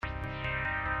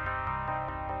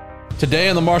Today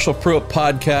on the Marshall Pruett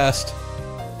podcast,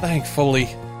 thankfully,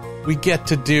 we get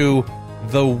to do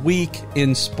the Week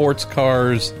in Sports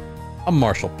Cars. I'm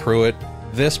Marshall Pruett.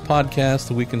 This podcast,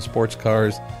 the Week in Sports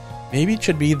Cars, maybe it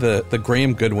should be the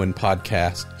Graham Goodwin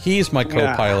podcast. He's my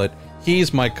co-pilot.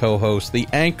 He's my co-host. The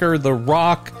anchor, the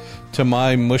rock to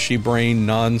my mushy brain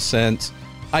nonsense.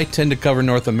 I tend to cover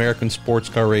North American sports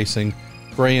car racing.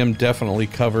 Graham definitely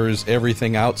covers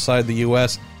everything outside the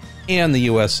U.S. and the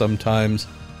U.S. sometimes.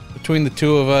 Between the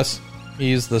two of us,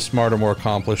 he's the smarter, more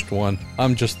accomplished one.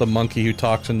 I'm just the monkey who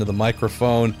talks into the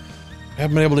microphone. I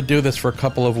haven't been able to do this for a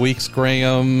couple of weeks,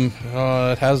 Graham.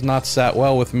 It has not sat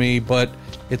well with me, but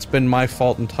it's been my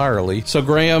fault entirely. So,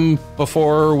 Graham,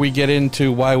 before we get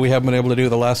into why we haven't been able to do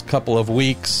the last couple of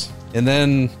weeks, and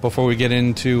then before we get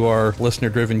into our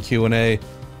listener-driven Q&A,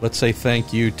 let's say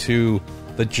thank you to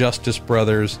the Justice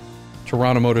Brothers,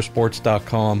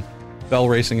 TorontoMotorsports.com, Bell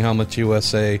Racing Helmets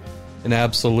USA, and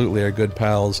absolutely our good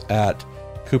pals at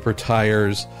Cooper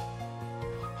Tires.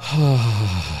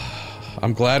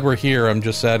 I'm glad we're here. I'm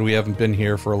just sad we haven't been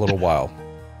here for a little while.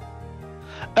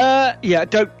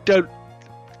 Don't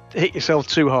hit yourself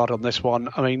too hard on this one.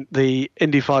 I mean, the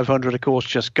Indy 500, of course,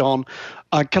 just gone.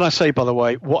 Can I say, by the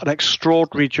way, what an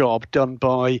extraordinary job done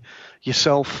by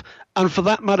yourself, and for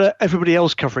that matter, everybody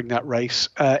else covering that race.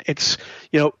 It's,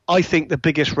 I think the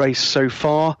biggest race so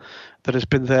far that has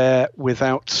been there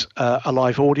without a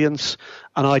live audience,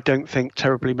 and I don't think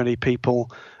terribly many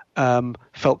people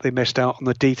felt they missed out on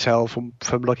the detail from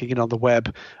looking in on the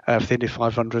web for the Indy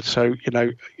 500. So,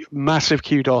 massive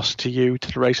kudos to you,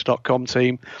 to the Racer.com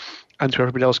team, and to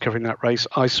everybody else covering that race.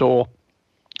 I saw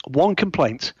one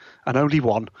complaint, and only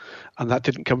one, and that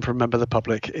didn't come from a member of the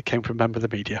public. It came from a member of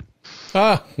the media.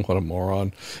 Ah, what a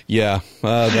moron. Yeah,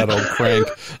 that old crank.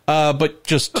 But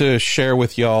just to share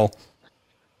with y'all,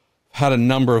 had a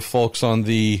number of folks on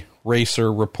the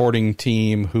Racer reporting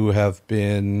team who have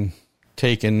been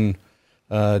taken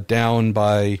down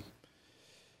by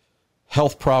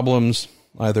health problems,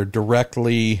 either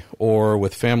directly or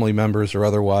with family members or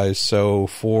otherwise. So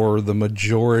for the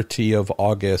majority of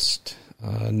August,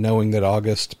 knowing that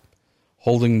August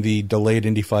holding the delayed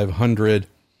Indy 500,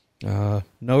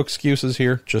 no excuses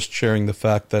here, just sharing the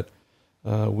fact that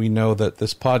we know that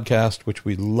this podcast, which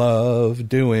we love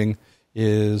doing,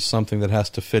 is something that has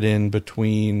to fit in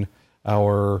between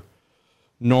our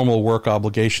normal work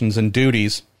obligations and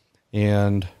duties.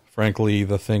 And frankly,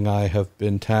 the thing I have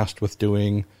been tasked with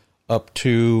doing up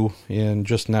to, and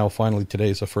just now finally today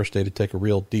is the first day to take a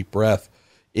real deep breath,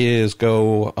 is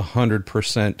go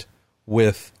 100%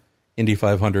 with Indy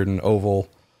 500 and Oval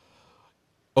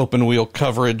open wheel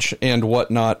coverage and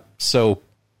whatnot. So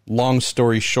long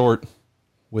story short,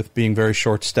 with being very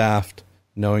short staffed,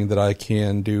 knowing that I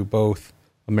can do both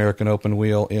American open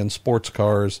wheel and sports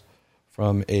cars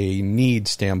from a need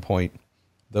standpoint,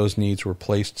 those needs were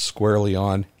placed squarely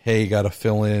on, hey, got to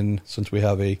fill in since we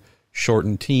have a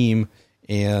shortened team,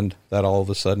 and that all of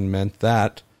a sudden meant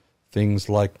that things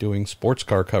like doing sports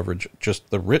car coverage, just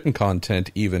the written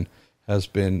content even, has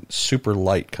been super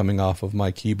light coming off of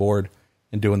my keyboard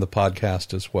and doing the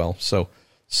podcast as well. So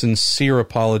sincere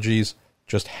apologies,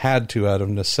 just had to, out of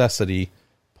necessity,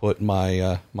 put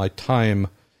my my time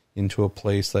into a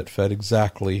place that fed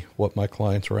exactly what my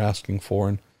clients were asking for,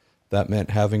 and that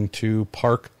meant having to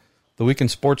park the Week in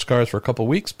Sports Cars for a couple of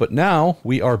weeks. But now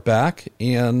we are back,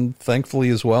 and thankfully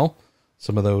as well,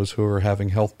 some of those who are having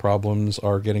health problems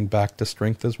are getting back to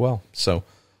strength as well. So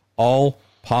all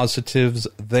positives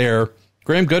there.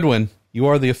 Graham Goodwin, you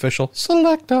are the official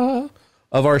selector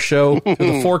of our show. To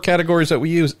the four categories that we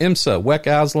use: IMSA, WEC,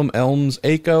 ASLM, ELMS,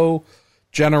 ACO,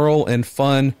 General, and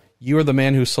Fun. You are the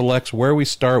man who selects where we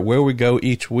start, where we go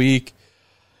each week.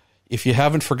 If you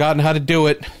haven't forgotten how to do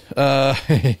it,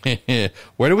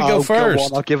 where do we go first? Go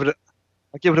on, I'll give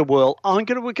it a whirl. We're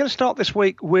going to start this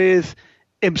week with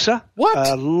IMSA.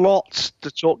 What? Lots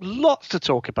to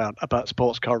talk about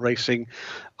sports car racing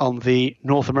on the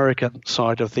North American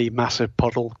side of the massive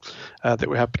puddle that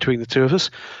we have between the two of us,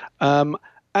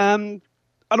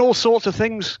 and all sorts of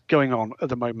things going on at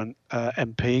the moment,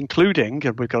 MP, including,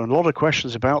 and we've got a lot of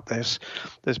questions about this,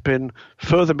 there's been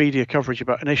further media coverage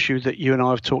about an issue that you and I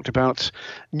have talked about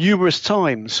numerous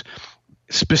times,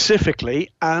 specifically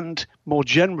and more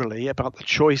generally about the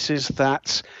choices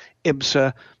that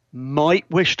IMSA might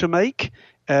wish to make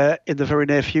in the very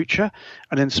near future,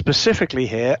 and then specifically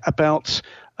here about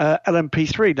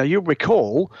LMP3. Now, you'll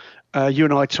recall you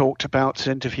and I talked about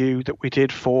an interview that we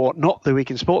did for not the Week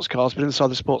in Sports Cars, but Inside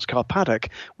the Sports Car Paddock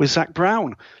with Zach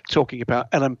Brown talking about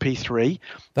LMP3,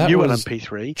 new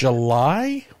LMP3.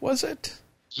 July, was it?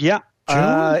 Yeah.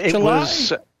 June? July?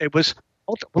 It was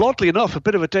Well, oddly enough, a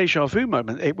bit of a deja vu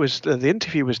moment. It was the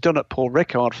interview was done at Paul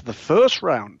Ricard for the first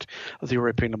round of the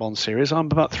European Le Mans Series. I'm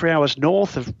about 3 hours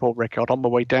north of Paul Ricard on my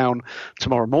way down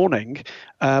tomorrow morning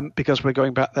because we're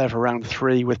going back there for round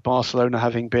 3 with Barcelona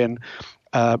having been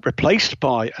replaced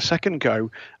by a second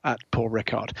go at Paul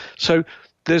Ricard. So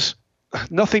there's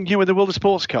nothing new in the world of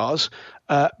sports cars,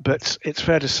 but it's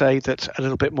fair to say that a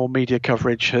little bit more media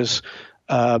coverage has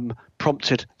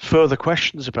prompted further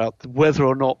questions about whether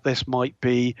or not this might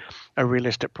be a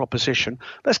realistic proposition.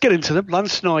 Let's get into them.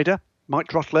 Lance Snyder, Mike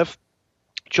Drotlev,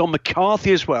 John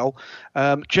McCarthy as well,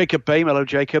 Jacob Bain, hello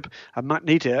Jacob, and Matt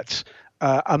Niedertz,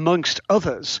 amongst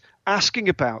others, asking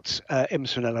about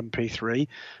IMSA and LMP3.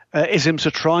 Is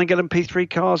IMSA trying LMP3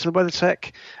 cars in the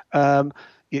WeatherTech?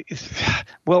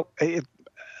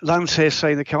 Lance here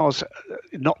saying the cars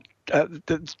not...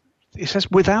 He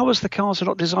says, with ours, the cars are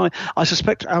not designed. I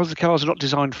suspect ours, the cars are not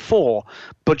designed for.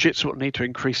 Budgets will need to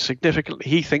increase significantly.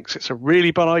 He thinks it's a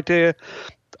really bad idea.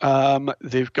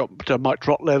 They've got Mike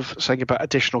Drotlev saying about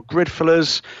additional grid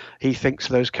fillers. He thinks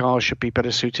those cars should be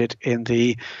better suited in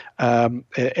the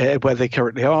where they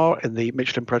currently are in the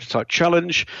Michelin Prototype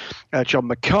Challenge. John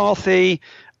McCarthy.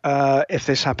 If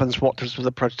this happens, what does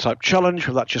the Prototype Challenge?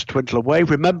 Will that just dwindle away?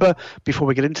 Remember, before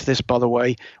we get into this, by the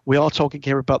way, we are talking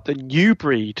here about the new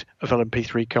breed of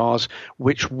LMP3 cars,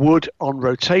 which would, on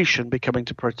rotation, be coming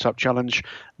to Prototype Challenge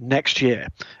next year,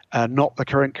 not the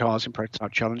current cars in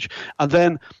Prototype Challenge. And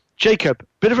then, Jacob,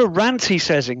 bit of a rant, he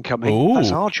says, incoming. Ooh.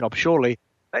 That's our job, surely.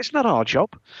 It's not our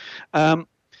job.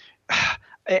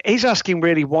 He's asking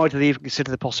really why do they even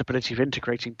consider the possibility of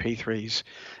integrating P3s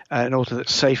in order that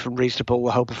safe and reasonable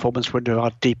the whole performance window of our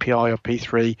DPI or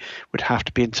P3 would have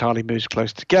to be entirely moved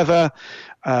close together,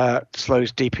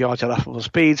 slows DPI to laughable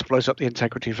speeds, blows up the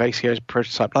integrity of ACO's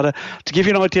prototype ladder. To give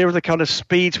you an idea of the kind of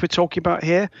speeds we're talking about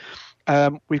here,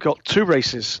 we've got 2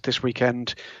 races this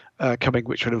weekend coming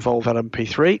which will involve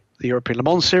LMP3, the European Le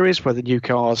Mans Series, where the new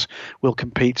cars will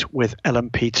compete with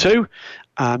LMP2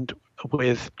 and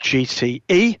with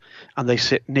GTE, and they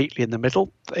sit neatly in the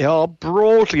middle. They are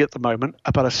broadly at the moment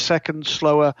about a second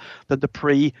slower than the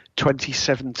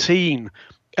pre-2017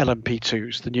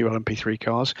 LMP2s, the new LMP3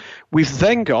 cars. We've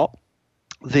then got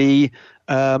the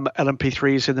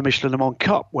LMP3s in the Michelin Le Mans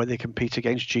Cup, where they compete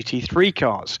against GT3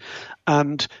 cars.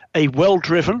 And a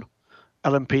well-driven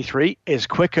LMP3 is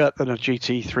quicker than a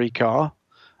GT3 car.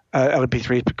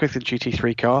 LMP3 is quicker than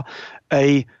GT3 car.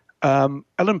 A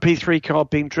LMP3 car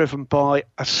being driven by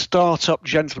a start-up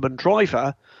gentleman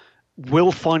driver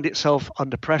will find itself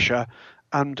under pressure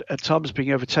and at times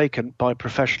being overtaken by a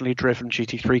professionally driven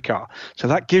GT3 car. So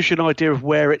that gives you an idea of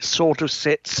where it sort of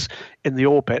sits in the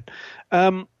orbit.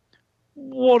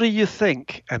 What do you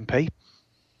think, MP?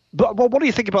 But what do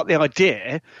you think about the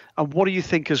idea, and what do you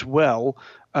think as well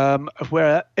of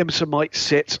where IMSA might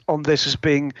sit on this as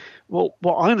being, well,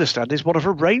 what I understand is one of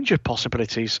a range of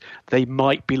possibilities they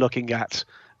might be looking at?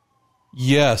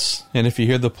 Yes, and if you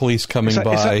hear the police coming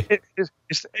by... Is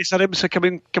that IMSA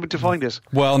coming to find us?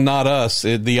 Well, not us.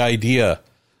 The idea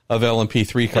of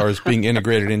LMP3 cars being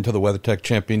integrated into the WeatherTech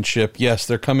Championship, yes,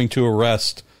 they're coming to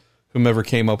arrest whomever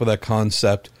came up with that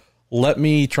concept. Let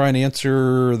me try and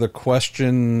answer the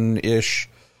question-ish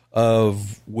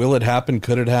of will it happen,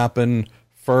 could it happen?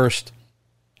 First,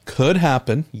 could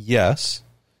happen, yes.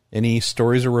 Any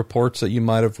stories or reports that you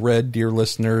might have read, dear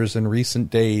listeners, in recent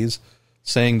days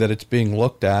saying that it's being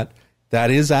looked at,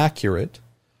 that is accurate.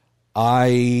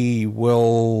 I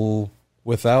will,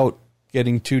 without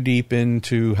getting too deep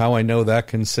into how I know that,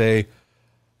 can say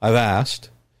I've asked,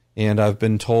 and I've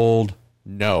been told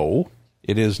no,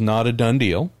 it is not a done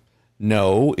deal.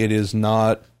 No, it is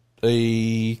not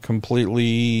a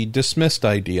completely dismissed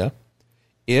idea.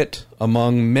 It,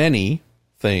 among many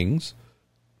things,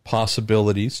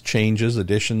 possibilities, changes,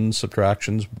 additions,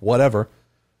 subtractions, whatever,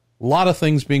 a lot of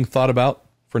things being thought about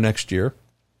for next year.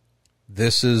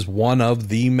 This is one of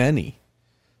the many.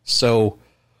 So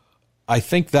I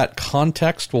think that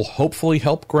context will hopefully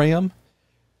help Graham.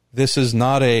 This is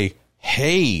not a,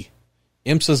 hey,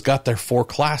 IMSA's got their 4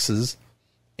 classes,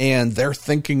 and they're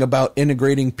thinking about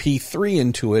integrating P3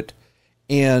 into it,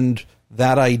 and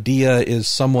that idea is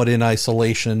somewhat in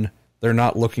isolation. They're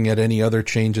not looking at any other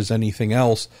changes, anything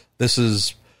else. This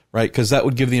is, right, because that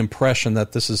would give the impression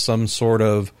that this is some sort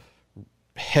of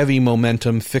heavy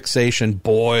momentum fixation,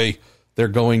 boy, they're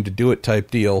going to do it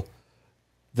type deal.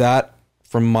 That,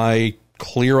 from my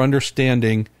clear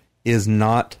understanding, is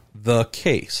not the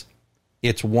case.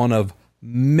 It's one of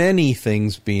many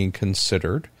things being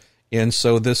considered. And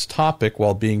so this topic,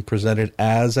 while being presented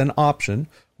as an option,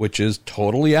 which is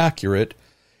totally accurate,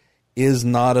 is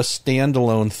not a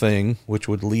standalone thing, which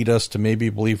would lead us to maybe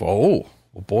believe, oh,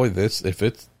 well, boy, this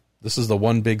is the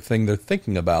one big thing they're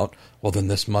thinking about, well, then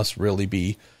this must really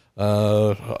be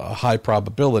a high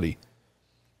probability.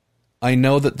 I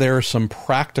know that there are some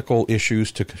practical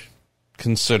issues to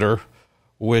consider,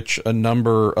 which a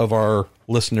number of our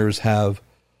listeners have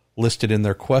listed in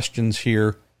their questions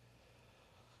here.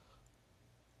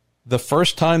 The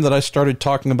first time that I started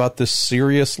talking about this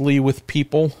seriously with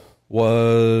people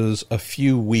was a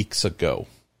few weeks ago.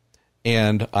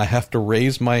 And I have to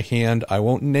raise my hand. I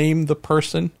won't name the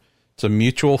person. It's a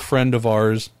mutual friend of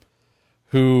ours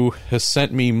who has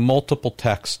sent me multiple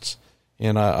texts.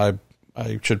 And I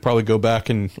should probably go back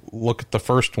and look at the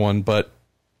first one, but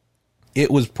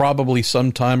it was probably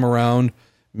sometime around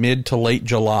mid to late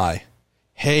July.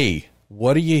 Hey,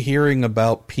 what are you hearing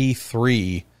about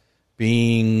P3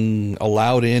 being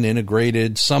allowed in,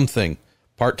 integrated, something,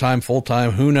 part-time,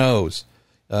 full-time, who knows,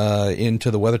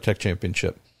 into the WeatherTech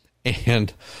Championship?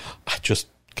 And I just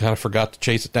kind of forgot to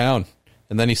chase it down.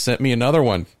 And then he sent me another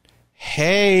one.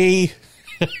 Hey,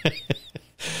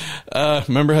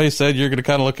 remember how you said you're going to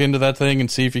kind of look into that thing and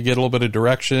see if you get a little bit of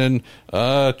direction?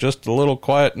 Just a little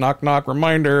quiet knock-knock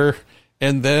reminder.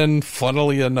 And then,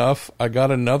 funnily enough, I got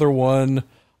another one.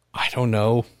 I don't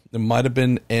know. It might have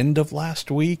been end of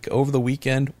last week, over the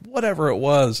weekend, whatever it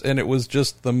was. And it was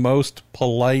just the most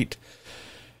polite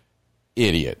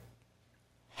idiot.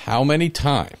 How many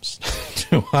times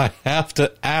do I have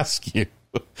to ask you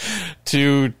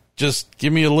to just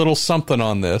give me a little something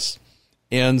on this?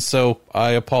 And so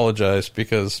I apologize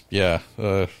because,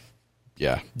 dummiosity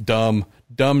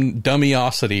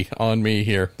on me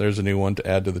here. There's a new one to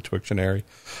add to the Twictionary.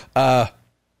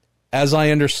 As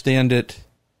I understand it,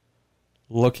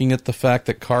 looking at the fact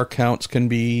that car counts can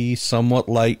be somewhat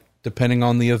light depending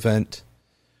on the event,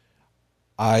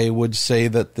 I would say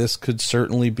that this could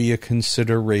certainly be a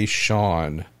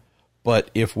consideration. But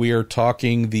if we are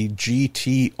talking the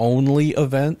GT-only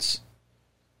events,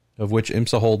 of which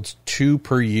IMSA holds 2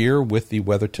 per year with the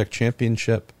WeatherTech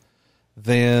Championship,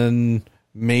 then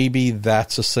maybe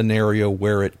that's a scenario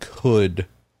where it could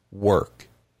work.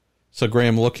 So,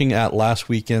 Graham, looking at last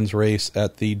weekend's race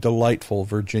at the delightful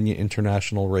Virginia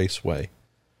International Raceway,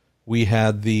 we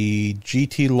had the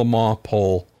GT Le Mans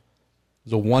pole. It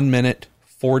was a 1 minute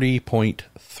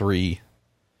 40.3.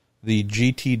 The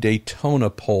GT Daytona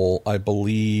pole, I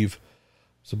believe,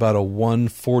 was about a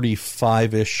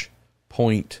 145-ish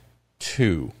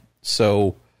 0.2.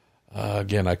 So,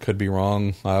 again, I could be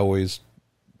wrong. I always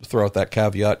throw out that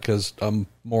caveat because I'm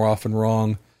more often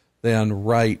wrong than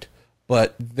right.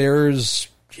 But there's,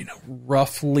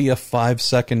 roughly a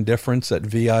 5-second difference at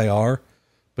VIR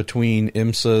between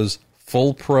IMSA's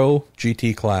full pro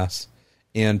GT class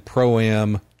and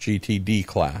Pro-Am GTD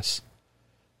class.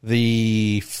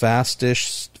 The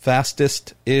fastest-ish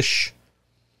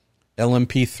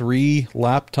LMP3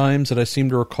 lap times that I seem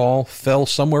to recall fell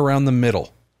somewhere around the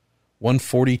middle,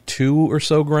 142 or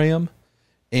so, Graham.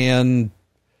 And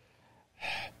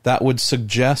that would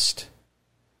suggest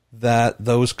that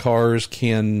those cars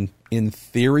can, in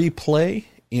theory, play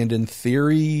and in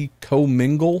theory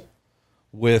commingle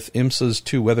with IMSA's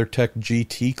 2 WeatherTech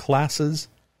GT classes.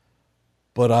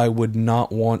 But I would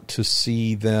not want to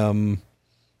see them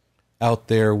out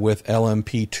there with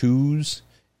LMP2s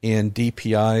and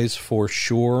DPIs for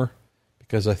sure,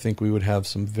 because I think we would have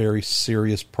some very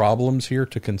serious problems here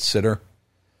to consider,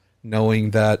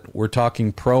 knowing that we're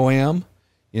talking Pro-Am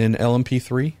in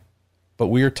LMP3, but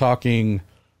we are talking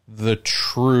the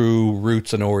true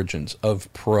roots and origins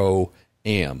of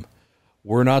Pro-Am.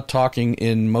 We're not talking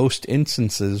in most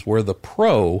instances where the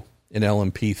Pro in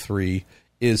LMP3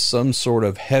 is some sort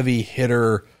of heavy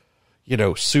hitter,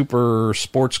 super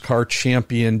sports car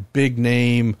champion, big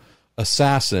name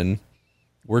assassin.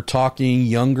 We're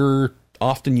talking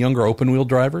often younger open wheel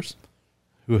drivers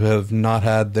who have not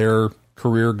had their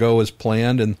career go as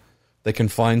planned, and they can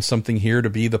find something here to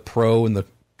be the pro and the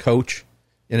coach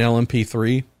in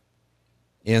LMP3.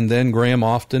 And then, Graham,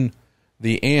 often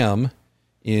the AM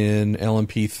in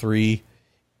LMP3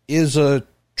 is a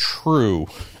true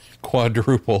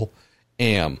quadruple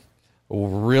AM.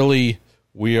 Really,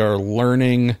 we are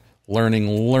learning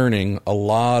a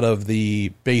lot of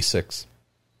the basics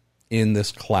in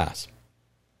this class.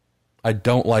 I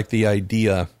don't like the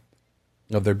idea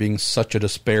of there being such a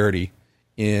disparity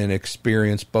in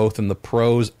experience both in the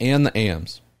pros and the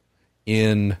AMs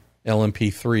in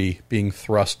LMP3 being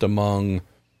thrust among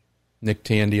Nick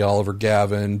Tandy, Oliver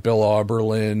Gavin, Bill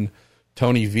Auberlin,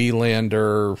 Tony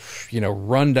Vielander,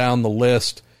 run down the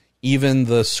list, even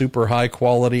the super high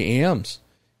quality AMs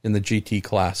in the GT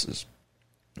classes.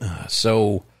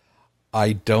 So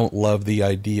I don't love the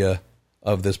idea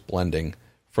of this blending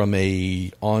from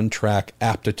a on-track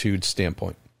aptitude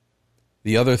standpoint.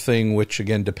 The other thing, which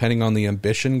again, depending on the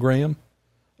ambition, Graham,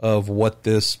 of what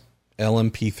this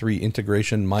LMP3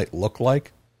 integration might look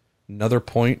like, another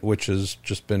point which has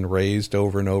just been raised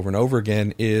over and over and over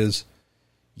again is,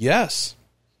 yes,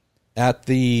 at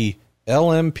the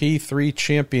LMP3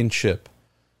 championship,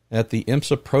 at the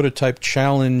IMSA Prototype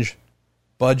Challenge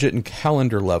budget and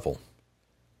calendar level,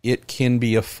 it can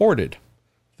be afforded.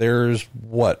 There's,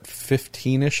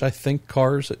 15-ish, I think,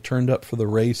 cars that turned up for the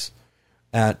race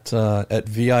at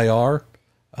VIR.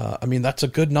 I mean, that's a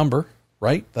good number,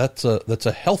 right? That's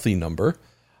a healthy number.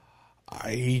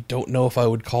 I don't know if I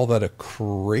would call that a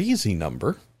crazy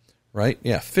number, right?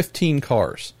 Yeah, 15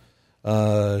 cars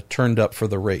turned up for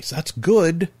the race. That's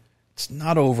good. It's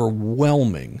not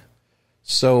overwhelming.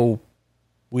 So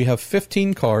we have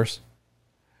 15 cars.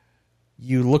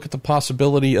 You look at the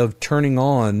possibility of turning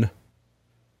on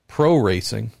pro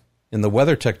racing in the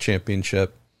WeatherTech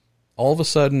Championship, all of a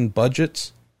sudden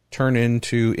budgets turn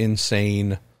into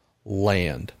insane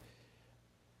land.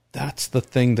 That's the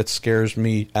thing that scares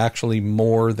me actually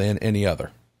more than any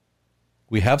other.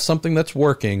 We have something that's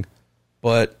working,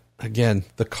 but again,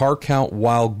 the car count,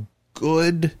 while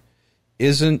good,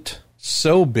 isn't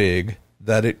so big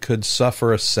that it could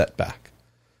suffer a setback.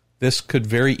 This could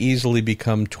very easily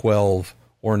become 12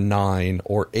 or 9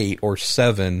 or 8 or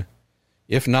 7,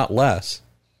 if not less,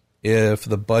 if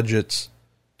the budgets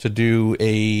to do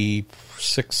a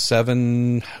 6,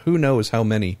 7, who knows how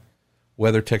many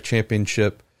WeatherTech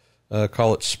Championship,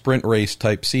 call it sprint race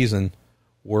type season,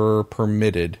 were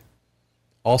permitted.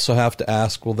 Also have to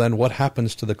ask, well then what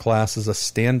happens to the class as a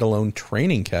standalone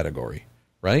training category,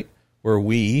 right? Where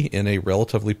we, in a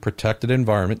relatively protected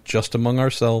environment, just among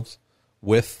ourselves,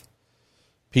 with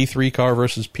P3 car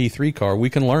versus P3 car, we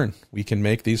can learn. We can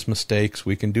make these mistakes.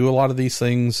 We can do a lot of these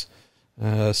things,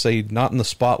 say, not in the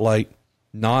spotlight,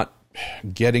 not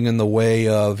getting in the way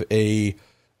of a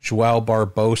Joao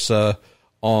Barbosa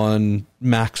on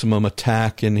maximum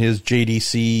attack in his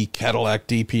JDC Cadillac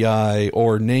DPI,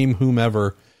 or name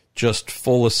whomever, just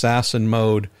full assassin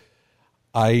mode.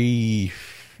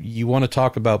 You want to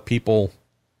talk about people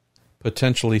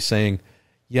potentially saying,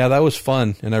 yeah, that was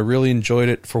fun, and I really enjoyed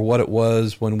it for what it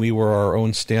was when we were our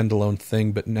own standalone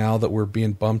thing, but now that we're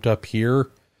being bumped up here,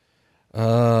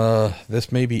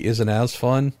 this maybe isn't as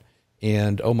fun,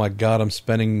 and oh my God, I'm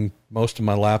spending most of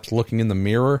my laps looking in the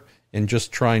mirror and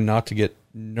just trying not to get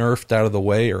nerfed out of the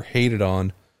way or hated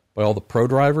on by all the pro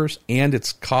drivers, and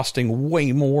it's costing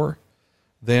way more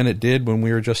than it did when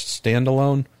we were just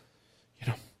standalone. You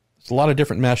know, there's a lot of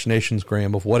different machinations,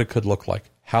 Graham, of what it could look like,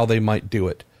 how they might do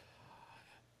it.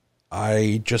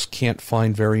 I just can't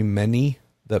find very many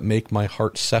that make my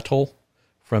heart settle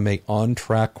from a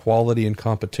on-track quality and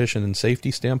competition and safety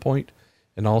standpoint,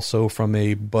 and also from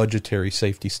a budgetary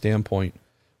safety standpoint,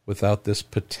 without this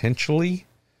potentially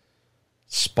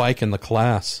spike in the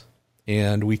class.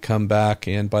 And we come back,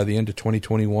 and by the end of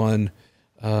 2021,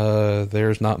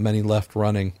 there's not many left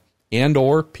running. And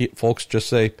or folks just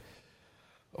say,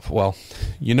 well,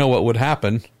 you know what would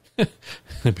happen,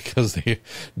 because they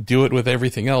do it with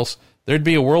everything else. There'd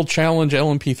be a World Challenge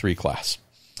LMP3 class.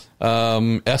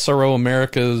 SRO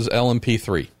America's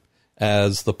LMP3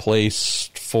 as the place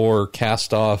for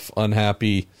cast-off,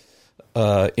 unhappy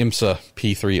IMSA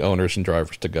P3 owners and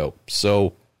drivers to go.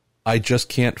 So I just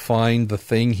can't find the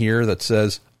thing here that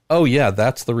says, oh yeah,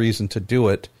 that's the reason to do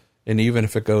it, and even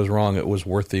if it goes wrong, it was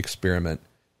worth the experiment.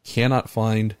 Cannot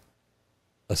find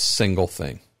a single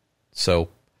thing. So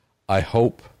I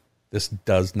hope this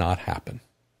does not happen.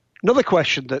 Another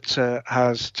question that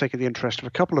has taken the interest of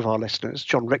a couple of our listeners,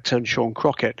 John Richter and Sean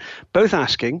Crockett, both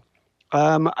asking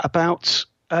about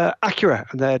Acura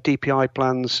and their DPI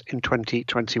plans in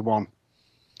 2021.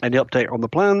 Any update on the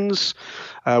plans?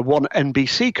 One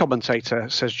NBC commentator,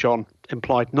 says John,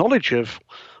 implied knowledge of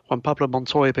Juan Pablo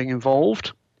Montoya being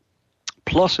involved,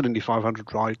 plus an Indy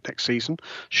 500 ride next season.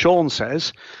 Sean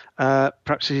says,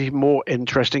 perhaps it's even more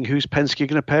interesting, who's Penske going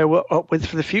to pair up with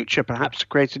for the future? Perhaps to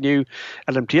create a new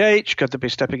LMDH? Could they be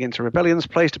stepping into Rebellion's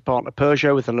place to partner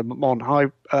Peugeot with a Le Mans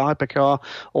hypercar?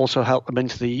 Also help them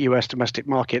into the US domestic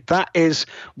market? That is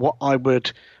what I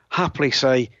would happily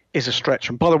say is a stretch.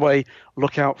 And by the way,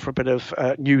 look out for a bit of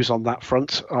news on that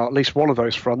front, at least one of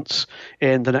those fronts,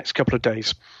 in the next couple of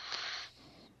days.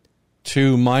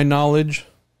 To my knowledge,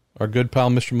 our good pal,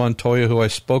 Mr. Montoya, who I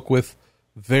spoke with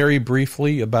very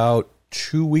briefly about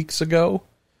 2 weeks ago,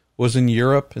 was in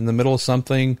Europe in the middle of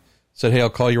something, said, hey, I'll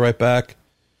call you right back.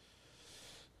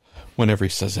 Whenever he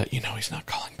says that, you know he's not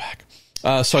calling back.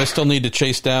 So I still need to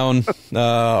chase down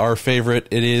our favorite.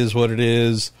 It is what it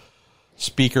is.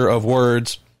 Speaker of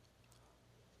words.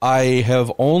 I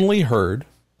have only heard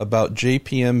about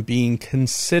JPM being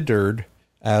considered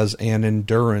as an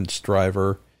endurance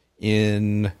driver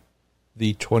in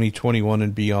the 2021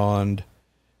 and beyond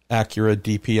Acura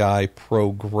DPI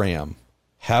program.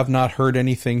 Have not heard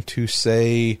anything to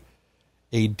say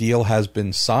a deal has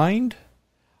been signed.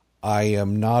 I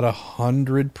am not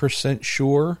 100%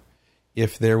 sure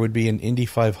if there would be an Indy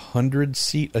 500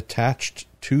 seat attached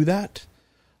to that.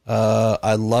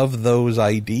 I love those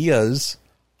ideas.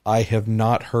 I have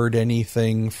not heard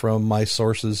anything from my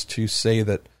sources to say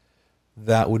that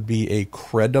that would be a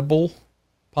credible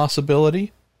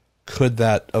possibility. Could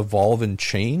that evolve and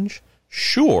change?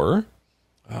 Sure.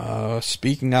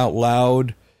 Speaking out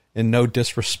loud, and no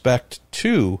disrespect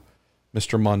to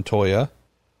Mr. Montoya,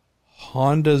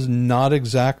 Honda's not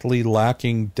exactly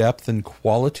lacking depth and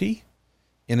quality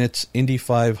in its Indy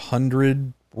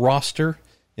 500 roster,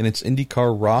 in its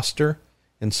IndyCar roster.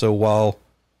 And so while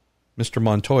Mr.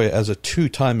 Montoya, as a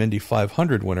two-time Indy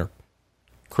 500 winner,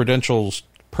 credentials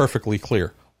perfectly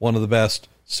clear, one of the best,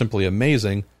 simply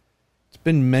amazing. It's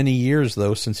been many years,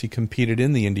 though, since he competed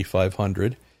in the Indy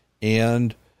 500,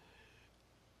 and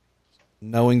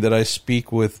knowing that I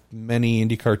speak with many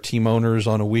IndyCar team owners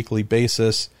on a weekly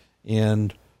basis,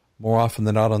 and more often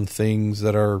than not on things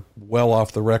that are well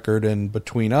off the record and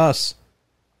between us,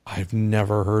 I've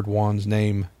never heard Juan's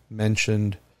name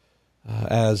mentioned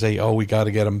as we got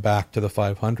to get him back to the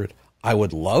 500. I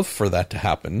would love for that to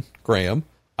happen, Graham.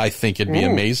 I think it'd be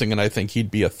amazing, and I think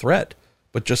he'd be a threat.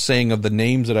 But just saying of the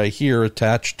names that I hear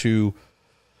attached to,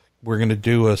 we're going to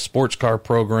do a sports car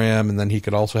program, and then he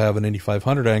could also have an Indy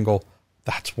 500 angle,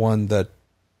 that's one that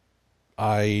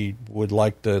I would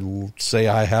like to say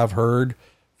I have heard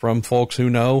from folks who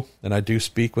know, and I do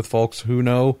speak with folks who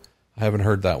know. I haven't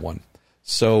heard that one.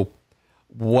 So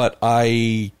what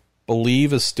I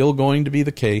believe is still going to be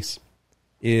the case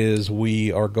is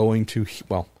we are going to,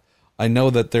 I know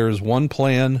that there's one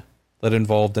plan that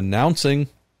involved announcing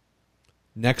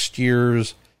next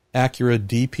year's Acura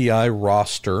DPI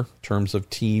roster in terms of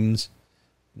teams.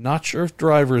 Not sure if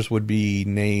drivers would be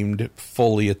named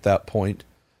fully at that point,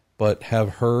 but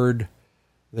have heard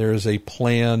there's a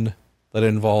plan that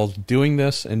involves doing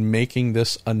this and making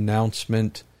this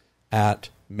announcement at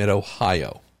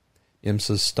Mid-Ohio.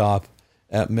 IMSA's stop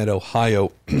at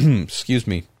Mid-Ohio, excuse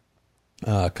me,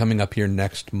 coming up here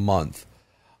next month.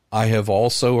 I have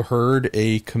also heard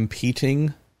a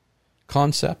competing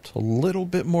concept a little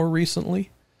bit more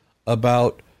recently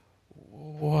about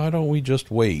why don't we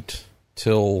just wait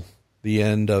till the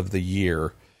end of the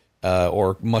year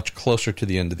or much closer to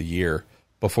the end of the year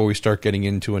before we start getting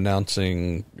into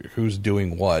announcing who's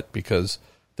doing what, because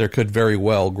there could very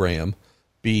well, Graham,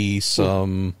 be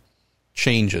some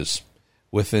changes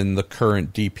within the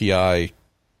current DPI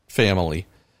family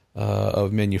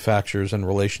of manufacturers and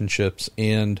relationships,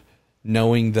 and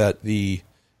knowing that the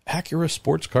Acura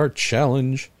Sports Car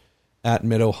Challenge at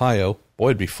Mid-Ohio, boy,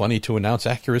 it'd be funny to announce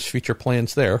Acura's future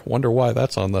plans there. Wonder why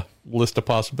that's on the list of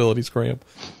possibilities, Graham.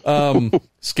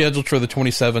 Scheduled for the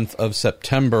 27th of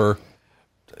September.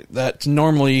 That's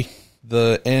normally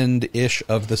the end-ish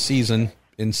of the season.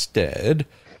 Instead,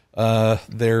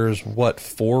 there's,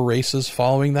 4 races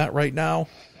following that right now,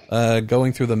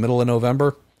 going through the middle of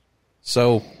November.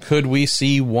 So could we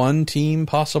see one team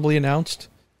possibly announced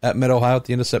at Mid-Ohio at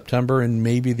the end of September and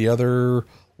maybe the other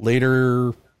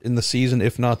later in the season,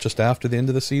 if not just after the end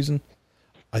of the season?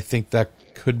 I think that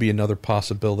could be another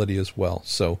possibility as well.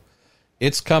 So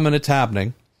it's coming, it's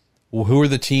happening. Who are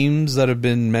the teams that have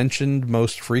been mentioned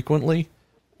most frequently?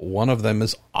 One of them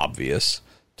is obvious,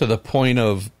 to the point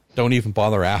of don't even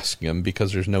bother asking him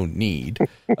because there's no need,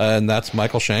 and that's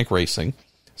Michael Shank Racing.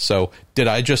 So did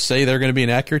I just say they're going to be an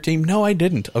Acura team? No, I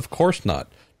didn't. Of course not.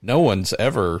 No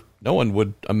one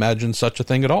would imagine such a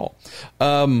thing at all.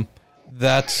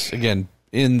 That's, again,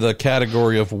 in the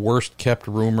category of worst kept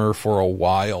rumor for a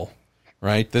while,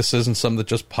 right? This isn't something that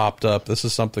just popped up. This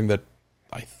is something that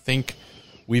I think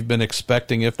we've been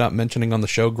expecting, if not mentioning on the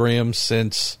show, Graham,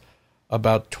 since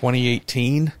about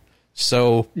 2018.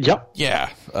 So, yep.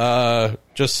 Yeah,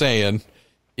 just saying,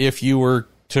 if you were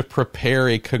to prepare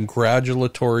a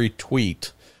congratulatory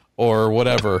tweet or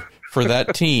whatever for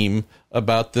that team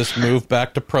about this move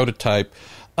back to prototype,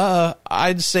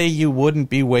 I'd say you wouldn't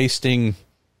be wasting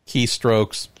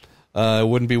keystrokes,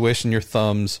 wouldn't be wasting your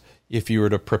thumbs if you were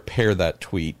to prepare that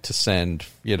tweet to send,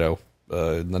 in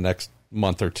the next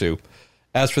month or two.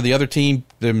 As for the other team,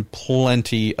 there's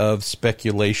plenty of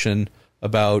speculation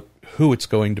about who it's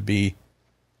going to be.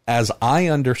 As I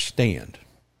understand,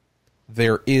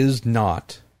 there is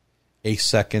not a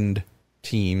second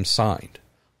team signed.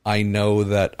 I know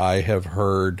that I have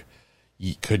heard,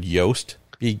 could Yost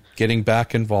be getting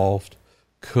back involved?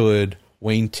 Could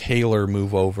Wayne Taylor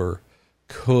move over?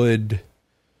 Could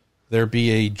there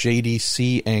be a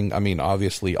JDC? I mean,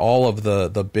 obviously, all of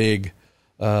the big,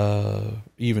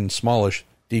 even smallish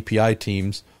DPI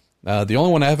teams. The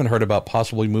only one I haven't heard about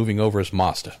possibly moving over is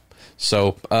Mazda.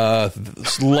 So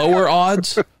lower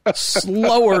odds,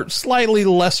 slightly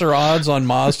lesser odds on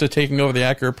Mazda taking over the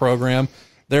Acura program.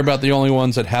 They're about the only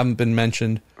ones that haven't been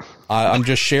mentioned. I'm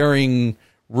just sharing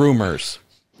rumors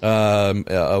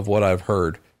of what I've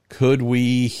heard. Could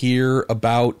we hear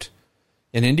about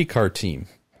an IndyCar team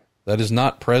that is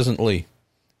not presently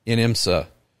in IMSA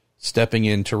stepping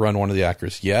in to run one of the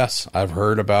Acuras? Yes, I've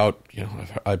heard about,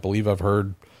 I believe I've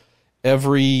heard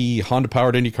every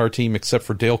Honda-powered IndyCar team except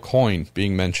for Dale Coyne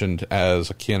being mentioned as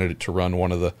a candidate to run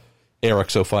one of the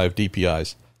ARX-05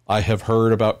 DPIs. I have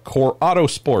heard about Core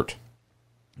Autosport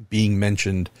being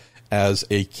mentioned as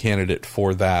a candidate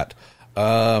for that.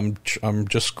 I'm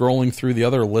just scrolling through the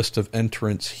other list of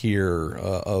entrants here.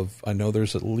 I know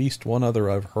there's at least one other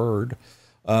I've heard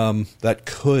that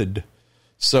could.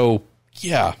 So,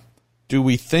 yeah. Do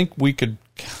we think we could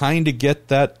kind of get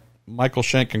that Michael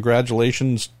Schenck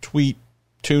congratulations tweet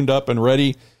tuned up and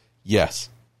ready? Yes.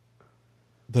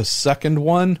 The second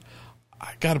one,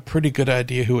 I got a pretty good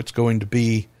idea who it's going to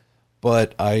be,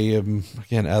 but I am,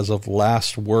 again, as of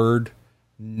last word,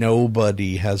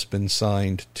 nobody has been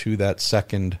signed to that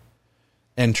second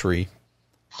entry.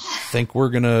 I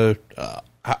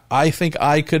think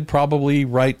I could probably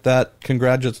write that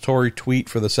congratulatory tweet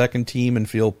for the second team and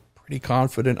feel pretty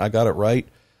confident I got it right,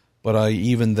 but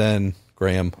even then,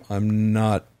 Graham, I'm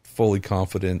not fully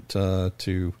confident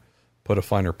to put a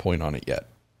finer point on it yet.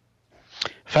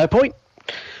 Fair point.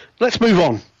 Let's move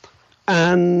on.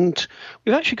 And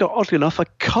we've actually got, oddly enough, a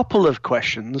couple of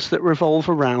questions that revolve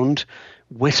around,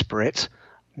 whisper it,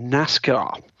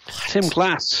 NASCAR. What? Tim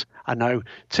Glass. I know.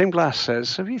 Tim Glass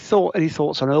says, have you any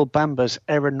thoughts on Earl Bamber's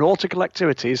aeronautical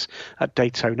activities at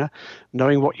Daytona?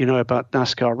 Knowing what you know about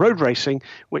NASCAR road racing,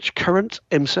 which current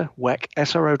IMSA WEC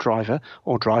SRO driver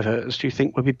or drivers do you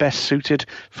think would be best suited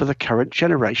for the current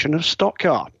generation of stock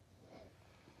car?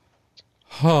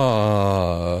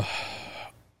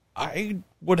 I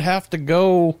would have to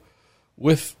go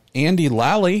with Andy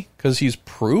Lally because he's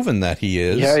proven that he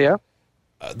is. Yeah.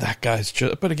 That guy's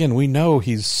just, but again, we know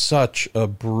he's such a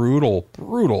brutal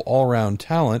all-around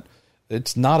talent.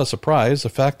 It's not a surprise. The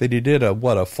fact that he did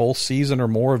a full season or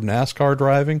more of NASCAR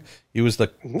driving. He was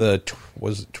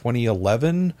was it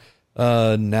 2011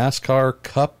 NASCAR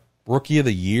Cup Rookie of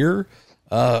the Year.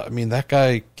 I mean, that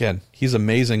guy, again, he's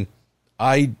amazing.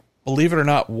 I, believe it or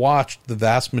not, watched the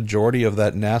vast majority of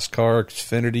that NASCAR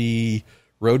Xfinity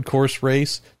road course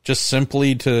race just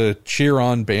simply to cheer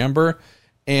on Bamber.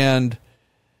 And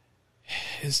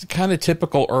it's kind of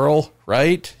typical Earl,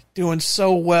 right? Doing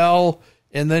so well,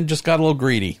 and then just got a little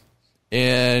greedy.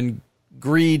 And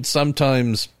greed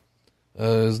sometimes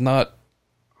is not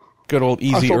good old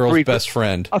easy Earl's best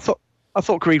friend. I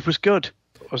thought greed was good.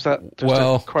 Was that just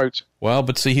a quote? Well,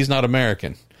 but see, he's not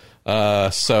American.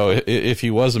 So if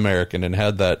he was American and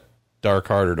had that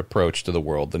dark-hearted approach to the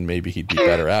world, then maybe he'd be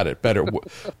better at it.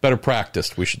 Better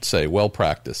practiced, we should say. Well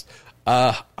practiced.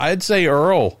 I'd say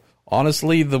Earl.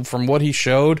 Honestly, from what he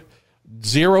showed,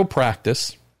 0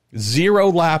 practice,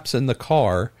 0 laps in the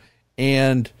car,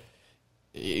 and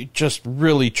just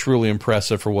really, truly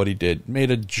impressive for what he did.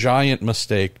 Made a giant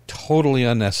mistake, totally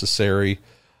unnecessary.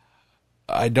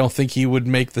 I don't think he would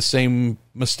make the same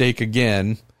mistake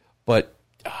again, but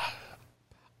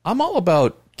I'm all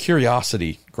about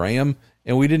curiosity, Graham,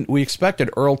 and we expected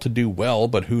Earl to do well,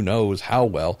 but who knows how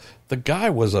well. The guy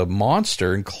was a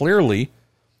monster, and clearly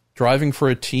driving for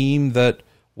a team that,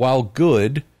 while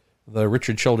good, the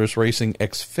Richard Childress Racing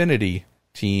Xfinity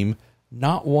team,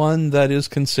 not one that is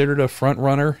considered a front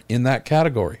runner in that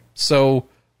category. So,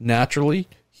 naturally,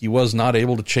 he was not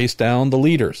able to chase down the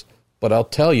leaders. But I'll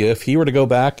tell you, if he were to go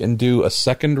back and do a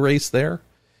second race there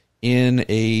in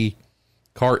a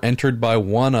car entered by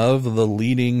one of the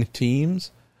leading teams,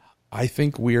 I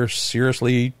think we are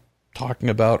seriously talking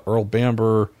about Earl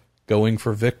Bamber going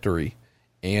for victory.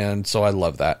 And so I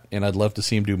love that, and I'd love to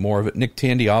see him do more of it. Nick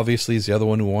Tandy, obviously, is the other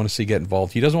one we want to see get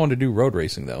involved. He doesn't want to do road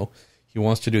racing, though. He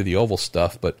wants to do the oval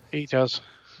stuff. But he does.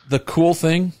 The cool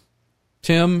thing,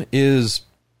 Tim, is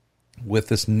with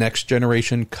this next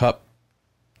generation Cup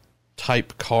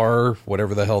type car,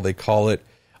 whatever the hell they call it,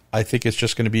 I think it's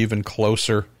just going to be even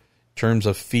closer in terms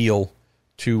of feel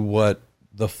to what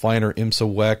the finer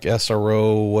IMSA WEC,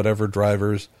 SRO, whatever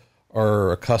drivers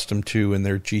are accustomed to in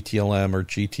their GTLM or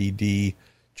GTD,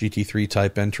 GT3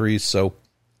 type entries. So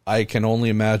I can only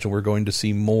imagine we're going to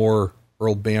see more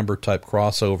Earl Bamber type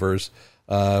crossovers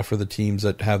for the teams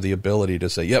that have the ability to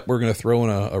say, yep, we're going to throw in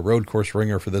a road course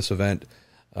ringer for this event.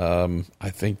 I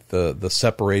think the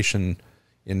separation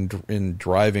in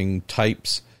driving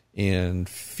types and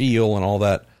feel and all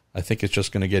that, I think it's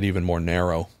just going to get even more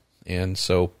narrow. And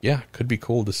so, yeah, could be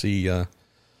cool to see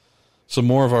some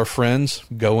more of our friends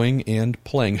going and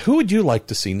playing. Who would you like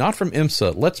to see? Not from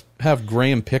IMSA. Let's have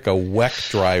Graham pick a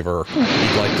WEC driver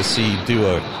you'd like to see do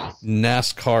a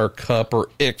NASCAR Cup or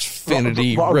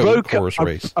Xfinity road course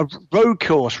race. A road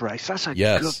course race. That's a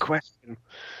good question.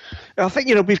 I think,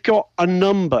 we've got a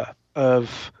number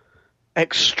of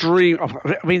extreme...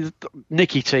 I mean,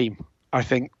 Nicky Team, I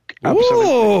think. Absolutely.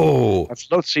 Whoa. I'd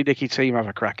love to see Nicky Team have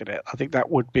a crack at it. I think that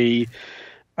would be...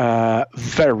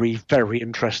 very, very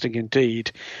interesting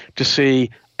indeed to see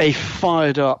a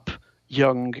fired up,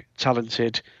 young,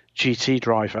 talented GT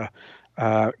driver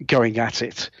going at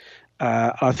it.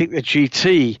 I think the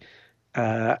GT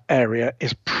area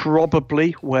is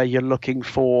probably where you're looking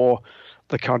for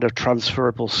the kind of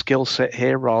transferable skill set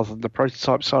here rather than the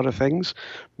prototype side of things.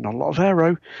 Not a lot of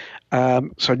aero.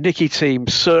 So Nicky Team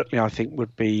certainly I think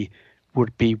would be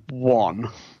one.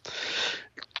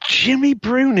 Jimmy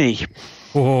Bruni.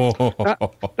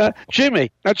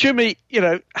 Jimmy,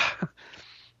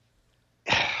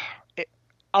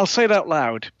 I'll say it out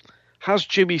loud. Has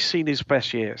Jimmy seen his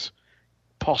best years?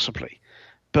 Possibly.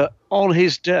 But on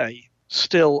his day,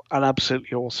 still an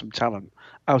absolutely awesome talent.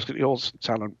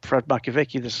 Fred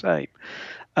Makovicky, the same.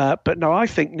 But no, I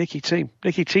think Nicky Team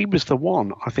is the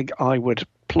one I think I would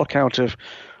pluck out of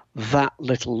that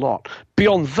little lot.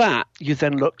 Beyond that, you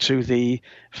then look to the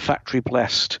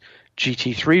factory-blessed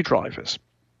GT3 drivers.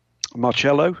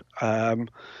 Marcello,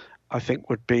 I think,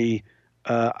 would be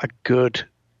a good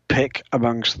pick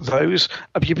amongst those.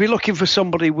 You'd be looking for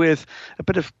somebody with a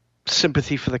bit of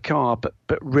sympathy for the car, but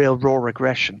real raw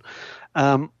aggression.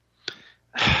 I'll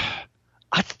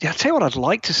tell you what I'd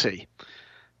like to see.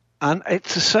 And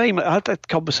it's the same. I had that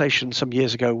conversation some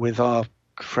years ago with our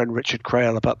friend Richard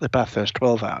Crail about the Bathurst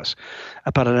 12 Hours,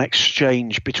 about an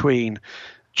exchange between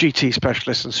GT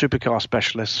specialists and supercar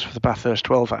specialists for the Bathurst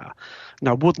 12 Hour.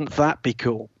 Now, wouldn't that be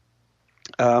cool?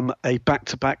 A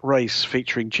back-to-back race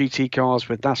featuring GT cars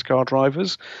with NASCAR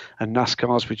drivers and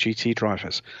NASCARs with GT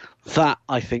drivers. That,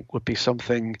 I think, would be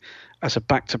something as a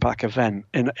back-to-back event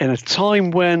in a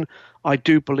time when I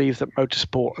do believe that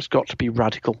motorsport has got to be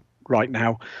radical right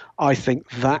now. I think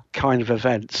that kind of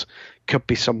event could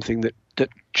be something that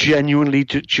genuinely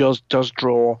just does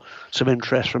draw some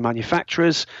interest from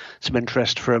manufacturers, some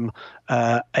interest from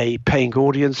a paying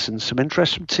audience, and some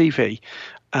interest from TV.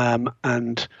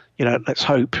 And let's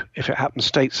hope if it happens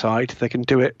stateside, they can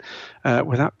do it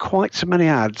without quite so many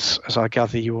ads as I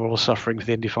gather you are all suffering with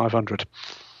the Indy 500.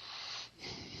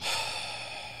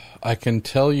 I can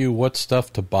tell you what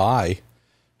stuff to buy,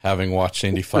 having watched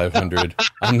Indy 500.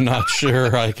 I'm not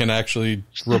sure I can actually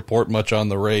report much on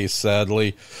the race,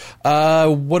 sadly.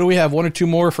 What do we have? One or two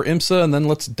more for IMSA, and then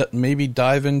let's maybe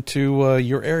dive into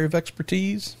your area of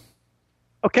expertise.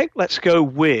 Okay, let's go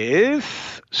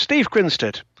with Steve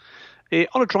Grinstead.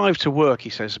 On a drive to work, he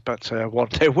says, but 1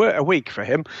 day a week for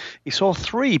him, he saw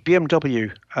 3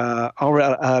 BMW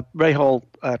Rahal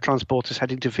transporters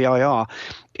heading to VIR.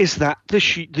 Is that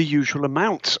the usual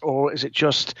amount, or is it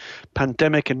just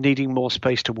pandemic and needing more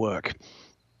space to work?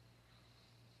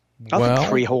 I think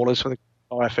 3 haulers for the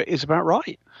effort is about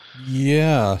right.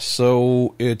 Yeah,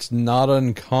 so it's not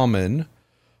uncommon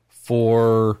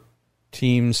for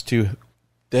teams to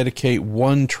dedicate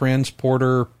 1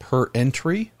 transporter per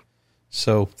entry.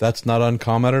 So that's not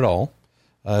uncommon at all.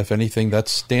 If anything,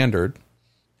 that's standard.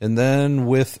 And then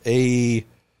with a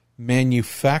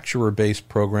manufacturer-based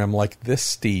program like this,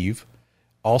 Steve,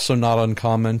 also not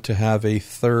uncommon to have a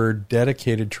 3rd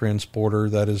dedicated transporter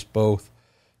that is both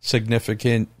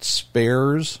significant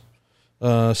spares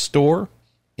store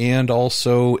and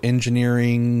also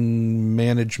engineering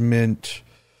management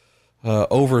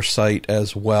oversight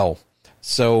as well.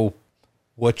 So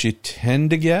what you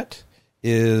tend to get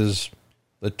is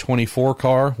the 24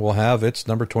 car will have its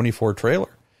number 24 trailer.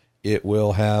 It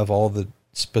will have all the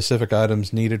specific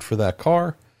items needed for that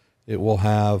car. It will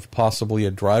have possibly a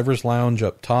driver's lounge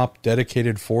up top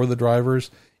dedicated for the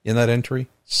drivers in that entry.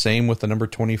 Same with the number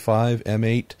 25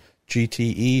 M8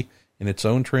 GTE in its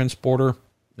own transporter.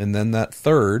 And then that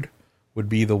 3rd would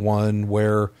be the one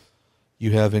where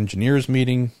you have engineers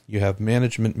meeting, you have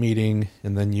management meeting,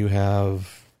 and then you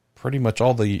have pretty much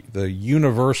all the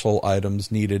universal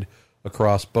items needed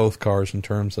across both cars in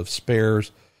terms of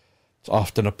spares, It's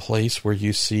often a place where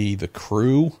you see the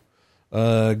crew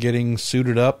getting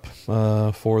suited up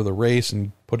for the race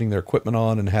and putting their equipment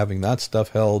on and having that stuff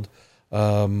held.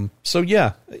 So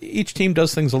yeah, each team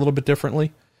does things a little bit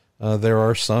differently. There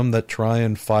are some that try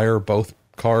and fire both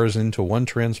cars into one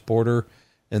transporter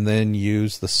and then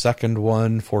use the second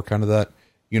one for kind of that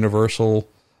universal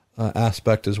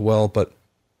aspect as well. But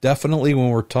definitely when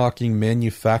we're talking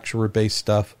manufacturer-based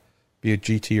stuff, be it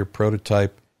GT or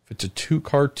prototype, if it's a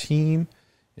 2-car team,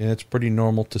 it's pretty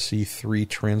normal to see 3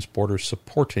 transporters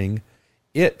supporting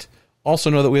it. Also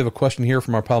know that we have a question here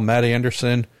from our pal Matt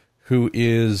Anderson, who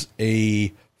is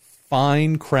a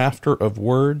fine crafter of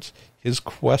words. His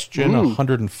question,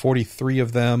 143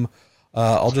 of them.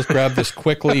 I'll just grab this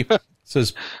quickly. It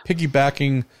says,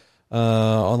 piggybacking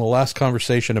on the last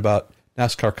conversation about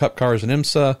NASCAR Cup cars and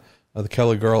IMSA, the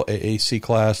Kelly Girl AAC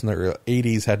class in the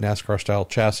 80s had NASCAR-style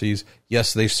chassis.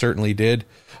 Yes, they certainly did.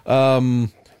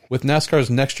 With NASCAR's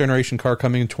next generation car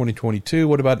coming in 2022,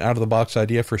 what about an out-of-the-box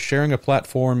idea for sharing a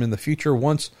platform in the future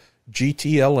once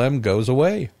GTLM goes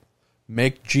away?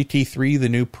 Make GT3 the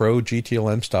new Pro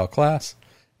GTLM style class,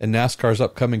 and NASCAR's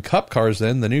upcoming Cup cars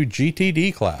then the new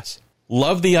GTD class.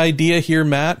 Love the idea here,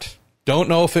 Matt. Don't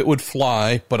know if it would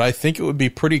fly, but I think it would be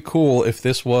pretty cool if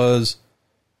this was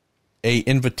a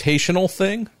invitational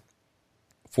thing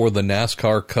for the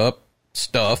NASCAR Cup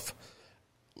stuff.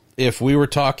 If we were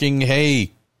talking,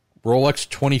 hey, Rolex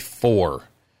 24,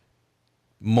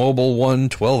 Mobile 1,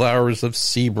 12 hours of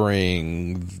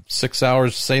Sebring, 6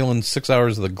 hours sailing, 6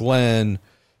 hours of the Glen,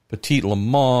 Petit Le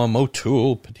Mans,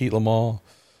 Motul, Petit Le Mans.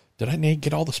 Did I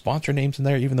get all the sponsor names in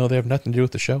there, even though they have nothing to do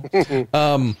with the show?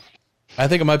 I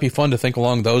think it might be fun to think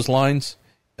along those lines,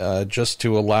 just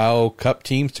to allow Cup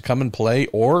teams to come and play.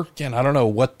 Or, again, I don't know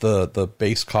what the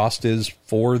base cost is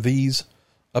for these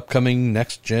upcoming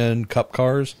next-gen Cup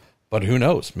cars, but who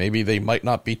knows? Maybe they might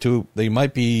not be they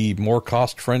might be more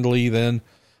cost-friendly than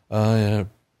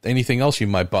anything else you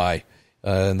might buy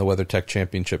in the WeatherTech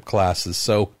Championship classes.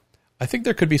 So I think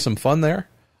there could be some fun there.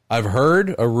 I've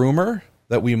heard a rumor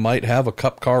that we might have a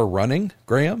Cup car running,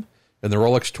 Graham, in the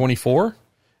Rolex 24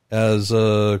 as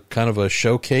a kind of a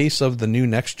showcase of the new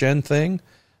next-gen thing.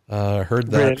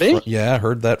 Heard that. Really?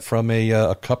 Heard that from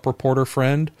a Cup reporter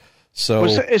friend. So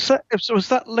was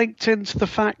that linked into the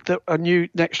fact that a new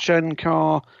next-gen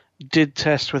car did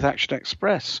test with Action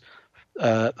Express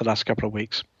the last couple of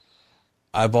weeks?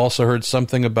 I've also heard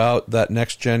something about that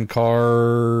next-gen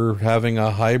car having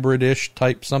a hybrid-ish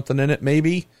type something in it,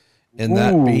 maybe. And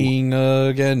that being,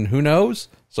 again, who knows?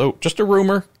 So just a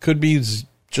rumor. Could be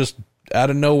just out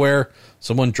of nowhere.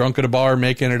 Someone drunk at a bar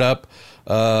making it up.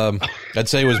 I'd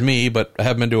say it was me, but I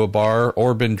haven't been to a bar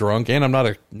or been drunk. And I'm not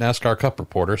a NASCAR Cup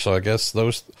reporter, so I guess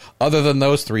other than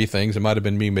those 3 things, it might have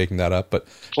been me making that up. But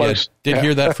yeah, did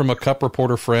hear that from a Cup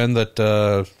reporter friend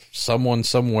that someone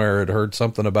somewhere had heard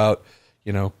something about,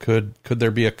 could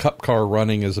there be a Cup car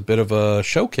running as a bit of a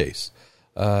showcase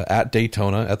at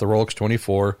Daytona at the Rolex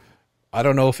 24? I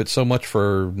don't know if it's so much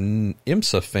for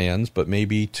IMSA fans, but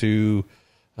maybe to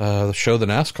show the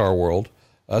NASCAR world.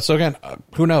 So again,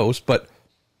 who knows? But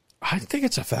I think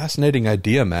it's a fascinating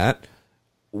idea, Matt.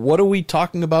 What are we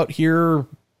talking about here?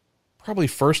 Probably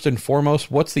first and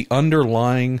foremost, what's the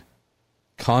underlying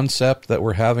concept that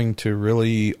we're having to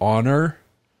really honor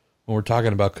when we're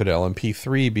talking about could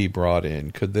LMP3 be brought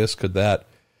in? Could this, could that?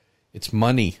 It's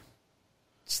money.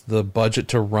 It's the budget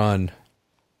to run.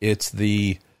 It's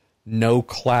the no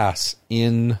class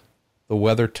in the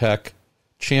WeatherTech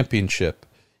Championship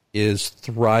is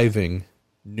thriving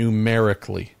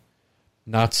numerically.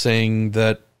 Not saying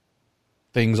that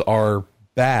things are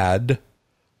bad,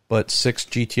 but 6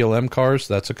 GTLM cars,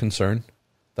 that's a concern.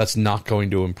 That's not going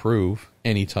to improve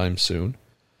anytime soon.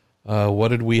 What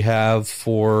did we have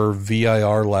for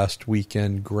VIR last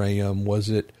weekend, Graham? Was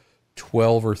it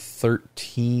 12 or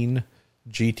 13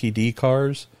 GTD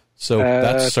cars? So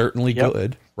that's certainly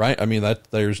good, right? I mean,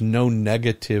 there's no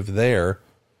negative there.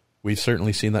 We've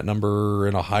certainly seen that number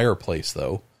in a higher place,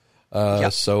 though.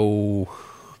 So,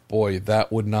 boy,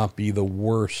 that would not be the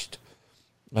worst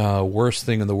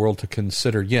thing in the world to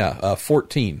consider.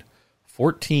 14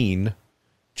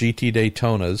 GT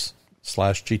Daytonas /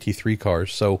 GT3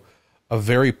 cars. So a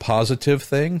very positive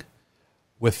thing.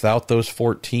 Without those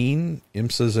 14,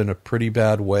 IMSA's in a pretty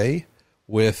bad way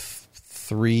with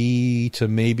 3 to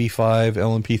maybe 5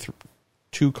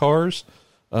 LMP2 cars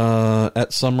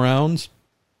at some rounds.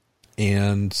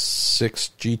 And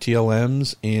 6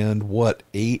 GTLMs and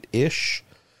 8-ish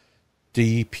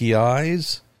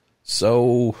DPIs.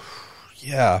 So,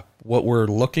 yeah, what we're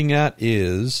looking at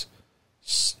is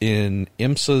in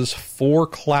IMSA's 4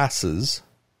 classes,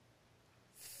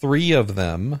 3 of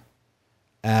them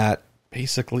at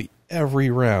basically every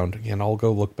round. Again, I'll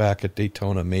go look back at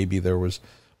Daytona. Maybe there was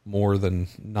more than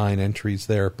 9 entries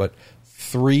there, but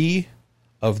 3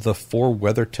 of the 4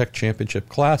 WeatherTech Championship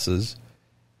classes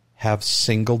have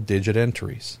single-digit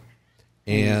entries.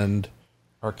 And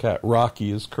our cat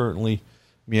Rocky is currently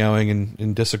meowing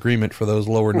in disagreement for those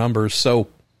lower numbers. So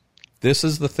this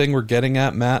is the thing we're getting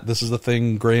at, Matt. This is the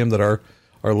thing, Graham, that our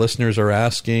listeners are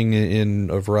asking in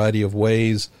a variety of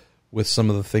ways with some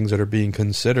of the things that are being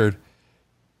considered.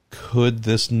 Could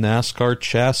this NASCAR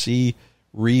chassis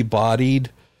rebodied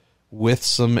with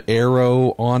some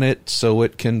aero on it so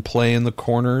it can play in the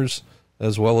corners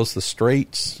as well as the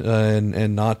straights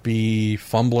and not be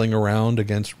fumbling around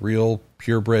against real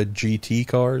purebred GT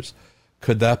cars?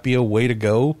 Could that be a way to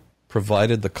go,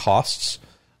 provided the costs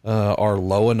are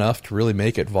low enough to really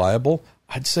make it viable?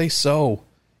 I'd say so.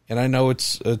 And I know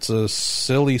it's a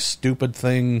silly, stupid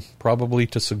thing probably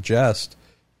to suggest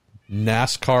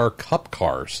NASCAR Cup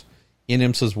cars in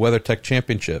IMSA's WeatherTech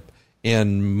Championship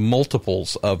and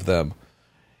multiples of them.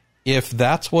 If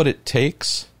that's what it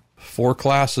takes, 4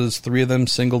 classes, 3 of them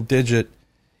single digit,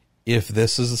 if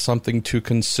this is something to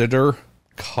consider,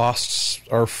 costs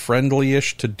are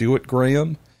friendly-ish to do it,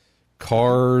 Graham.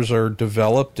 Cars are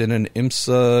developed in an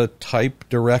IMSA-type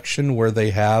direction where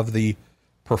they have the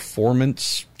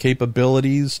performance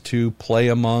capabilities to play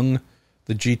among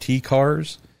the GT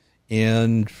cars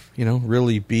and,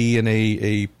 really be in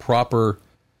a proper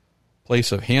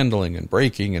place of handling and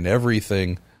braking and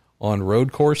everything on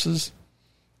road courses.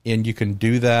 And you can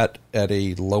do that at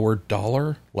a lower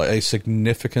dollar, like a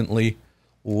significantly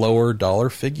lower dollar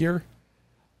figure.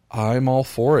 I'm all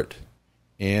for it.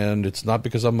 And it's not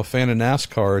because I'm a fan of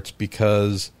NASCAR. It's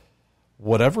because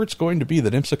whatever it's going to be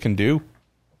that IMSA can do,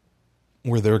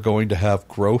 where they're going to have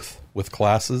growth with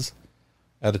classes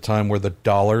at a time where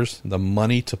the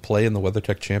money to play in the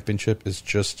WeatherTech Championship is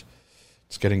just,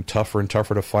 it's getting tougher and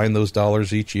tougher to find those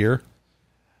dollars each year.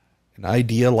 An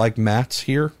idea like Matt's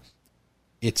here,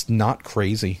 it's not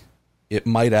crazy. It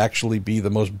might actually be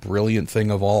the most brilliant thing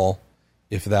of all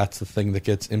if that's the thing that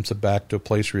gets IMSA back to a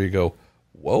place where you go,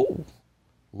 whoa,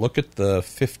 look at the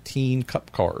 15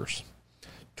 Cup cars,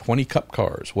 20 Cup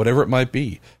cars, whatever it might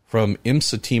be, from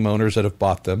IMSA team owners that have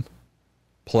bought them,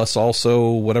 plus also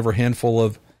whatever handful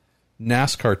of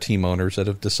NASCAR team owners that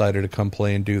have decided to come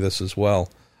play and do this as well.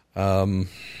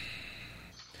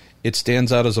 It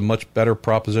stands out as a much better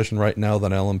proposition right now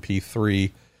than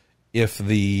LMP3 if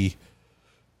the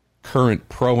current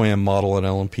Pro-Am model in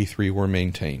LMP3 were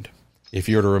maintained. If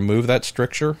you were to remove that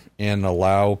stricture and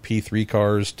allow P3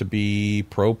 cars to be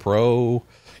Pro,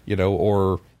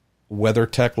 or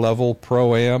WeatherTech level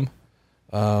Pro-Am,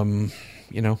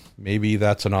 maybe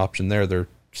that's an option there. They're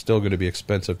still going to be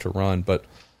expensive to run, but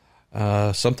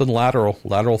something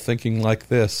lateral thinking like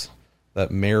this that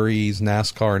marries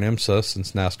NASCAR and IMSA,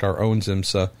 since NASCAR owns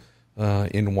IMSA,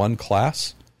 in one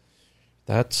class,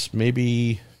 that's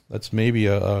maybe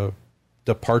a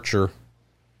departure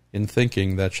in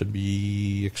thinking that should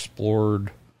be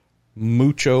explored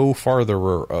mucho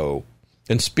farther.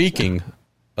 And speaking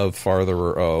of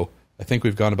farther, I think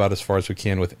we've gone about as far as we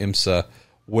can with IMSA.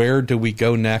 Where do we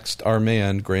go next, our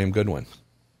man, Graham Goodwin?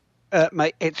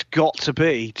 Mate, it's got to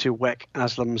be to WEC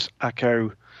Aslam's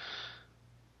Acco.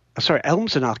 Sorry,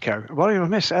 Elms and Acco. Why did I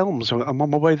miss Elms? I'm on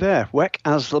my way there. WEC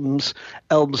Aslam's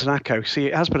Elms and Acco. See,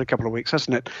 it has been a couple of weeks,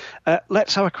 hasn't it?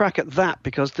 Let's have a crack at that,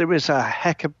 because there is a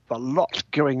heck of a lot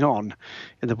going on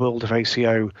in the world of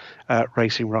ACO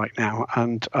racing right now.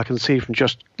 And I can see from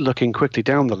just looking quickly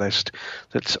down the list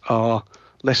that our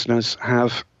listeners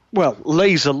have,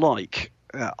 laser-like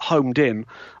homed in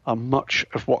on much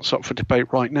of what's up for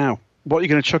debate right now. What are you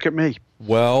going to chuck at me?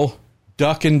 Well,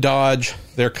 duck and dodge.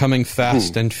 They're coming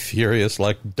fast and furious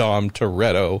like Dom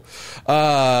Toretto.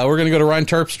 We're going to go to Ryan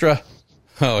Terpstra.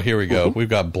 Oh, here we go. We've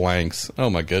got blanks. Oh,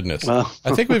 my goodness. I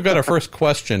think we've got our first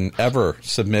question ever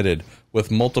submitted with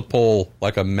multiple,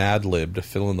 like a Mad Lib to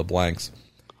fill in the blanks.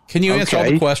 Can you answer all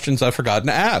the questions I've forgotten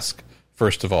to ask?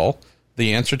 First of all,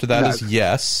 the answer to that is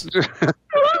yes.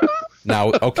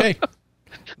 Now, okay.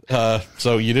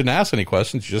 So you didn't ask any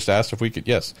questions. You just asked if we could.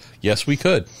 Yes, we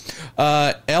could.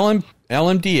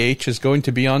 LMDH is going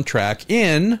to be on track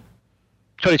in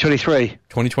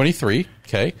 2023.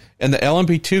 Okay, and the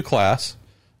LMP2 class.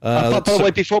 By the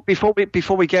way,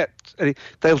 before we get,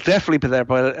 they'll definitely be there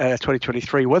by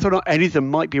 2023. Whether or not any of them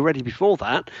might be ready before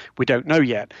that, we don't know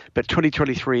yet. But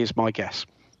 2023 is my guess.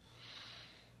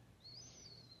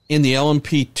 In the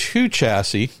LMP2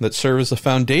 chassis that serves as the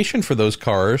foundation for those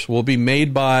cars will be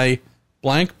made by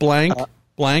blank, and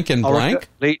blank.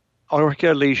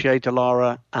 Orica, Ligier,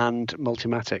 Dallara, and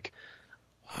Multimatic.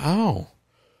 Wow.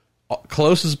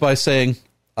 closes by saying,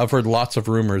 I've heard lots of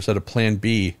rumors that a plan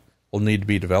B will need to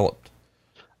be developed.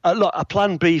 Look, a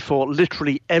plan B for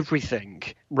literally everything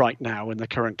right now in the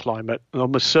current climate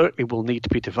almost certainly will need to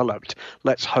be developed.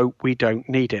 Let's hope we don't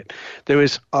need it. There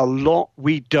is a lot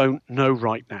we don't know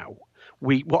right now.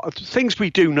 Things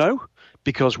we do know,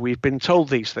 because we've been told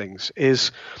these things,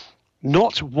 is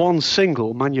not one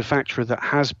single manufacturer that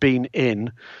has been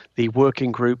in the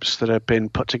working groups that have been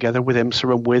put together with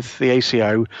IMSA and with the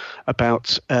ACO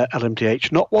about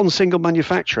LMDH. Not one single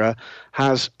manufacturer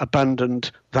has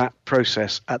abandoned that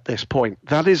process at this point.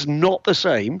 That is not the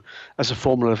same as a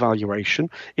formal evaluation.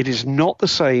 It is not the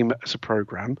same as a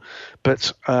program.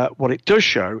 But what it does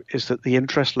show is that the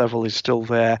interest level is still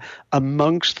there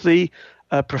amongst the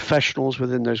professionals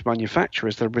within those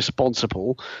manufacturers that are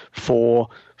responsible for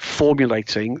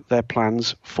formulating their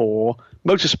plans for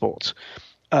motorsports.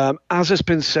 As has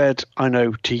been said, I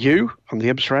know to you on the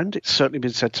IMSA end, it's certainly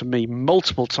been said to me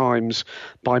multiple times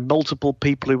by multiple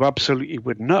people who absolutely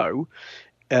would know,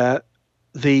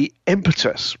 the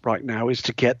impetus right now is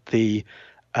to get the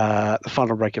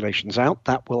final regulations out.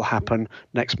 That will happen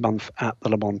next month at the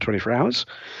Le Mans 24 Hours,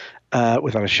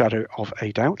 without a shadow of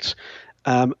a doubt.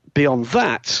 Beyond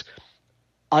that,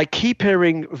 I keep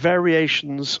hearing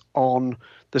variations on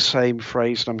the same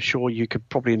phrase, and I'm sure you could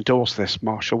probably endorse this,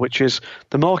 Marshall, which is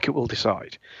the market will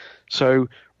decide. So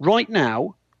right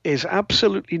now is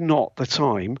absolutely not the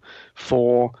time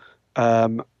for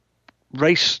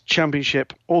race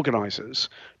championship organisers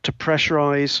to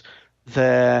pressurize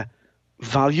their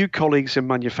valued colleagues in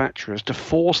manufacturers to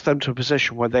force them to a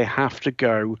position where they have to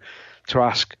go to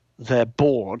ask their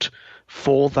board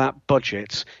for that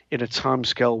budget in a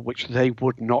timescale which they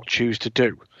would not choose to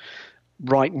do.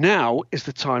 Right now is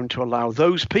the time to allow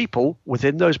those people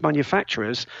within those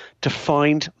manufacturers to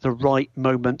find the right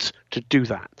moment to do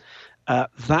that.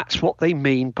 That's what they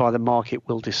mean by the market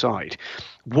will decide.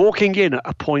 Walking in at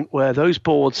a point where those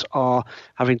boards are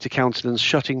having to countenance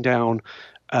shutting down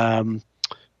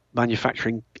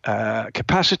manufacturing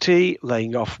capacity,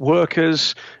 laying off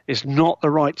workers, is not the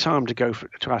right time to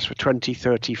to ask for 20,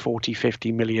 30, 40,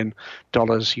 50 million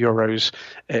dollars, euros,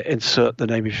 insert the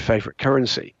name of your favorite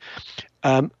currency.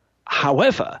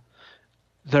 However,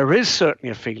 there is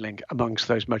certainly a feeling amongst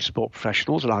those motorsport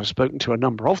professionals, and I've spoken to a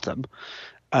number of them,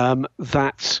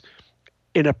 that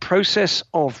in a process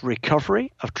of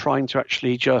recovery, of trying to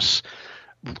actually just,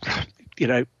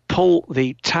 pull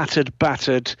the tattered,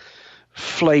 battered,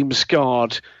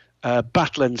 flame-scarred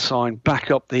battle ensign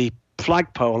back up the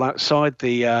flagpole outside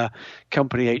the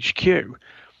company HQ,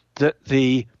 that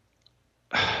the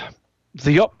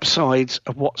upsides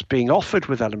of what's being offered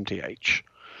with LMDH,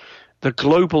 the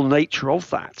global nature of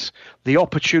that, the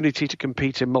opportunity to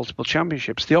compete in multiple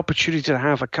championships, the opportunity to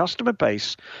have a customer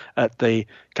base at the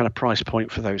kind of price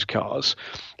point for those cars,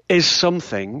 is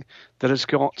something that has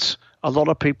got a lot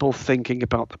of people thinking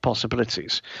about the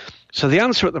possibilities. So the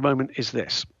answer at the moment is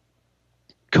this.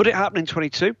 Could it happen in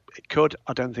 22? It could.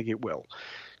 I don't think it will.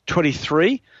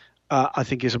 23, I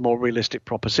think, is a more realistic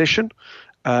proposition.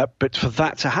 But for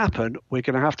that to happen, we're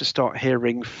going to have to start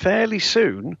hearing fairly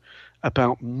soon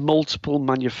about multiple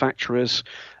manufacturers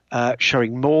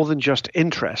showing more than just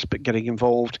interest, but getting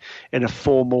involved in a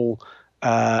formal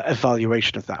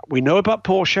evaluation of that. We know about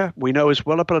Porsche. We know as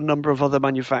well about a number of other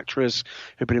manufacturers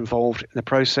who've been involved in the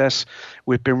process.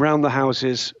 We've been round the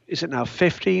houses, is it now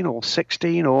 15 or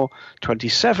 16 or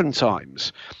 27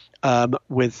 times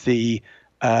with the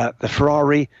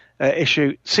Ferrari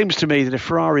issue. It seems to me that if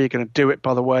Ferrari are going to do it,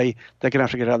 by the way, they're going to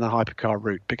have to go down the hypercar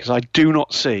route, because I do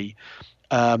not see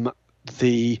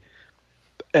the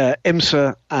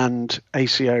IMSA and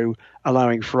ACO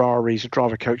allowing Ferrari to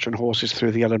drive a coach and horses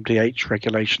through the LMDH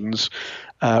regulations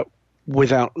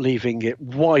without leaving it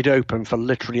wide open for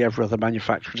literally every other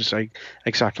manufacturer to say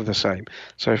exactly the same.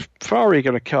 So if Ferrari are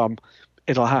going to come,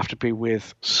 it'll have to be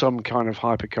with some kind of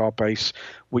hypercar base,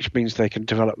 which means they can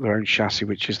develop their own chassis,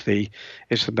 which is the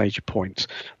major point.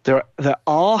 There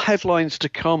are headlines to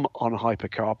come on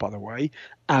hypercar, by the way,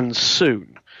 and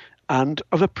soon, and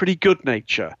of a pretty good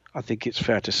nature, I think it's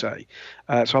fair to say.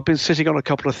 So I've been sitting on a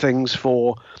couple of things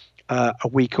for a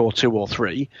week or two or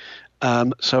three.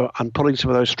 So I'm pulling some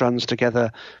of those strands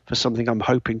together for something I'm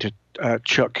hoping to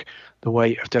chuck the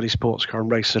way of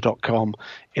dailysportscarandracer.com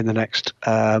in the next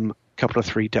couple of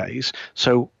 3 days.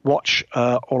 So watch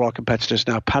all our competitors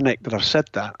now panic that I've said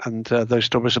that, and those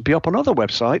stories will be up on other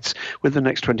websites within the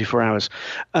next 24 hours.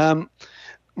 Tongue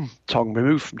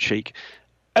removed from cheek.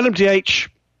 LMDH,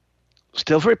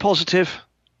 still very positive.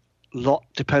 Lot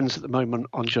depends at the moment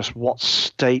on just what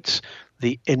state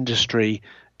the industry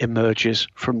emerges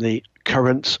from the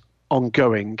current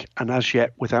ongoing and as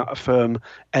yet without a firm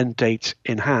end date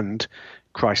in hand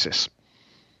crisis.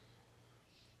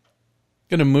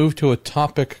 Going to move to a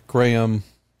topic, Graham,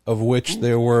 of which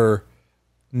there were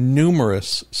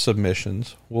numerous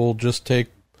submissions. We'll just take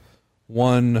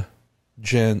one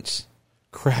gents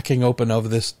cracking open of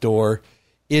this door.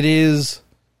 It is,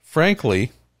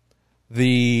 frankly,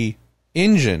 the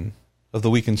engine of the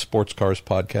Week in Sports Cars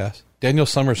podcast, Daniel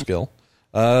Summerskill.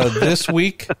 This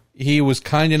week, he was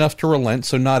kind enough to relent,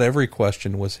 so not every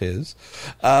question was his.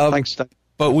 Thanks, Dan.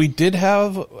 But we did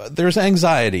have, there's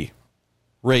anxiety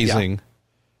raising,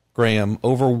 Graham,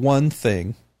 over one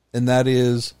thing, and that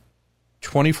is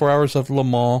 24 Hours of Le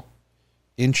Mans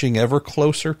inching ever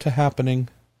closer to happening,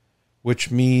 which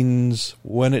means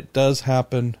when it does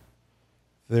happen,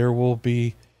 there will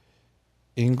be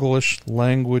English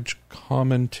language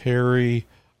commentary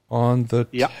on the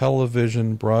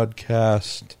television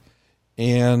broadcast.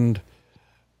 And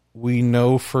we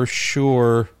know for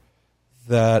sure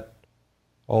that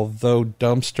although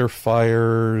dumpster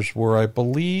fires were, I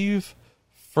believe,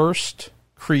 first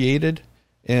created,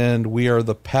 and we are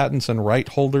the patents and right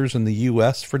holders in the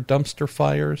U.S. for dumpster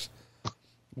fires,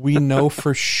 we know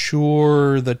for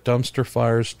sure that dumpster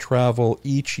fires travel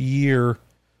each year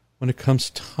when it comes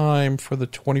time for the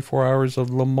 24 Hours of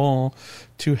Le Mans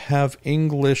to have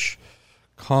English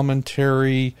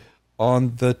commentary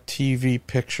on the TV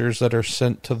pictures that are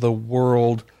sent to the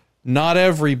world. Not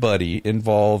everybody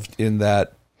involved in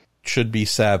that should be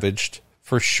savaged,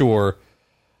 for sure.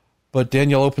 But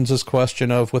Daniel opens his question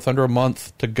of, with under a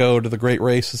month to go to the great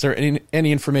race, is there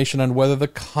any information on whether the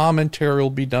commentary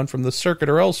will be done from the circuit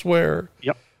or elsewhere?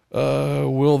 Yep.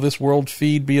 Will this world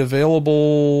feed be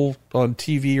available on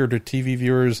TV, or do TV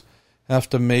viewers have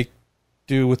to make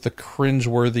do with the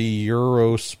cringeworthy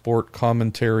Eurosport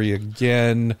commentary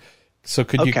again? So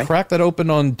could you crack that open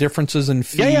on differences in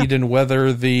feed and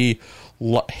whether the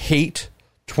hate,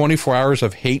 24 hours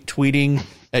of hate tweeting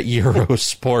at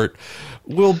Eurosport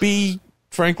will be,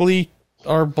 frankly,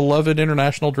 our beloved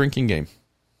international drinking game?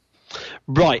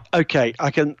 Right, okay.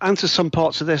 I can answer some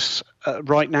parts of this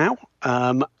right now,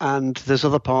 and there's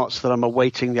other parts that I'm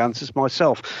awaiting the answers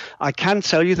myself. I can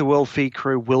tell you the World Feed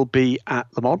crew will be at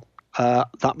Le Mans.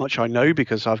 That much I know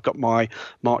because I've got my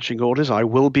marching orders. I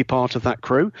will be part of that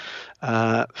crew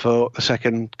for the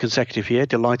second consecutive year.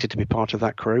 Delighted to be part of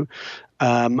that crew.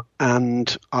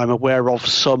 And I'm aware of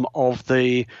some of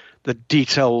the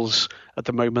details at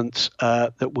the moment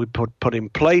that we put in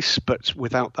place, but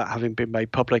without that having been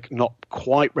made public, not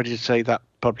quite ready to say that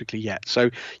publicly yet. So,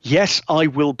 yes, I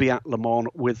will be at Le Mans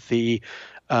with the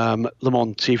Le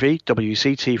Mans TV,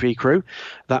 WC TV crew.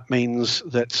 That means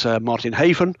that Martin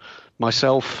Haven,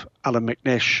 myself, Alan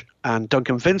McNish, and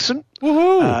Duncan Vincent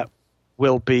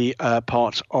will be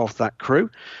part of that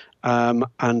crew.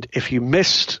 And if you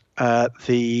missed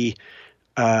the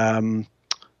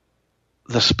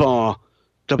Spa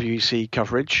WEC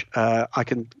coverage, I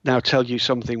can now tell you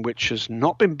something which has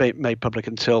not been made public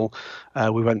until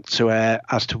we went to air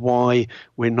as to why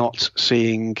we're not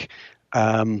seeing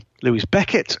Louise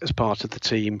Beckett as part of the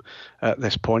team at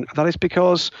this point. And that is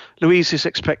because Louise is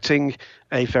expecting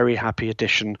a very happy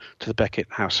addition to the Beckett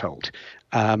household.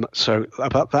 So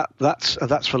about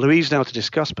that's for Louise now to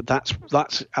discuss, but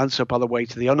that's answer, by the way,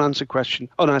 to the unasked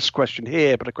question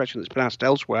here, but a question that's been asked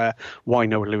elsewhere. Why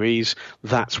no Louise?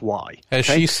 That's why. Has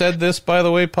she said this, by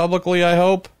the way, publicly, I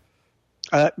hope?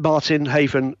 Martin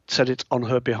Haven said it on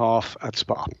her behalf at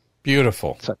Spa.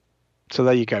 Beautiful. So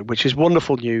there you go, which is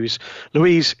wonderful news.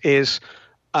 Louise is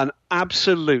an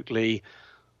absolutely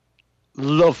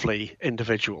lovely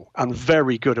individual and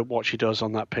very good at what she does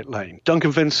on that pit lane.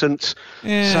 Duncan Vincent,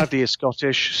 sadly, is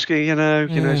Scottish.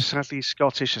 Sadly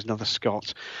Scottish. There's another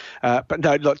Scot. But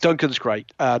no, look, Duncan's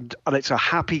great. And it's a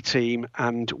happy team,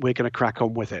 and we're going to crack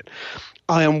on with it.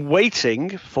 I am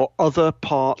waiting for other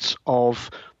parts of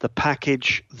the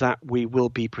package that we will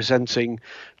be presenting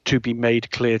to be made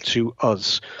clear to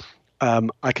us.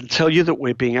 I can tell you that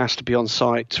we're being asked to be on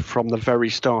site from the very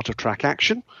start of track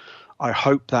action. I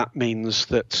hope that means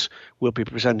that we'll be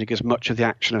presenting as much of the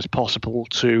action as possible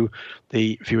to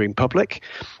the viewing public.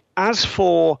 As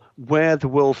for where the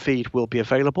World Feed will be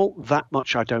available, that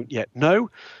much I don't yet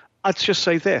know. I'd just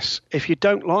say this. If you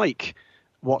don't like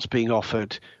what's being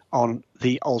offered on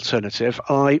the alternative,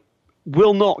 I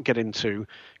will not get into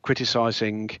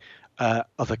criticising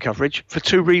other coverage for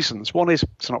two reasons. One is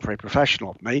it's not very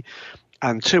professional of me,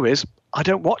 and two is I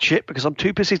don't watch it because I'm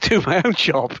too busy doing my own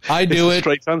job. I do it.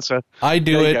 Straight answer. I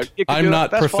do it. I'm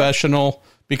not professional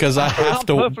because I have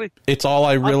to. It's all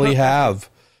I really have.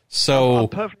 So I'm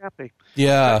perfectly happy.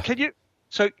 Yeah. Can you?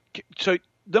 So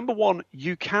number one,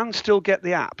 you can still get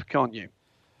the app, can't you?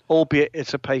 Albeit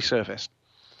it's a pay service.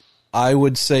 I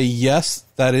would say yes,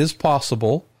 that is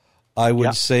possible. I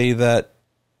would say that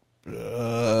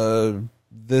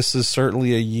this is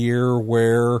certainly a year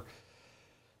where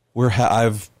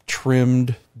I've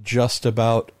trimmed just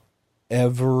about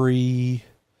every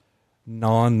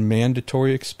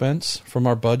non-mandatory expense from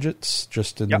our budgets,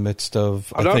 just in the midst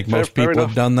of, I think most people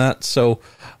have done that. So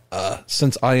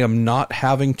since I am not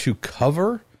having to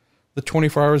cover the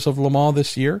 24 Hours of Le Mans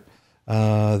this year,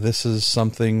 this is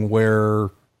something where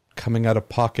coming out of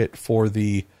pocket for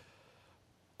the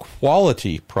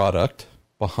quality product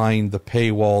behind the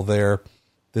paywall there,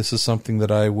 this is something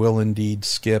that I will indeed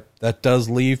skip. That does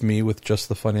leave me with just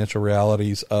the financial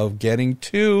realities of getting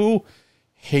to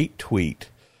hate tweet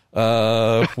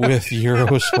with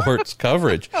Eurosports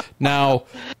coverage. Now,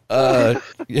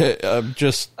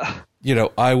 just,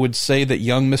 I would say that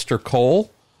young Mr.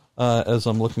 Cole, as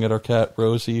I'm looking at our cat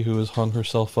Rosie, who has hung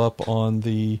herself up on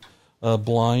the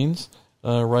blinds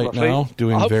now,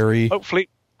 doing hopefully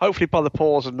by the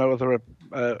paws and no other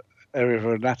area of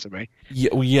anatomy.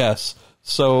 Yes.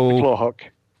 So claw hook.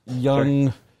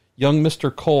 Young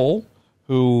Mr. Cole,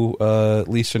 who at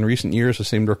least in recent years I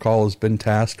seem to recall has been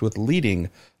tasked with leading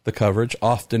the coverage,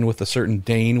 often with a certain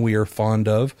Dane we are fond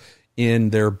of in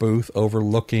their booth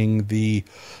overlooking the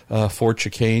Ford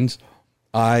chicanes.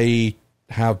 I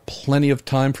have plenty of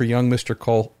time for young Mr.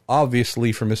 Cole,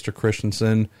 obviously for Mr.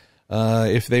 Christensen.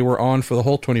 If they were on for the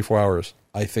whole 24 hours,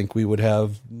 I think we would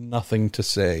have nothing to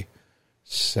say.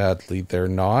 Sadly, they're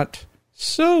not.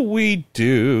 So we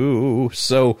do.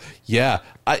 So, yeah,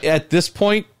 at this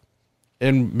point,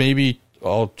 and maybe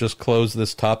I'll just close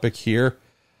this topic here,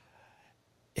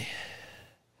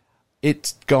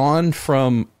 it's gone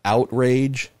from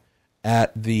outrage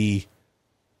at the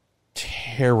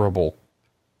terrible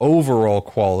overall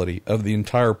quality of the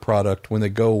entire product when they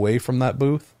go away from that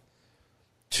booth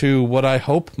to what I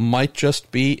hope might just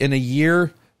be, in a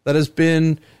year that has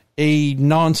been a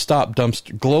nonstop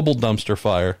global dumpster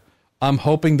fire, I'm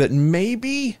hoping that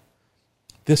maybe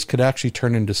this could actually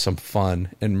turn into some fun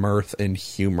and mirth and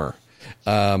humor.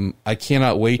 I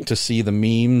cannot wait to see the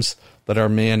memes that our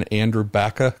man Andrew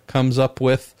Bacca comes up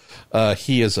with.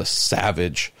 He is a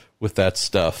savage with that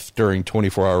stuff during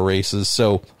 24-hour races.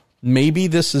 So maybe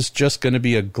this is just going to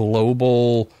be a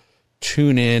global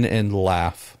tune in and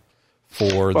laugh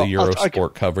for the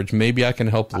Eurosport coverage. Maybe I can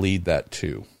help lead that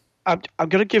too. I'm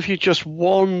going to give you just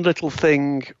one little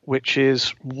thing, which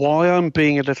is why I'm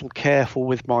being a little careful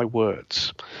with my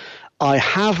words. I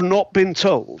have not been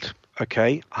told,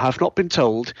 I have not been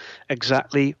told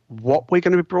exactly what we're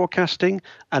going to be broadcasting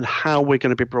and how we're going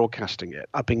to be broadcasting it.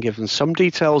 I've been given some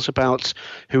details about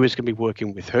who is going to be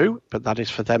working with who, but that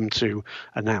is for them to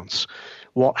announce.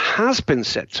 What has been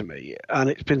said to me,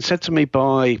 and it's been said to me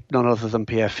by none other than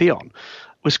Pierre Fillon,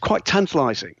 was quite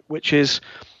tantalizing, which is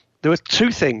there were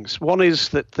two things. One is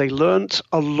that they learnt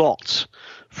a lot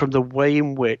from the way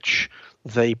in which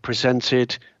they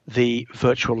presented the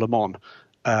virtual Le Mans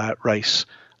race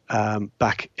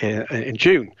back in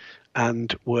June,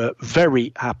 and were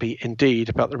very happy indeed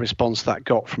about the response that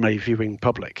got from a viewing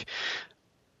public.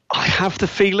 I have the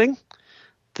feeling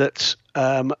that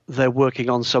they're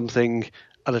working on something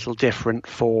a little different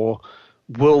for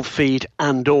World Feed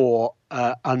and or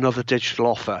another digital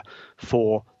offer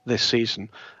for this season.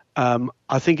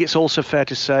 I think it's also fair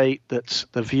to say that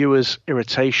the viewers'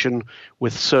 irritation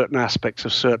with certain aspects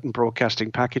of certain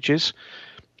broadcasting packages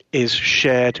is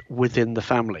shared within the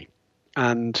family.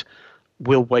 And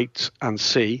we'll wait and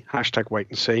see, #wait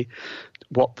and see,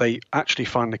 what they actually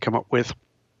finally come up with.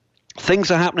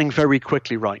 Things are happening very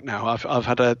quickly right now. I've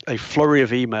had a flurry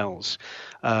of emails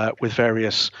with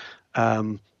various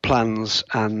plans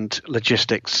and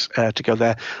logistics to go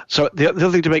there. So the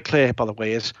other thing to make clear, by the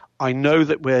way, is I know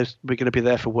that we're going to be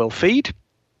there for World Feed.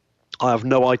 I have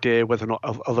no idea whether or not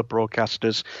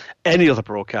any other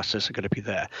broadcasters are going to be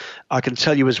there. I can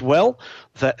tell you as well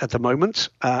that at the moment,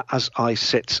 as I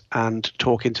sit and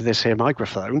talk into this here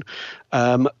microphone,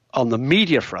 on the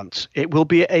media front, it will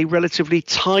be a relatively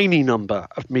tiny number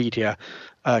of media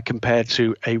compared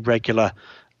to a regular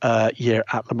year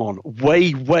at Le Mans.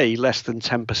 Way less than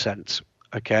 10%.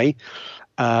 Okay.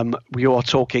 We are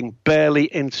talking barely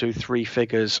into three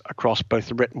figures across both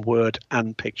the written word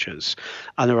and pictures.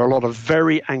 And there are a lot of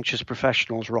very anxious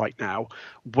professionals right now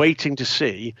waiting to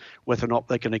see whether or not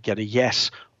they're going to get a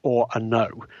yes or a no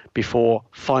before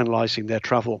finalizing their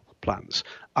travel plans.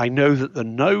 I know that the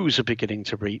no's are beginning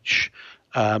to reach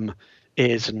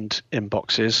ears and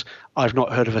inboxes. I've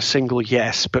not heard of a single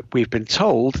yes, but we've been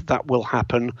told that will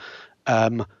happen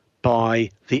by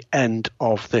the end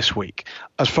of this week.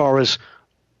 As far as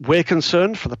we're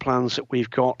concerned, for the plans that we've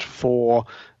got for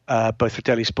both the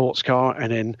Daily Sports Car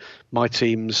and in my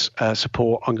team's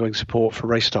ongoing support for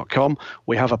Race.com,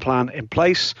 we have a plan in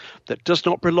place that does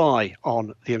not rely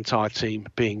on the entire team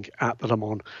being at the Le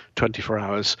Mans 24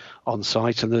 hours on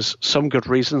site. And there's some good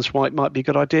reasons why it might be a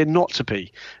good idea not to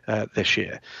be this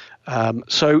year.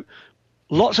 So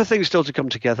lots of things still to come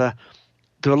together.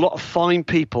 There are a lot of fine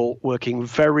people working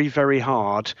very, very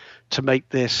hard to make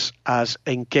this as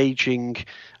engaging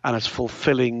and as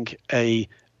fulfilling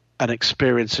an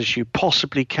experience as you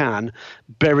possibly can,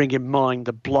 bearing in mind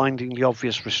the blindingly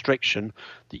obvious restriction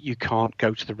that you can't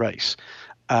go to the race.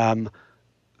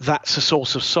 That's a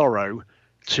source of sorrow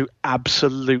to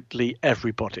absolutely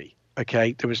everybody.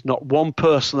 Okay, there is not one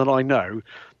person that I know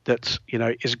that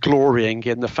is glorying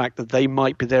in the fact that they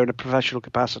might be there in a professional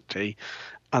capacity,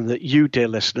 and that you, dear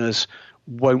listeners,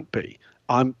 won't be.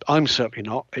 I'm certainly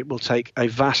not. It will take a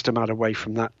vast amount away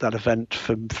from that event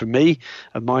for me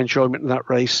and my enjoyment in that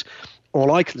race.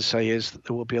 All I can say is that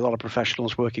there will be a lot of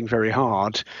professionals working very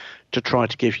hard to try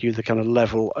to give you the kind of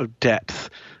level of depth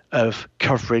of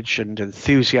coverage and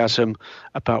enthusiasm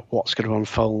about what's going to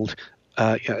unfold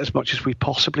as much as we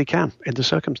possibly can in the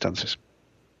circumstances.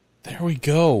 There we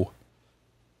go.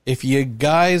 If you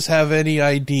guys have any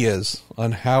ideas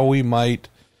on how we might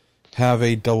have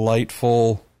a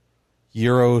delightful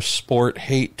Eurosport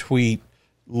hate tweet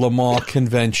Le Mans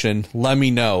convention, let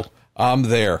me know. I'm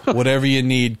there. Whatever you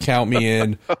need, count me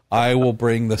in. I will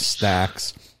bring the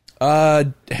snacks.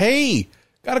 Hey,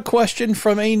 got a question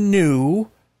from a new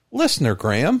listener,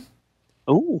 Graham.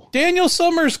 Oh, Daniel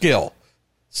Summersgill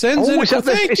sends in. Is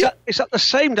that the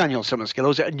same Daniel Summersgill,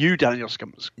 or is it a new Daniel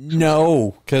Summersgill?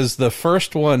 No, because the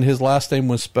first one, his last name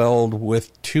was spelled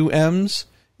with 2 M's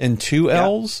and 2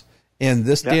 L's. And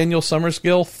this Daniel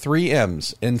Summersgill, 3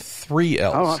 M's and 3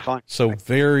 L's. Oh, right, fine. So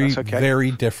very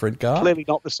different guy. Clearly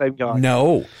not the same guy.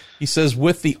 No. He says,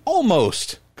 with the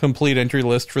almost complete entry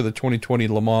list for the 2020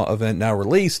 Le Mans event now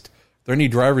released, are there any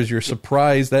drivers you're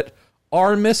surprised that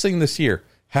are missing this year?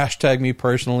 Hashtag me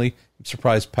personally. I'm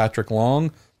surprised Patrick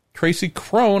Long, Tracy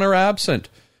Crone are absent.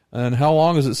 And how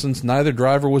long is it since neither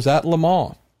driver was at Le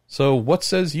Mans? So what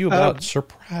says you about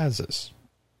surprises?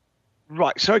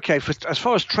 Right, so okay, as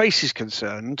far as Tracy's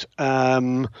concerned,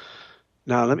 now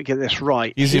let me get this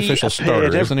right. He's the official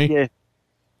starter, isn't he?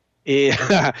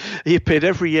 He appeared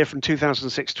every year from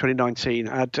 2006 to 2019.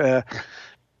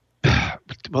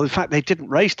 Well, in fact, they didn't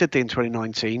race, did they, in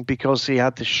 2019, because he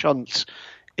had the shunt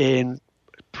in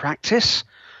practice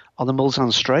on the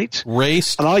Mulsanne Straight.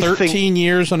 Raced 13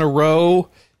 years in a row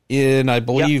in, I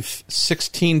believe,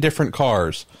 16 different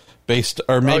cars.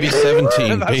 Maybe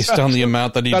 17, based on the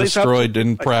amount that he destroyed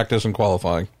in practice and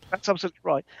qualifying. That's absolutely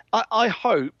right. I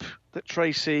hope that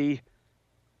Tracy,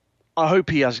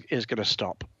 is going to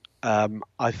stop.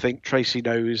 I think Tracy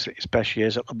knows that his best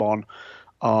years at Le Mans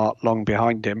are long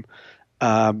behind him.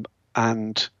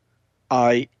 And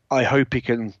I hope he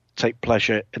can take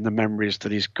pleasure in the memories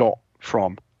that he's got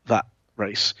from that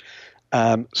race.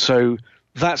 So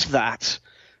that's that.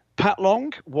 Pat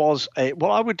Long was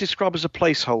what I would describe as a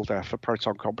placeholder for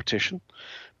Proton competition.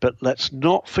 But let's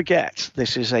not forget,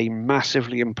 this is a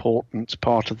massively important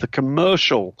part of the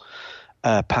commercial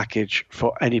package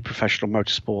for any professional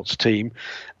motorsports team,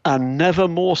 and never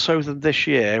more so than this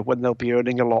year when they'll be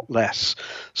earning a lot less.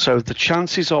 So the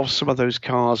chances of some of those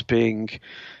cars being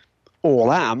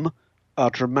all-am are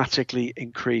dramatically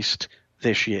increased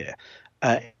this year.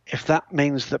 If that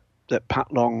means that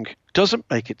Pat Long doesn't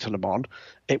make it to Le Mans,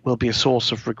 it will be a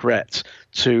source of regret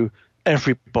to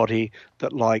everybody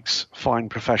that likes fine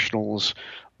professionals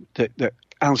that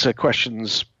answer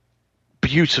questions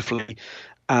beautifully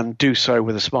and do so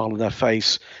with a smile on their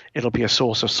face. It'll be a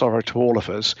source of sorrow to all of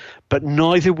us, but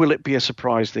neither will it be a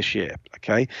surprise this year.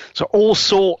 Okay, so all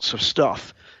sorts of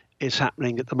stuff is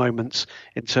happening at the moment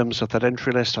in terms of that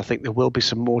entry list. I think there will be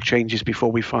some more changes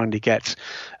before we finally get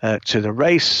to the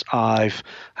race. I've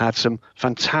had some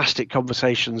fantastic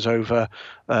conversations over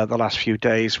the last few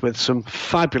days with some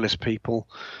fabulous people,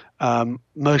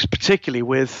 most particularly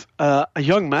with a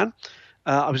young man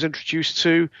I was introduced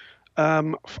to,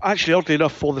 actually, oddly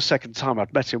enough, for the second time.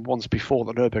 I'd met him once before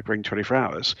the Nürburgring 24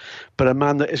 Hours, but a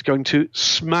man that is going to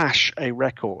smash a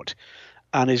record.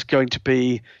 And is going to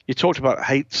be, you talked about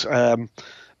hate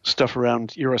stuff around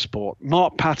Eurosport.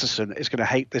 Mark Patterson is going to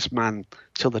hate this man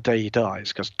till the day he dies,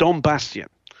 because Don Bastian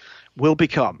will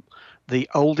become the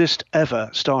oldest ever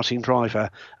starting driver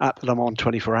at Le Mans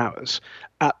 24 Hours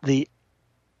at the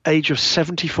age of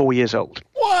 74 years old.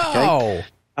 Wow.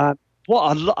 Okay?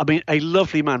 A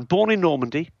lovely man, born in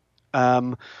Normandy,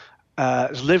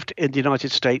 has lived in the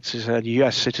United States as a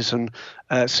US citizen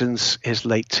since his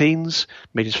late teens,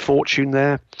 made his fortune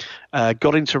there,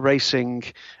 got into racing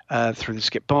through the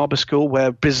Skip Barber School,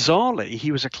 where bizarrely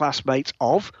he was a classmate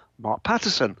of Mark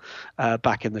Patterson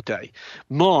back in the day.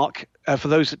 Mark, for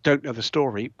those that don't know the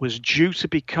story, was due to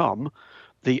become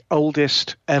the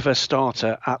oldest ever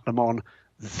starter at Le Mans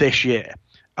this year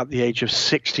at the age of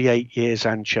 68 years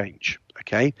and change.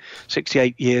 Okay,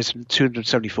 68 years and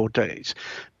 274 days.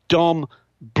 Dom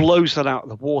blows that out of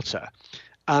the water,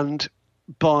 and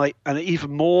by an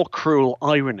even more cruel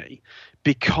irony,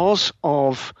 because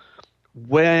of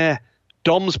where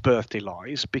Dom's birthday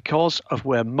lies, because of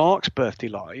where Mark's birthday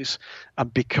lies,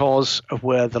 and because of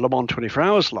where the Le Mans 24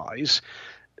 Hours lies,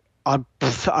 I'm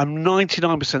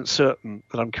 99% certain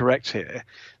that I'm correct here,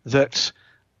 that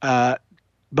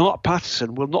Mark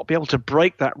Patterson will not be able to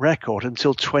break that record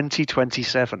until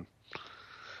 2027.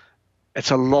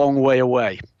 It's a long way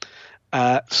away.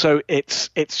 So it's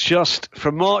just,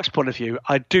 from Mark's point of view,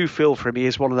 I do feel for him. He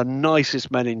is one of the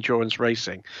nicest men in endurance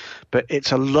racing, but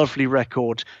it's a lovely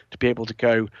record to be able to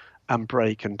go and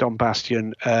break. And Dom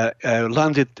Bastian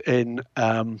landed in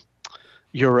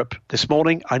Europe this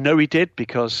morning. I know he did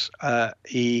because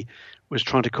he was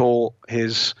trying to call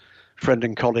his friend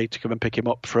and colleague to come and pick him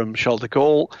up from Charles de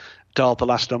Gaulle, dialed the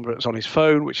last number that was on his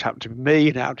phone, which happened to be me,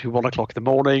 and it happened to be 1 o'clock in the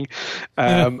morning.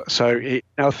 So he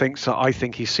now thinks that I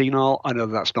think he's senile. I know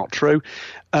that's not true.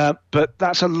 But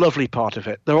that's a lovely part of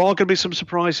it. There are going to be some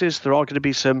surprises. There are going to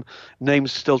be some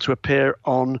names still to appear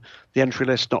on the entry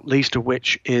list, not least of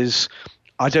which is,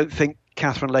 I don't think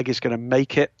Catherine Legg is going to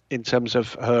make it in terms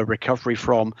of her recovery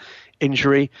from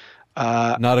injury.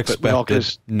 Not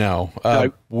expected. No.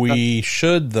 We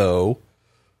should, though,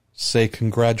 say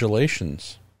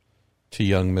congratulations to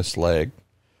young Miss Legg,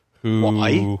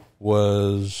 who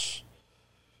was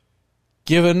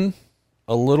given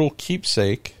a little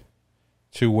keepsake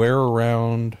to wear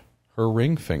around her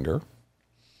ring finger.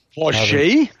 Was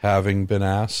she? Having been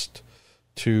asked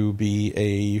to be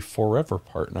a forever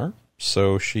partner.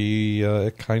 So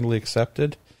she kindly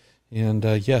accepted. And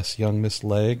yes, young Miss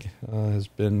Legg has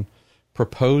been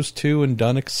proposed to and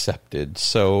done accepted.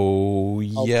 So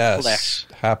yes, bless.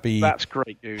 Happy. That's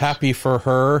great news. Happy for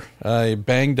her.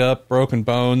 Banged up, broken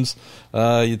bones.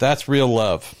 That's real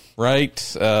love, right?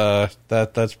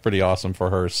 That's pretty awesome for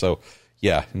her. So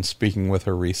yeah, and speaking with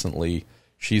her recently,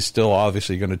 she's still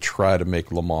obviously going to try to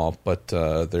make Le Mans, but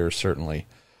there's certainly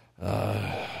there's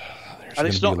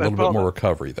going to be a little bit more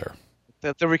recovery there.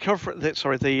 The recovery.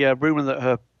 The rumor that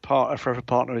her forever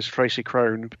partner is Tracy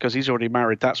Crone because he's already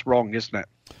married. That's wrong, isn't it?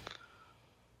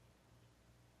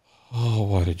 Oh,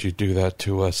 why did you do that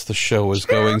to us? The show is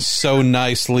going so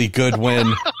nicely,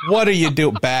 Goodwin. What are you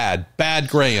doing? Bad,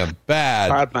 Graham,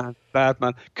 bad. Bad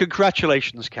man.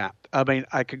 Congratulations, Cap. I mean,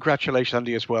 congratulations,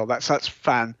 Andy, as well. That's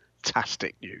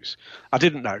fantastic news. I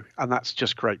didn't know, and that's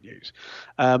just great news.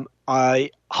 I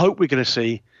hope we're going to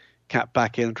see Cap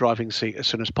back in the driving seat as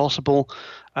soon as possible.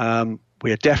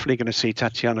 We are definitely going to see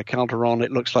Tatiana Calderon.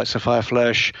 It looks like Sophia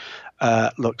Flörsch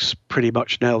looks pretty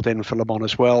much nailed in for Le Mans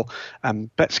as well.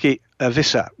 Betsy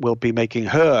Visser will be making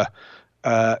her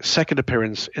second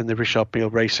appearance in the Richard Mille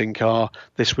racing car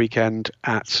this weekend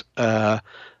at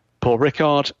Paul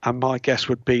Ricard, and my guess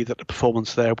would be that the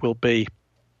performance there will be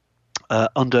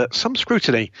under some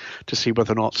scrutiny to see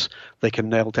whether or not they can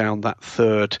nail down that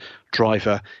third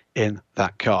driver in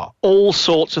that car. All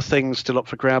sorts of things still up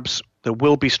for grabs. There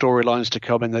will be storylines to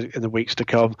come in the weeks to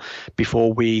come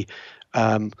before we,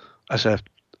 as a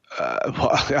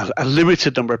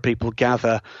limited number of people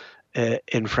gather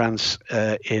in France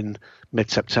in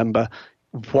mid-September.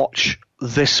 Watch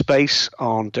this space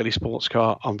on Daily Sports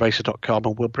Car on Racer.com,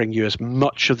 and we'll bring you as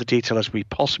much of the detail as we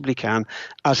possibly can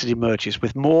as it emerges,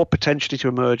 with more potentially to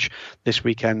emerge this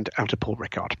weekend out of Paul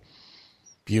Ricard.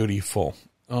 Beautiful.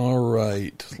 All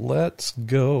right, let's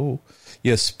go.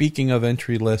 Yes, speaking of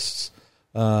entry lists,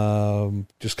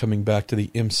 just coming back to the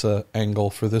IMSA angle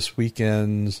for this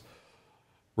weekend's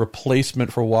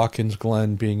replacement for Watkins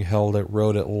Glen being held at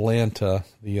Road Atlanta,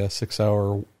 the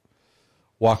 6-hour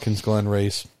Watkins Glen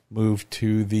race moved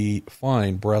to the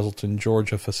fine Brazelton,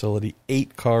 Georgia facility.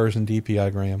 8 cars in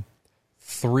DPI, Graham,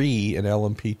 3 in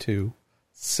LMP2,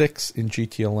 6 in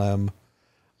GTLM,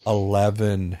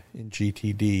 11 in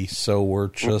GTD. So we're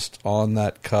just on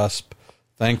that cusp.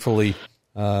 Thankfully,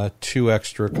 2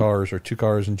 extra cars, or 2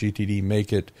 cars in GTD,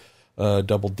 make it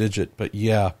double digit. But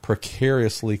yeah,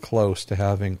 precariously close to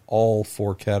having all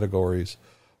 4 categories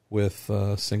with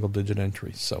single digit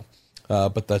entries. So,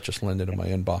 but that just landed in my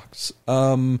inbox.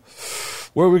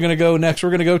 Where are we going to go next? We're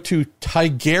going to go to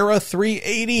Tigera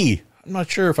 380. I'm not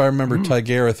sure if I remember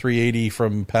Tigera 380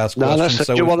 from past questions,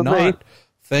 so if not,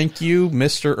 thank you,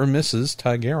 Mr. or Mrs.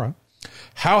 Tigera.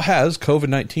 How has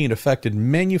COVID-19 affected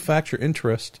manufacturer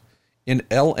interest in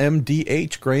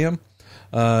LMDH, Graham?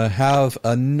 Have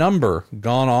a number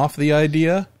gone off the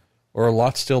idea, or a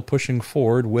lot still pushing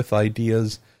forward with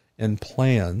ideas and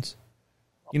plans?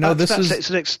 You know,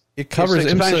 it covers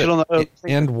IMSA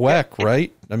and WEC,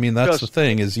 right? I mean, that's the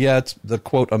thing is, it's the,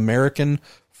 quote, American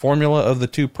formula of the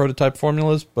two prototype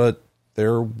formulas, but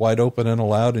they're wide open and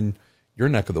allowed in your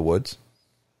neck of the woods.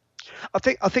 I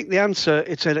think the answer,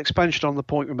 it's an expansion on the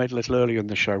point we made a little earlier in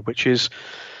the show, which is,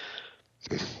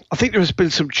 I think there has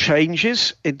been some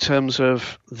changes in terms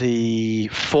of the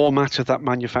format of that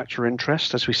manufacturer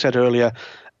interest. As we said earlier,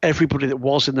 everybody that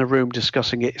was in the room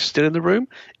discussing it is still in the room.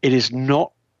 It is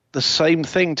not the same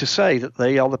thing to say that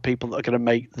they are the people that are going to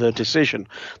make the decision.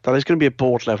 That is going to be a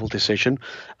board level decision,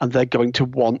 and they're going to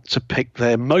want to pick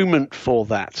their moment for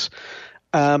that.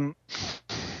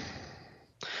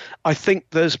 I think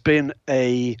there's been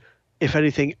if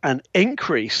anything, an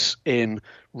increase in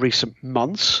recent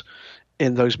months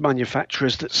in those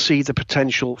manufacturers that see the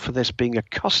potential for this being a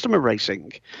customer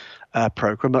racing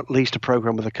program, at least a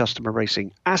program with a customer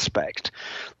racing aspect.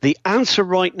 The answer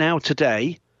right now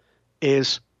today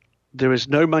is there is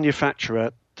no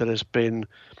manufacturer that has been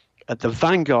at the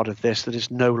vanguard of this that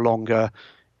is no longer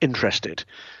interested.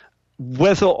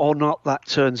 Whether or not that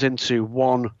turns into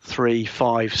 1, 3,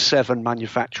 5, 7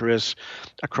 manufacturers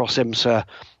across IMSA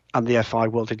and the FI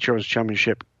World Endurance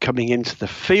Championship coming into the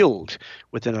field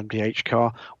with an MDH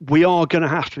car, we are going to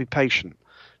have to be patient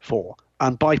for.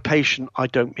 And by patient, I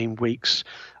don't mean weeks.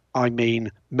 I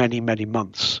mean many, many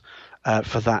months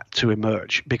for that to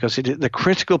emerge. Because the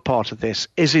critical part of this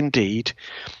is indeed,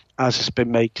 as has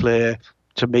been made clear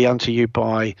to me and to you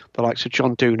by the likes of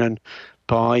John Doonan,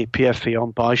 by Pierre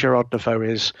Fillon, by Gerard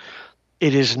Neveu,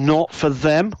 it is not for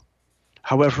them,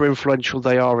 however influential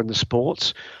they are in the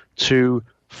sports, to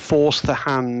force the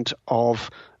hand of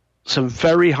some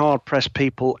very hard-pressed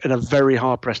people in a very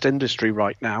hard-pressed industry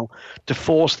right now, to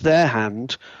force their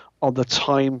hand on the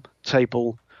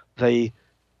timetable they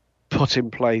put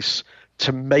in place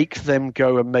to make them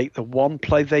go and make the one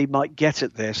play they might get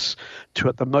at this to,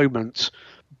 at the moment,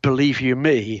 believe you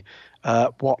me,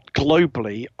 what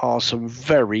globally are some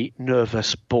very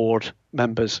nervous board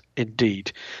members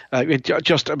indeed.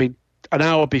 An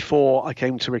hour before I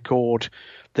came to record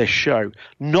this show,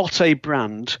 not a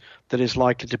brand that is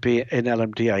likely to be in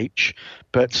LMDH,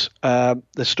 but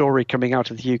the story coming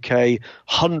out of the UK,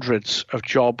 hundreds of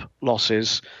job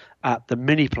losses at the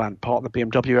mini plant, part of the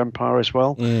BMW empire as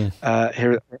well.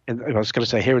 Here, I was going to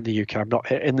say here in the UK, I'm not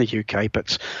in the UK,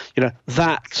 but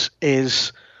that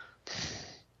is,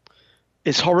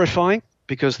 it's horrifying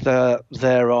because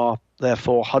there are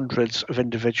therefore hundreds of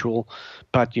individual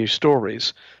bad news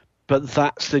stories, but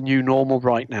that's the new normal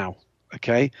right now.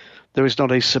 Okay, there is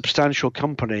not a substantial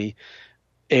company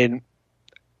in,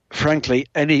 frankly,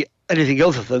 anything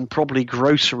other than probably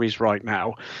groceries right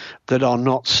now that are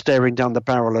not staring down the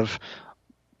barrel of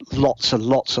lots and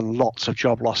lots and lots of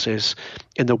job losses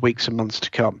in the weeks and months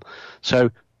to come. So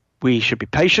we should be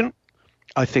patient.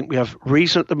 I think we have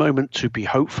reason at the moment to be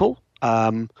hopeful.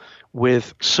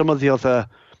 With some of the other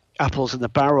apples in the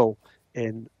barrel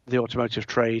in the automotive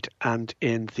trade and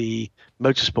in the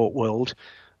motorsport world,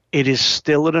 it is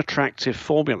still an attractive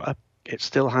formula. It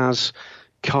still has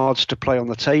cards to play on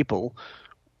the table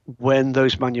when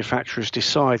those manufacturers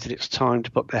decide that it's time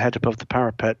to put their head above the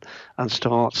parapet and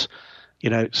start,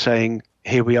 saying,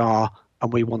 here we are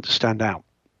and we want to stand out.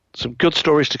 Some good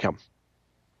stories to come.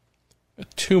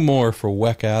 2 more for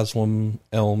WEC, Aslam,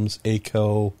 Elms,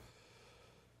 ACO.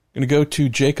 Going to go to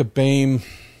Jacob Bain.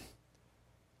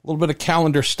 A little bit of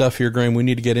calendar stuff here, Graham, we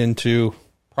need to get into.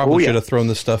 Probably should have thrown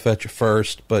this stuff at you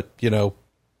first, but,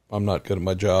 I'm not good at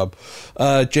my job.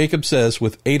 Jacob says,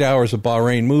 with 8 hours of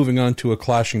Bahrain moving on to a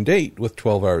clashing date with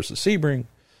 12 hours of Sebring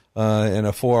and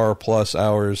a 4 hour plus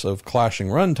hours of clashing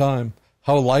runtime,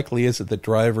 how likely is it that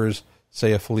drivers,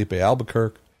 say a Felipe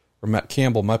Albuquerque or Matt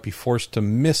Campbell, might be forced to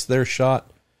miss their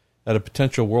shot at a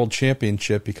potential world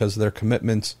championship because of their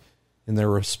commitments in their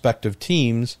respective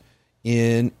teams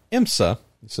in IMSA?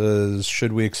 He says,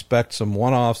 should we expect some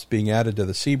one-offs being added to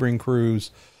the Sebring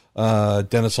crews?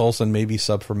 Dennis Olsen maybe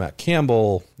sub for Matt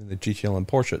Campbell in the GTLM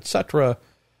Porsche, etc.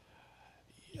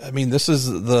 I mean, this is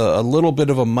a little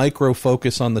bit of a micro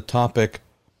focus on the topic.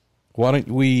 Why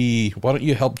don't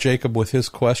you help Jacob with his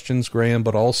questions, Graham?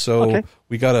 But also,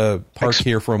 we got to park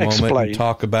here for a moment and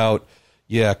talk about,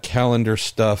 Yeah, calendar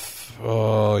stuff.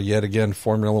 Oh, yet again,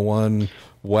 Formula One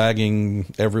wagging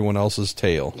everyone else's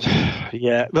tail.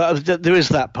 Yeah, but there is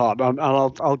that part.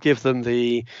 I'll give them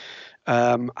the,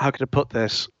 how can I put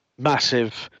this,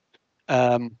 massive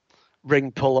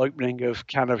ring pull opening of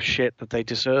can of shit that they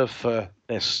deserve for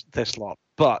this lot.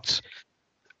 But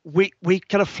we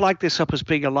kind of flagged this up as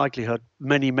being a likelihood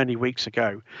many weeks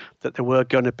ago that there were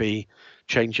going to be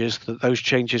changes, that those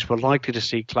changes were likely to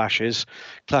see clashes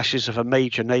of a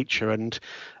major nature, and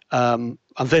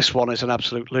this one is an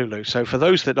absolute lulu. So for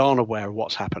those that aren't aware of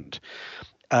what's happened,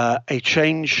 a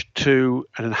change to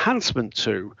an enhancement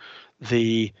to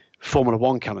the Formula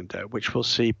One calendar, which will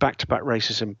see back-to-back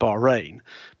races in Bahrain,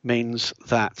 means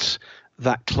that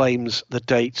claims the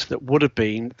date that would have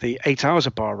been the 8 hours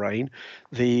of Bahrain,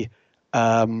 the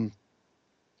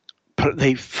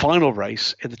final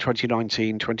race in the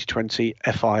 2019-2020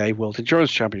 FIA World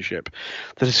Endurance Championship.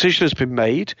 The decision has been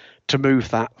made to move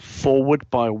that forward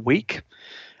by a week,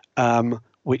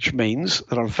 which means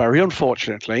that, very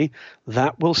unfortunately,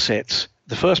 that will sit,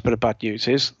 the first bit of bad news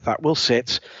is that will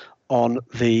sit on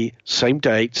the same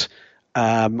date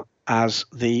as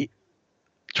the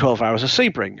 12 Hours of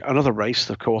Sebring, another race,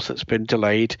 of course, that's been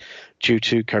delayed due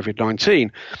to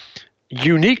COVID-19.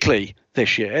 Uniquely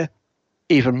this year,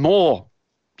 even more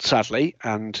sadly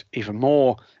and even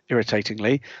more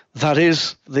irritatingly, that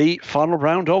is the final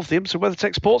round of the IMSA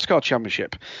WeatherTech Sports Car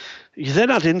Championship. You then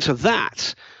add into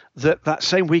that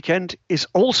same weekend is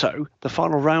also the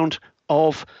final round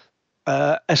of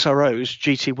SRO's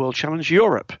GT World Challenge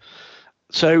Europe.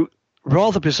 So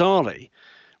rather bizarrely,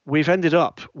 we've ended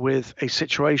up with a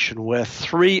situation where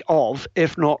three of,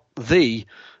 if not the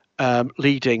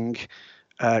leading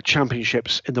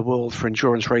championships in the world for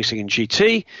endurance racing in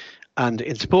GT and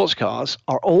in sports cars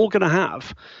are all going to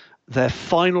have their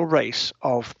final race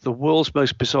of the world's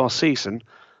most bizarre season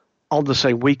on the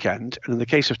same weekend, and in the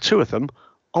case of two of them,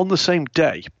 on the same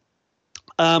day.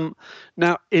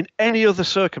 Now, in any other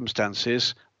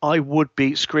circumstances, I would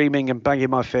be screaming and banging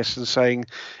my fists and saying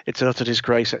it's an utter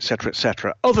disgrace, etc.,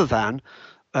 etc. Other than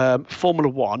Formula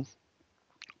One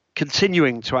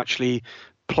continuing to actually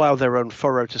plough their own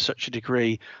furrow to such a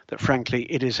degree that, frankly,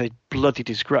 it is a bloody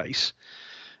disgrace.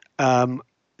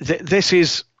 This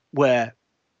is where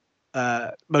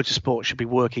motorsport should be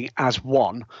working as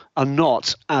one and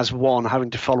not as one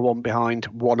having to follow on behind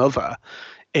one other.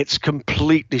 It's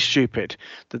completely stupid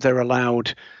that they're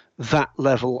allowed that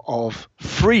level of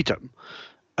freedom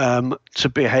to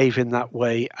behave in that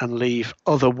way and leave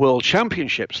other world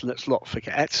championships, let's not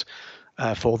forget,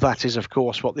 for that is, of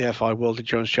course, what the FI World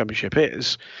Endurance Championship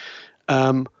is,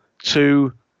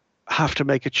 to have to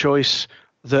make a choice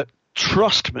that,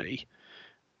 trust me,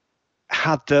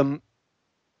 had them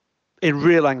in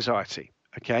real anxiety,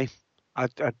 okay? I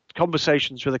had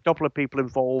conversations with a couple of people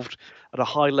involved at a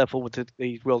high level with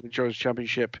the World Endurance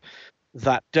Championship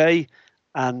that day,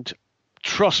 and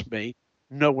trust me,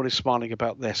 no one is smiling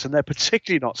about this. And they're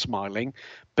particularly not smiling,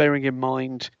 bearing in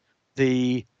mind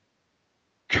the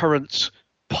current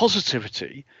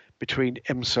positivity between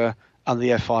IMSA and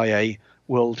the FIA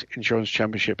World Endurance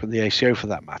Championship and the ACO for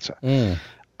that matter.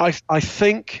 I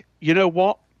think, you know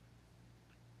what?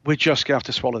 We're just going to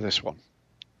have to swallow this one.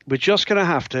 We're just going to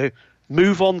have to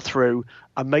move on through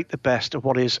and make the best of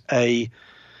what is a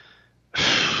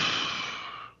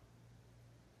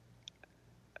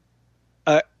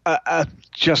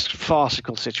just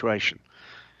farcical situation.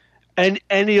 In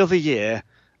any other year,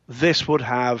 this would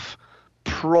have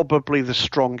probably the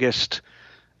strongest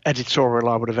editorial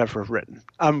I would have ever written.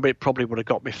 And it probably would have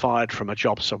got me fired from a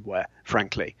job somewhere,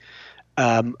 frankly.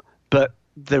 But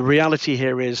the reality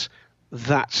here is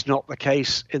that's not the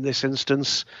case in this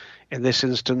instance. In this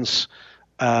instance,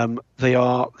 they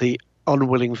are the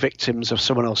unwilling victims of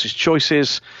someone else's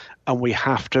choices, and we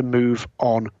have to move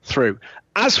on through.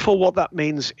 As for what that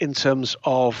means in terms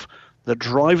of the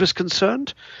drivers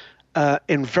concerned,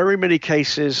 in very many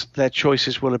cases, their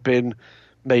choices will have been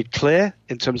made clear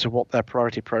in terms of what their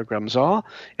priority programs are.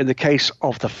 In the case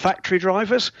of the factory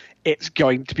drivers, it's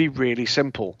going to be really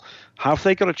simple. Have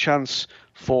they got a chance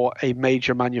for a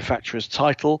major manufacturer's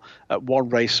title at one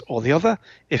race or the other?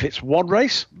 If it's one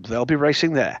race, they'll be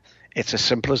racing there. It's as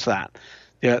simple as that.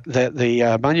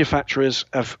 The manufacturers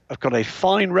have got a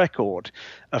fine record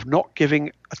of not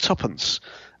giving a tuppence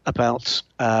about,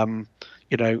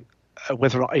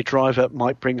 whether or not a driver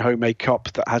might bring home a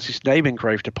cup that has his name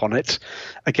engraved upon it,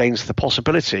 against the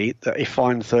possibility that a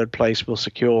fine third place will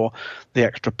secure the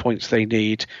extra points they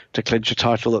need to clinch a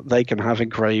title that they can have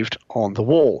engraved on the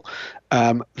wall.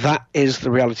 That is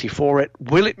the reality for it.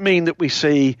 Will it mean that we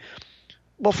see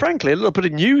well, frankly, a little bit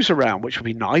of news around, which would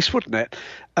be nice, wouldn't it?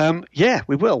 Yeah,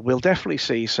 we will. We'll definitely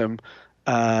see some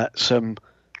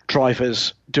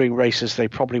drivers doing races they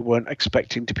probably weren't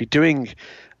expecting to be doing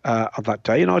on that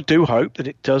day. And I do hope that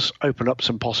it does open up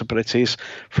some possibilities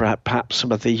for perhaps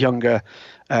some of the younger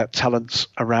talents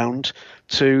around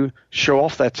to show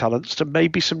off their talents to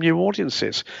maybe some new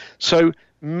audiences. So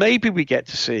maybe we get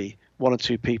to see one or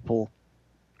two people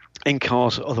in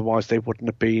cars that otherwise they wouldn't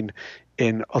have been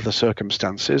in other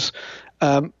circumstances.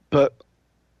 But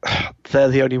they're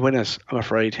the only winners, I'm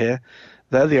afraid, here.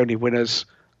 They're the only winners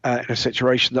in a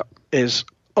situation that is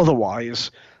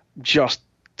otherwise, just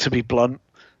to be blunt,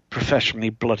 professionally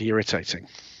bloody irritating.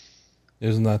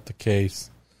 Isn't that the case?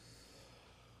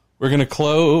 We're going to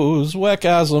close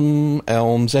Weckasm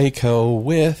Elms ACO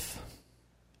with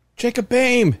Jacob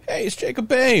Boehm. Hey, it's Jacob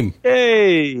Boehm.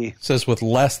 Hey. Says with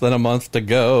less than a month to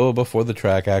go before the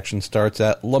track action starts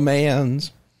at Le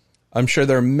Mans, I'm sure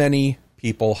there are many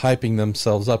people hyping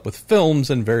themselves up with films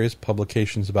and various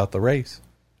publications about the race.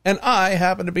 And I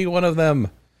happen to be one of them.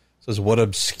 Says, what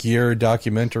obscure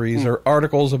documentaries or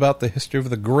articles about the history of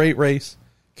the great race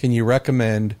can you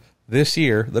recommend this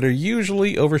year that are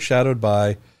usually overshadowed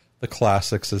by the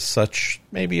classics as such?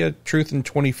 Maybe a Truth in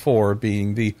 24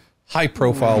 being the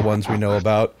high-profile ones we know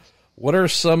about. What are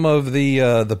some of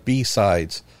the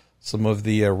B-sides, some of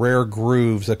the rare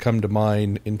grooves that come to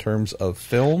mind in terms of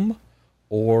film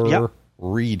or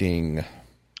reading?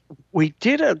 We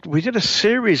did a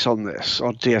series on this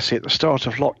on DSE at the start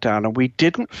of lockdown, and we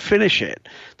didn't finish it.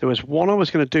 There was one I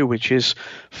was going to do, which is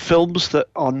films that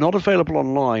are not available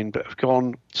online but have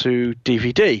gone to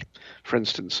DVD, for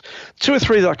instance. 2 or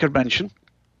 3 that I could mention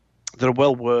that are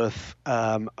well worth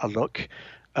a look.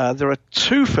 There are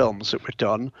 2 films that were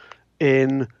done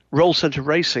in Roll Centre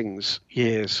Racing's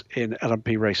years in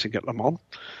LMP racing at Le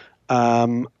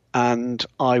Mans. And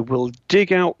I will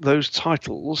dig out those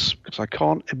titles because I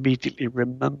can't immediately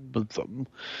remember them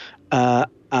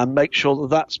and make sure that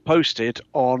that's posted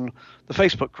on the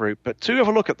Facebook group. But do have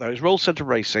a look at those. Roll Centre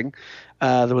Racing.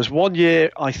 There was one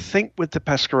year, I think, with the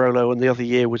Pescarolo, and the other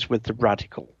year was with the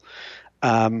Radical.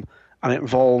 And it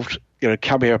involved,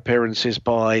 cameo appearances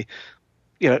by,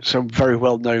 some very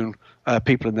well-known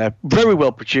people in there. Very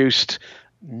well produced,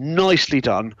 nicely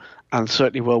done, and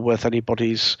certainly well worth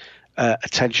anybody's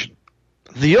attention.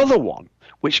 The other one,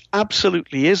 which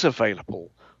absolutely is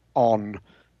available on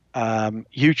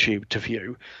YouTube to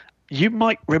view, you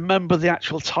might remember the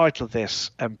actual title of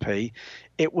this, MP.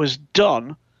 It was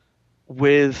done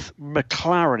with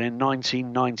McLaren in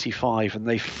 1995, and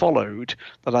they followed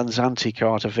the Lanzanti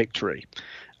car to victory.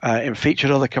 It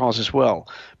featured other cars as well,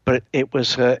 but it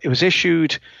was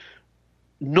issued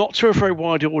not to a very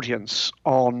wide audience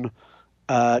on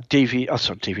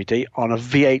DVD on a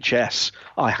VHS.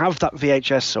 I have that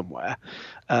VHS somewhere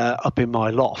up in my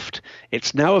loft.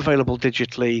 It's now available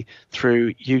digitally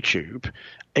through YouTube.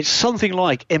 It's something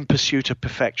like In Pursuit of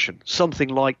Perfection, something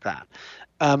like that.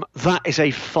 That is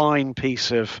a fine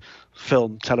piece of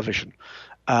film television,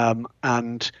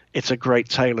 and it's a great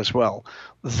tale as well.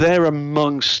 They're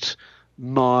amongst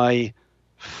my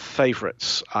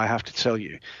favourites, I have to tell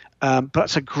you. But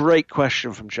that's a great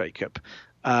question from Jacob.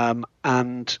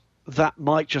 And that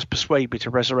might just persuade me to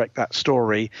resurrect that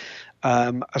story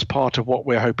as part of what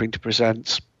we're hoping to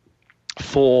present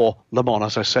for Le Mans.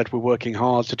 As I said, we're working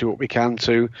hard to do what we can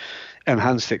to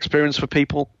enhance the experience for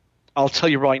people. I'll tell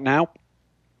you right now,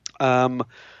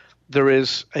 there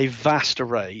is a vast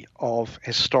array of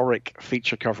historic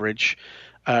feature coverage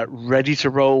ready to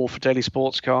roll for Daily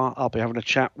Sports Car. I'll be having a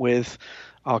chat with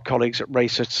our colleagues at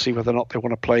Racer to see whether or not they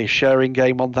want to play a sharing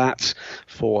game on that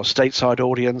for a stateside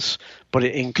audience. But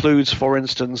it includes, for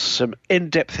instance, some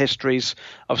in-depth histories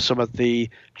of some of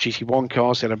the GT1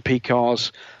 cars, LMP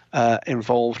cars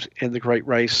involved in the Great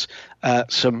Race,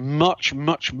 some much,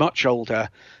 much, much older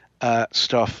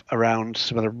stuff around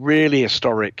some of the really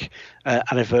historic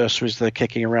anniversaries that are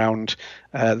kicking around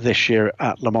this year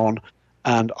at Le Mans.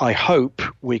 And I hope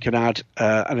we can add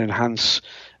and enhance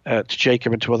to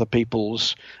Jacob and to other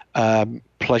people's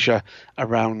pleasure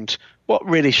around what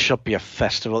really should be a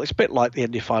festival. It's a bit like the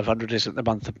Indy 500 is at the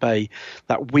month of May.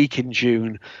 That week in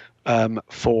June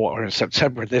or in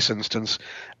September in this instance,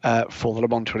 for the Le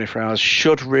Mans 24 Hours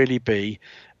should really be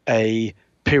a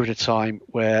period of time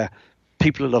where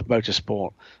people who love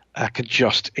motorsport can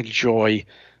just enjoy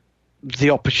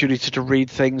the opportunity to read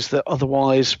things that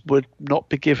otherwise would not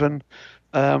be given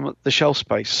the shelf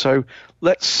space. So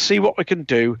let's see what we can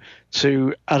do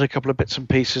to add a couple of bits and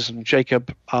pieces. And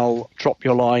Jacob, I'll drop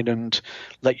your line and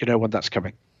let you know when that's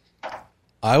coming.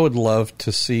 I would love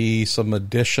to see some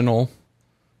additional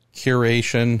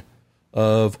curation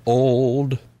of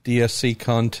old DSC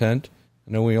content.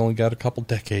 I know we only got a couple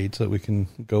decades that we can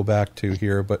go back to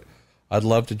here, but I'd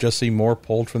love to just see more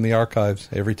pulled from the archives.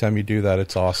 Every time you do that,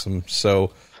 it's awesome.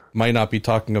 So might not be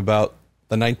talking about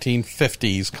the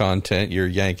 1950s content you're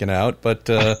yanking out, but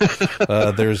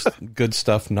there's good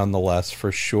stuff nonetheless,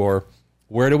 for sure.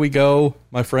 Where do we go,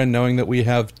 my friend, knowing that we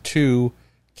have 2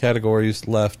 categories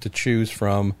left to choose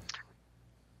from?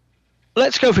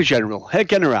 Let's go for General. Herr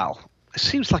General. It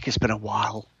seems like it's been a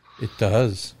while. It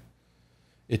does.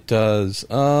 It does.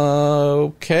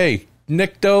 Okay.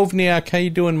 Nick Dovniak, how you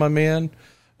doing, my man?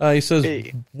 He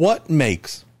says, What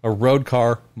makes a road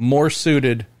car more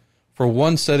suited for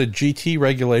one set of GT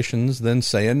regulations than,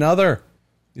 say, another?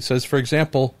 He says, for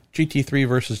example, GT3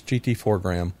 versus GT4,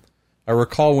 Graham. I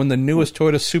recall when the newest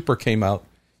Toyota Supra came out,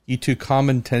 you two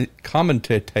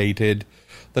commentated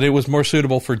that it was more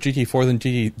suitable for GT4 than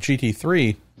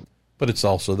GT3, but it's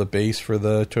also the base for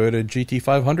the Toyota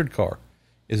GT500 car.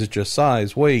 Is it just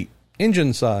size, weight,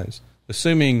 engine size?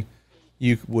 Assuming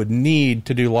you would need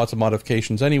to do lots of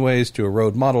modifications anyways to a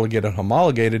road model to get it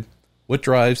homologated, what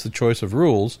drives the choice of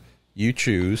rules you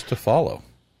choose to follow?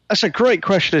 That's a great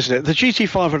question, isn't it? The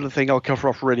GT500 thing I'll cover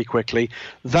off really quickly.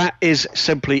 That is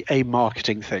simply a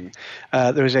marketing thing.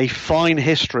 There is a fine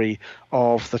history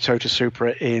of the Toyota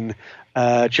Supra in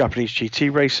Japanese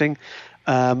GT racing,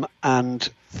 and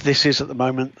this is at the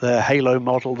moment the Halo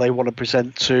model they want to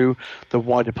present to the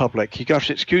wider public. You have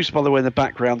to excuse, by the way, in the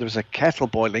background there's a kettle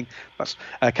boiling. That's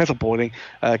kettle boiling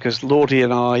because Lordy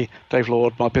and I, Dave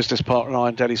Lord, my business partner, and I,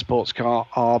 and Daily Sports Car,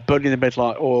 are burning the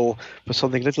midnight oil for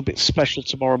something a little bit special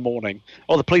tomorrow morning.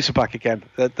 Oh, the police are back again.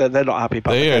 They're not happy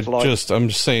about they the are just, I'm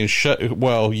just saying,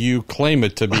 well, you claim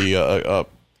it to be you're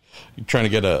trying to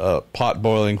get a pot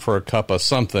boiling for a cup of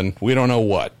something. We don't know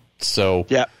what. So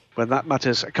yeah. When that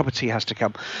matters, a cup of tea has to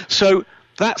come. So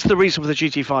that's the reason for the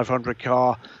GT500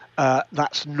 car.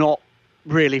 That's not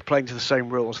really playing to the same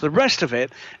rules. The rest of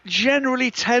it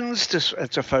generally tends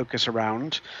to focus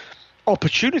around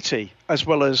opportunity as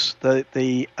well as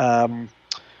the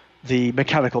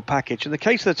mechanical package. In the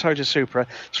case of the Toyota Supra,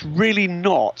 it's really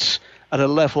not at a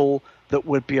level that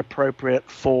would be appropriate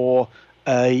for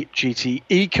a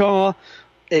GTE car.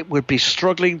 It would be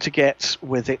struggling to get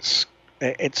with its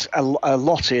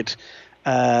allotted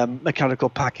mechanical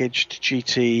package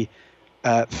to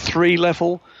GT3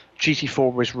 level.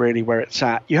 GT4 is really where it's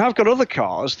at. You have got other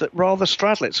cars that rather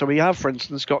straddle it. So we have, for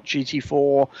instance, got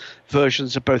GT4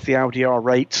 versions of both the Audi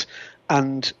R8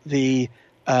 and the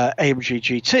AMG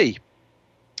GT.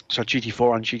 So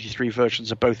GT4 and GT3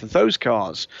 versions of both of those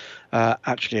cars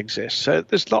actually exist. So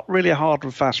there's not really a hard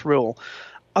and fast rule.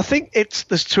 I think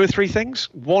there's 2 or 3 things.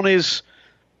 One is,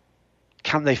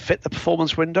 can they fit the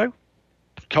performance window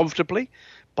comfortably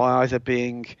by either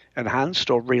being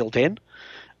enhanced or reeled in?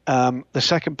 The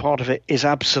second part of it is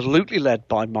absolutely led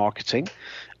by marketing.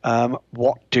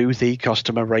 What do the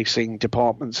customer racing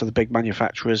departments of the big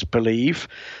manufacturers believe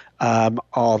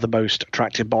are the most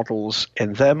attractive models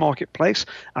in their marketplace?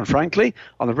 And frankly,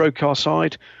 on the road car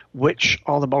side, which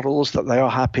are the models that they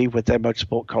are happy with their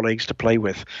motorsport colleagues to play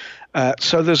with?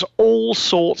 So there's all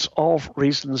sorts of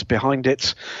reasons behind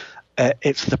it.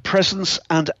 It's the presence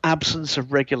and absence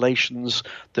of regulations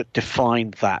that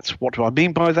define that. What do I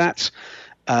mean by that?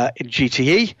 In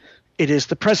GTE, it is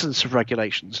the presence of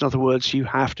regulations. In other words, you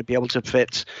have to be able to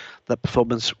fit the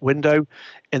performance window.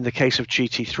 In the case of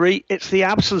GT3, it's the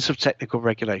absence of technical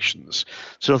regulations.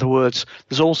 So in other words,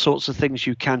 there's all sorts of things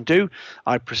you can do.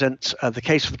 I present the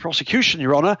case for the prosecution,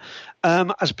 Your Honour,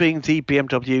 as being the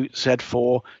BMW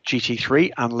Z4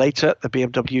 GT3 and later the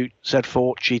BMW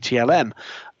Z4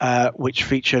 GTLM, which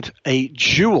featured a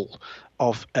dual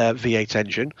of V8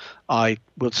 engine. I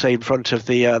would say in front of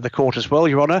the court as well,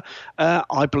 Your Honour,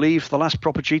 I believe the last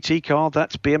proper GT car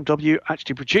that BMW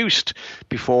actually produced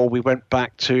before we went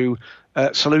back to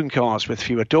saloon cars with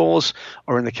fewer doors,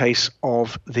 or in the case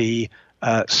of the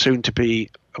soon-to-be,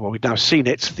 well, we've now seen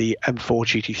it, the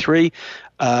M4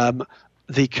 GT3,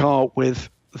 the car with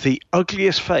the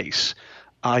ugliest face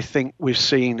I think we've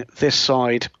seen this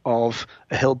side of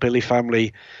a hillbilly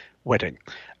family wedding.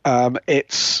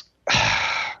 It's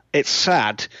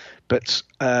sad, but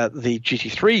the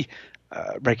GT3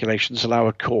 regulations allow,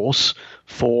 of course,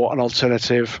 for an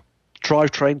alternative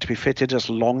drivetrain to be fitted as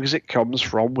long as it comes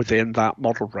from within that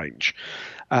model range.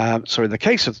 So in the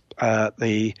case of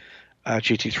the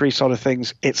GT3 side of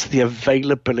things, it's the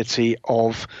availability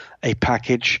of a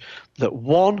package that,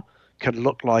 one, can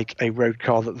look like a road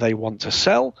car that they want to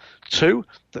sell, two,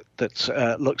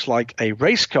 that looks like a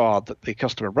race car that the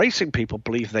customer racing people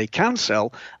believe they can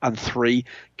sell, and three,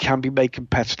 can be made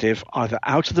competitive either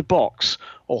out of the box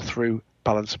or through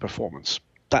balance of performance.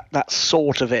 That's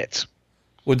sort of it.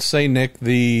 Would say, Nick,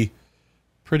 the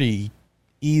pretty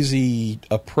easy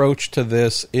approach to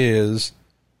this is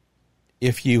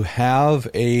if you have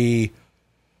a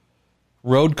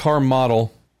road car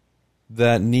model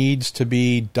that needs to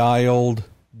be dialed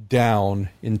down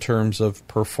in terms of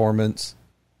performance,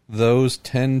 those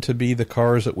tend to be the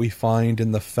cars that we find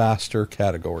in the faster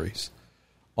categories.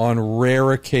 On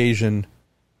rare occasion,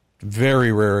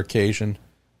 very rare occasion,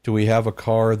 do we have a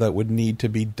car that would need to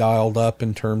be dialed up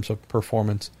in terms of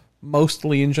performance,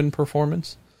 mostly engine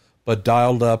performance, but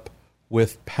dialed up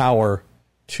with power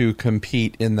to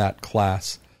compete in that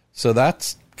class. So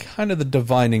that's kind of the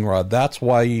divining rod. That's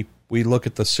why we look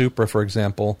at the Supra, for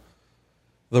example.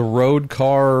 The road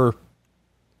car,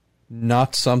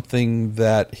 not something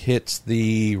that hits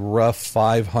the rough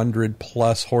 500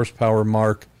 plus horsepower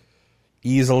mark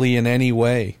easily in any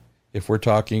way. If we're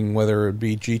talking whether it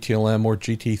be GTLM or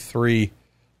GT3,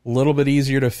 a little bit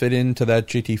easier to fit into that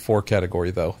GT4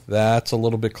 category, though. That's a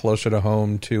little bit closer to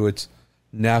home to its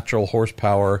natural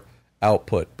horsepower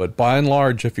output. But by and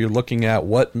large, if you're looking at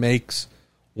what makes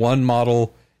one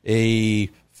model a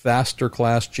faster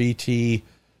class GT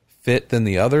fit than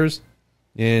the others,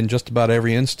 in just about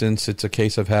every instance, it's a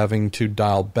case of having to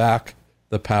dial back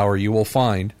the power you will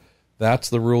find. That's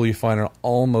the rule you find in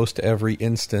almost every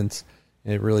instance.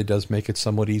 It really does make it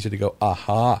somewhat easy to go,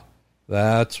 aha,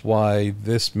 that's why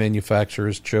this manufacturer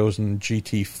has chosen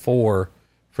GT4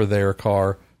 for their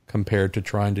car compared to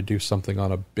trying to do something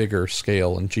on a bigger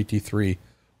scale in GT3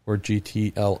 or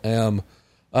GTLM.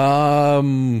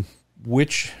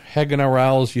 Which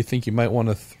Hagenarals you think you might want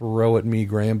to throw at me,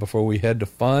 Graham, before we head to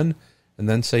fun and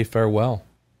then say farewell?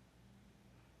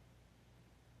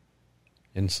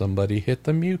 And somebody hit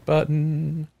the mute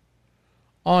button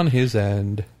on his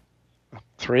end.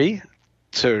 3,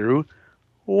 2,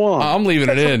 1. I'm leaving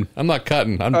it in. I'm not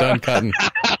cutting. I'm done cutting.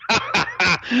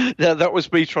 Yeah, that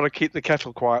was me trying to keep the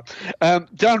kettle quiet.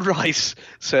 Dan Rice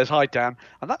says, hi, Dan.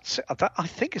 And that, I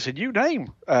think it's a new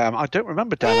name. I don't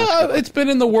remember Dan. It's been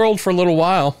in the world for a little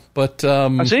while. But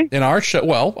in our show,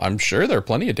 well, I'm sure there are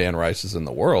plenty of Dan Rices in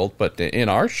the world. But in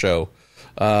our show,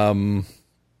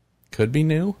 could be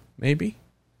new, maybe.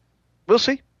 We'll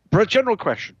see. But a general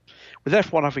question. With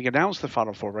F1 having announced the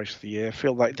Final Four race of the year,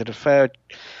 feel like they did a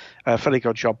fairly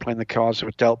good job playing the cards that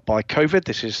were dealt by COVID.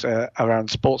 This is around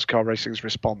sports car racing's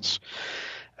response.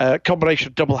 Combination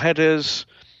of double headers.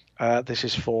 This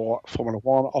is for Formula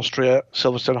One, Austria,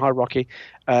 Silverstone, High Rocky,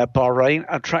 Bahrain,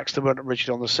 and tracks that weren't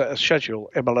originally on the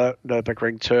schedule. Imola,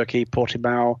 Nürburgring, Turkey,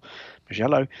 Portimao,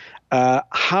 Mugello.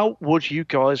 How would you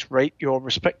guys rate your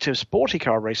respective sporty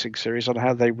car racing series on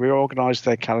how they reorganised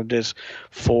their calendars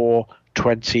for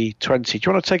 2020? Do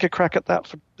you want to take a crack at that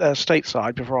for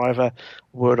stateside before I have a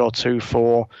word or two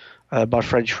for my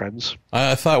French friends?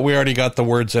 I thought we already got the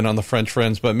words in on the French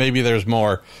friends, but maybe there's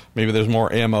more. Maybe there's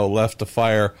more ammo left to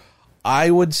fire.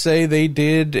 I would say they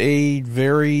did a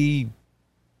very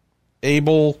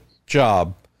able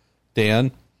job,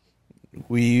 Dan.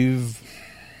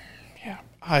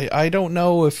 I don't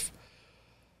know if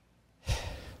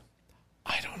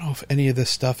any of this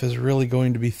stuff is really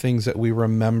going to be things that we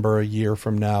remember a year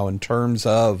from now in terms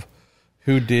of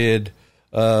who did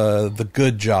the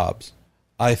good jobs.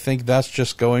 I think that's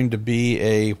just going to be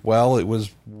it was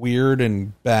weird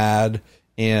and bad,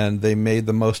 and they made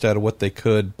the most out of what they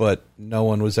could, but no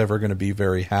one was ever going to be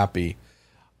very happy.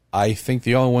 I think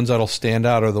the only ones that'll stand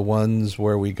out are the ones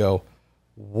where we go,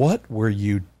 what were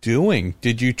you doing?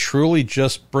 Did you truly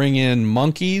just bring in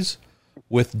monkeys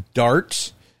with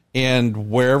darts, and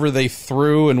wherever they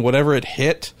threw and whatever it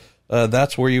hit,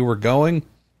 that's where you were going?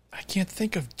 I can't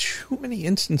think of too many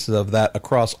instances of that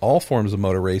across all forms of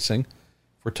motor racing.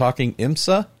 If we're talking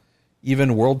IMSA,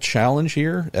 even World Challenge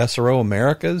here, SRO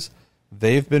Americas,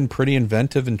 they've been pretty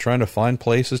inventive in trying to find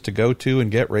places to go to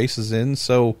and get races in.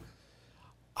 So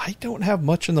I don't have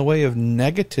much in the way of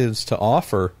negatives to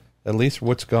offer, at least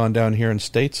what's gone down here in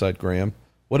stateside, Graham.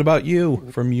 What about you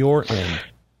from your end?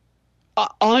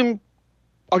 I'm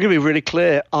going to be really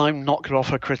clear. I'm not going to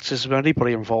offer criticism of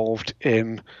anybody involved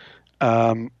in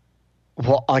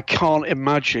what I can't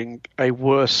imagine a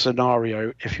worse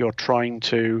scenario if you're trying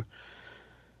to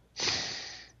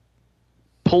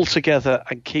pull together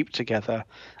and keep together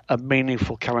a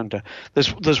meaningful calendar.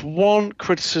 There's one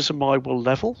criticism I will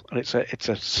level, and it's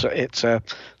a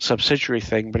subsidiary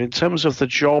thing. But in terms of the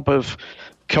job of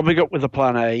coming up with a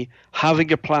plan A,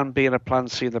 having a plan B and a plan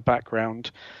C in the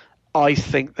background, I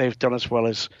think they've done as well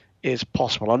as is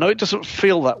possible. I know it doesn't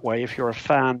feel that way if you're a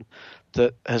fan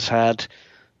that has had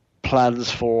plans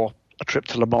for a trip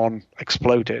to Le Mans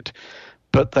exploded,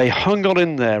 but they hung on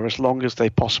in there as long as they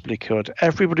possibly could.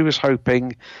 Everybody was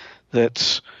hoping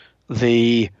that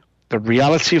the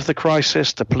reality of the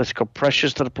crisis, the political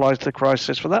pressures that apply to the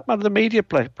crisis, for that matter, the media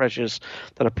pressures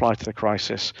that apply to the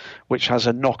crisis, which has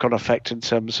a knock-on effect in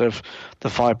terms of the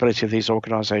viability of these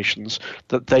organisations,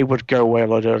 that they would go away a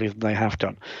lot earlier than they have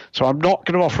done. So I'm not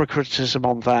going to offer a criticism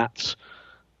on that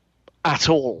at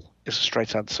all, is a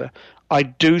straight answer. I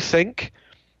do think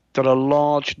that a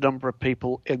large number of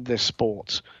people in this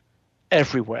sport,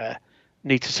 everywhere,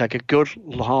 need to take a good,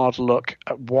 hard look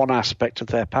at one aspect of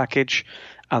their package,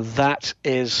 and that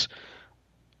is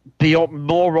be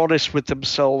more honest with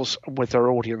themselves and with their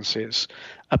audiences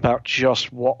about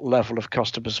just what level of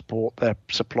customer support they're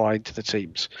supplying to the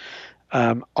teams.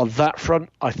 On that front,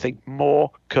 I think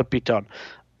more could be done.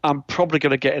 I'm probably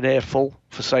going to get an earful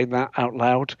for saying that out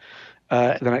loud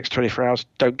in the next 24 hours.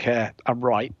 Don't care. I'm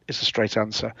right. It's a straight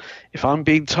answer. If I'm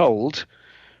being told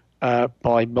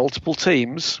by multiple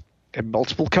teams in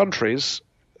multiple countries,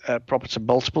 proper to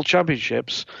multiple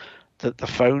championships, that the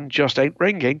phone just ain't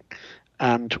ringing,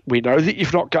 and we know that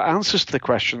you've not got answers to the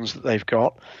questions that they've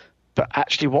got, but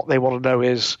actually what they want to know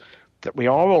is that we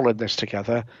are all in this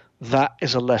together. That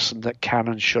is a lesson that can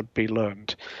and should be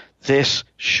learned. This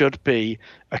should be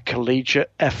a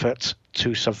collegiate effort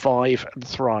to survive and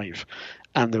thrive,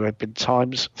 and there have been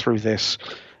times through this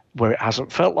where it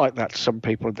hasn't felt like that to some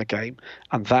people in the game,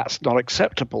 and that's not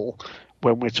acceptable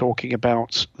when we're talking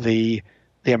about the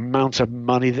amount of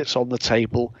money that's on the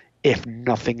table, if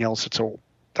nothing else at all.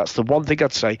 That's the one thing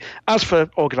I'd say. As for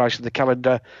organising the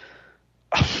calendar,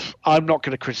 I'm not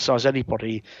going to criticise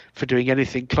anybody for doing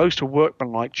anything close to a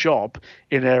workmanlike job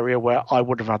in an area where I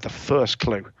would have had the first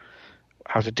clue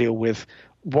how to deal with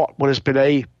what has been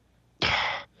a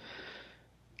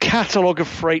catalogue of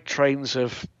freight trains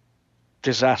of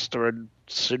disaster and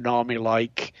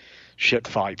tsunami-like shit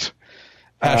fight.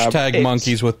 Hashtag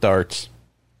monkeys with darts.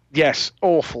 Yes,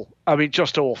 awful. I mean,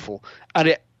 just awful.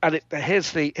 And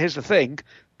here's the thing: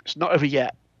 it's not over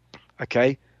yet.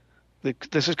 Okay,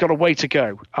 this has got a way to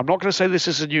go. I'm not going to say this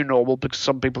is a new normal because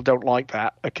some people don't like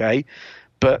that. Okay,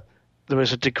 but there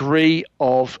is a degree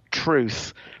of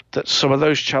truth that some of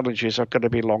those challenges are going to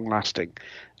be long-lasting,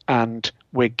 and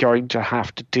we're going to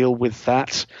have to deal with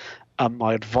that. And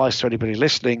my advice to anybody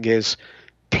listening is,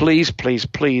 please, please,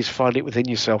 please find it within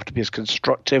yourself to be as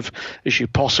constructive as you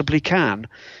possibly can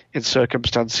in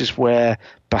circumstances where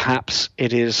perhaps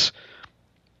it is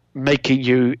making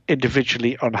you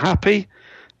individually unhappy.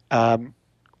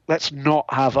 Let's not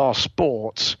have our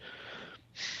sport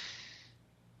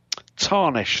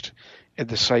tarnished in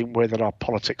the same way that our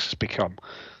politics has become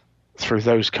through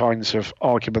those kinds of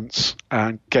arguments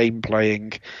and game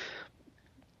playing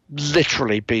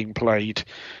literally being played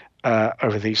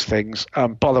over these things.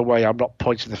 By the way, I'm not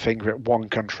pointing the finger at one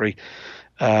country,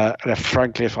 and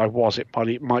frankly, if I was, it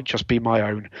might just be my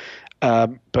own.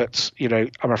 But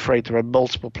I'm afraid there are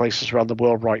multiple places around the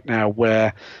world right now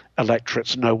where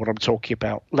electorates know what I'm talking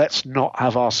about. Let's not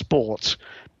have our sports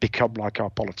become like our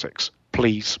politics,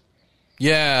 please.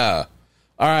 Yeah.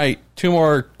 All right, 2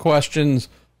 more questions.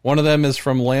 One of them is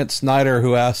from Lance Snyder,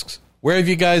 who asks, "Where have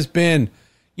you guys been?"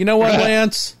 You know what,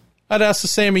 Lance? I'd ask the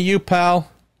same of you, pal.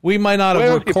 We might not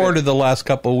have recorded the last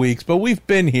couple of weeks, but we've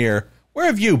been here. Where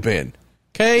have you been?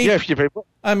 Okay? Yeah, you people.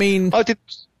 I mean,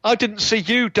 I didn't see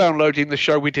you downloading the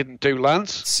show we didn't do,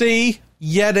 Lance. See?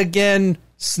 Yet again,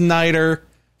 Snyder.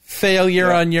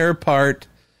 Failure on your part.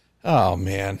 Oh,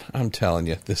 man. I'm telling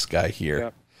you, this guy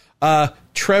here. Yeah.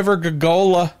 Trevor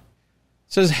Gagola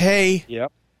says, "Hey,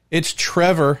 it's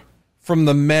Trevor from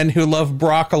the Men Who Love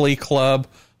Broccoli Club."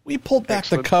 We pulled back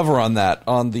the cover on that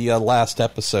on the last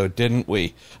episode, didn't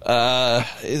we?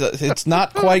 It's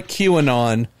not quite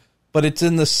QAnon, but it's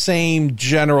in the same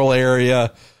general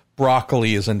area.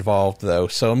 Broccoli is involved, though.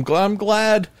 So I'm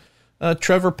glad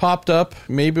Trevor popped up.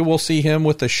 Maybe we'll see him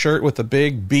with a shirt with a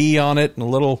big B on it and a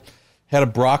little head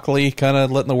of broccoli, kind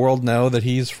of letting the world know that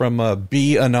he's from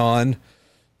B-Anon.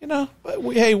 But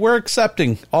we're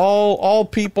accepting all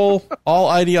people, all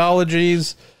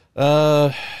ideologies.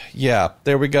 There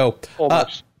we go.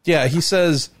 He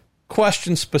says,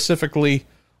 question specifically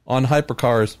on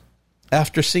hypercars.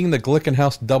 After seeing the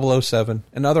Glickenhaus 007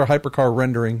 and other hypercar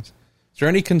renderings, is there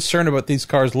any concern about these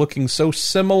cars looking so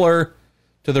similar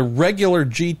to the regular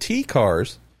GT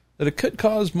cars that it could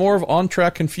cause more of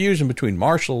on-track confusion between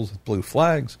marshals with blue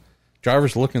flags,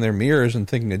 drivers looking in their mirrors and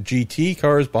thinking a GT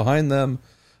car is behind them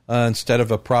instead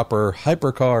of a proper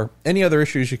hypercar? Any other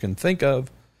issues you can think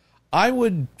of? I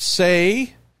would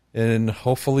say, and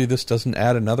hopefully this doesn't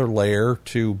add another layer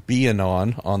to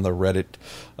B-Anon on the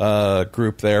Reddit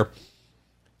group there,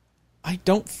 I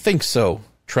don't think so,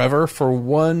 Trevor, for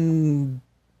one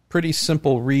pretty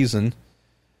simple reason.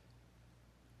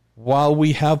 While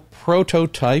we have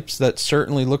prototypes that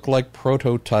certainly look like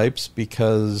prototypes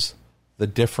because the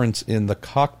difference in the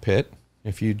cockpit,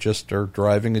 if you just are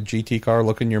driving a GT car,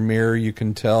 look in your mirror, you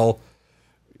can tell.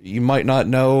 You might not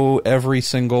know every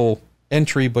single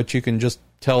entry, but you can just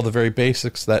tell the very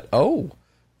basics that, oh,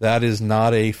 that is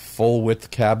not a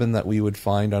full-width cabin that we would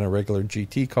find on a regular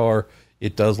GT car.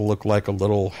 It does look like a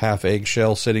little half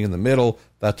eggshell sitting in the middle.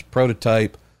 That's a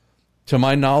prototype. To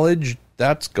my knowledge,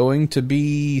 that's going to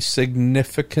be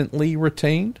significantly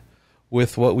retained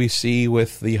with what we see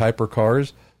with the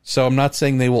hypercars. So I'm not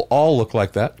saying they will all look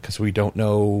like that, because we don't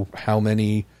know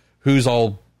who's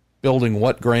all building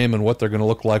what, Graham, and what they're going to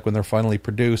look like when they're finally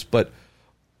produced. But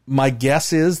my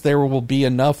guess is there will be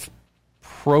enough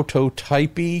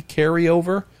prototypey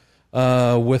carryover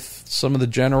with some of the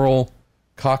general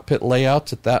cockpit layouts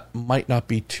that might not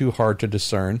be too hard to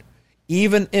discern,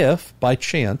 even if, by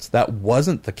chance, that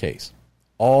wasn't the case.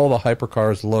 All the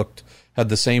hypercars had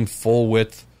the same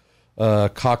full-width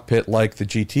cockpit like the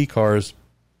GT cars.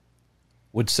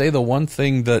 Would say the one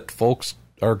thing that folks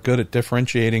are good at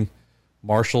differentiating,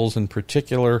 marshals in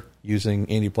particular, using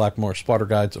Andy Blackmore spotter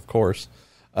guides, of course,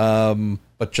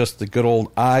 but just the good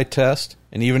old eye test,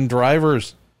 and even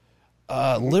drivers,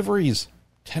 liveries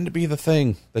tend to be the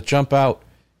thing that jump out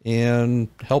and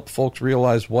help folks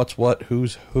realize what's what,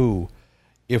 who's who.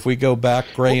 If we go back,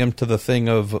 Graham, to the thing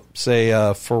of, say,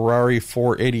 a Ferrari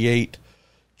 488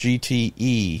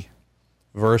 GTE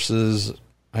versus,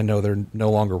 I know they're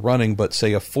no longer running, but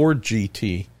say a Ford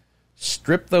GT,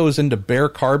 strip those into bare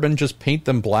carbon, just paint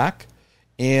them black,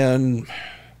 and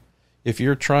if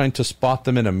you're trying to spot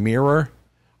them in a mirror,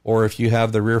 or if you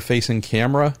have the rear-facing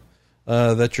camera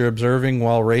that you're observing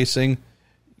while racing,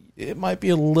 it might be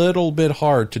a little bit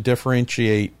hard to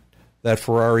differentiate that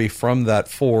Ferrari from that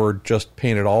Ford just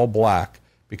painted all black,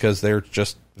 because they're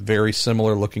just very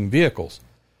similar looking vehicles.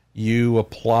 You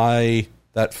apply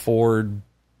that Ford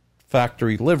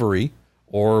factory livery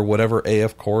or whatever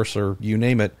AF course or you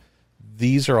name it,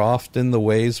 these are often the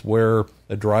ways where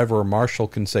a driver or marshal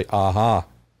can say, aha,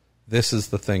 this is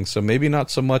the thing. So maybe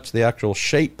not so much the actual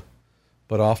shape,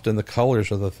 but often the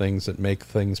colors are the things that make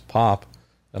things pop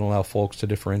and allow folks to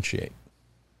differentiate.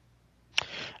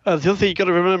 The other thing you've got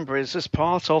to remember is, as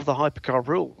part of the hypercar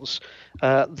rules,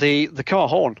 the car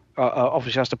horn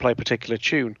obviously has to play a particular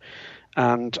tune.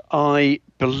 And I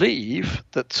believe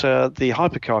that the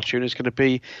hypercar tune is going to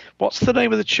be, what's the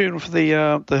name of the tune for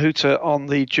the hooter on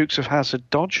the Dukes of Hazzard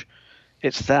Dodge?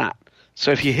 It's that. So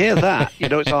if you hear that, you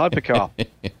know it's a hypercar.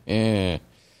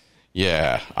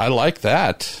 Yeah, I like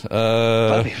that.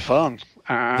 That'd be fun.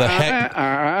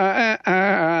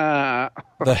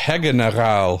 The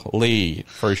Hegeneral Lee,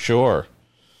 for sure.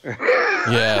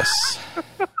 Yes.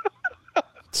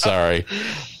 Sorry.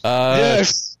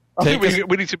 Yes. I think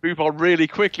we need to move on really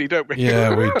quickly, don't we?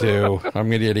 Yeah, we do. I'm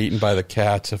going to get eaten by the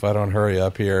cats if I don't hurry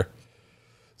up here.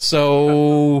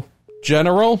 So,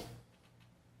 General?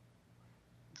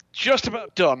 Just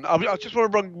about done. I just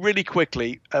want to run really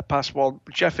quickly past one.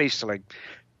 Jeff Easterling.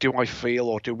 Do I feel,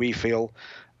 or do we feel,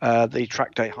 the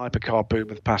track day hypercar boom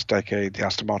of the past decade, the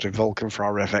Aston Martin Vulcan,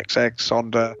 Ferrari FXX,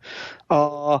 Honda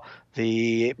R,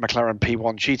 the McLaren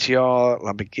P1 GTR,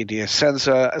 Lamborghini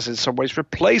Essenza, has in some ways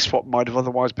replaced what might have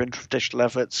otherwise been traditional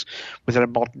efforts within a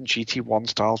modern GT1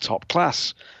 style top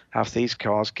class? Have these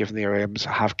cars given the OEMs a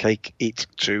have cake, eat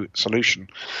too solution?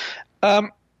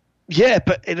 Yeah,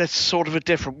 but in a sort of a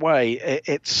different way.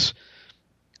 It's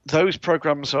those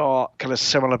programs are kind of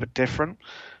similar but different.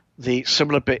 The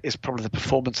similar bit is probably the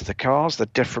performance of the cars. The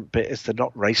different bit is they're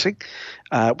not racing,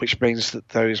 which means that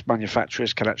those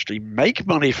manufacturers can actually make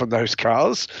money from those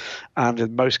cars, and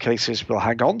in most cases will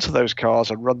hang on to those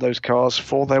cars and run those cars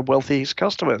for their wealthiest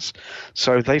customers.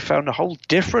 So they found a whole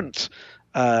different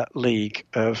league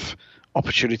of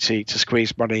opportunity to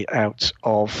squeeze money out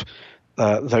of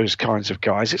those kinds of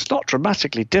guys. It's not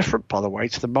dramatically different, by the way,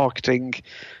 to the marketing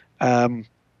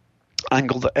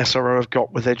angle that SRO have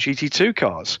got with their GT2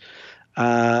 cars.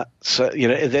 So, you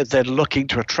know, they're looking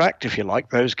to attract, if you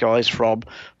like, those guys from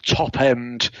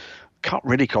top-end, can't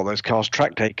really call those cars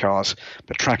track day cars,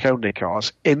 but track-only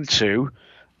cars, into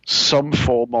some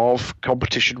form of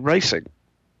competition racing.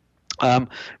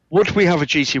 Would we have a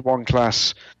GT1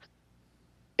 class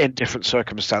in different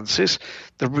circumstances?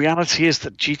 The reality is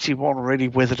that GT1 really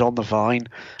withered on the vine,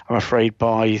 I'm afraid,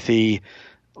 by the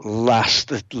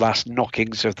last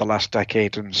knockings of the last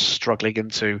decade and struggling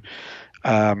into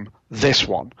this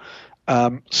one.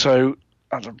 So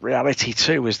the reality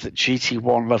too is that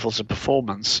GT1 levels of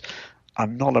performance are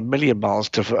not a million miles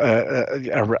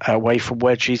away from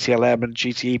where GTLM and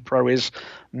GTE Pro is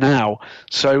now.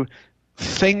 So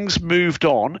things moved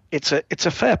on. It's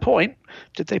a fair point.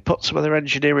 Did they put some of their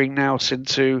engineering nous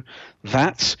into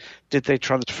that? Did they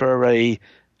transfer a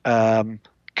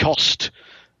cost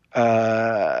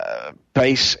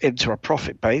base into a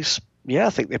profit base? Yeah, I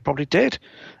think they probably did.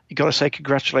 You got to say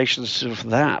congratulations for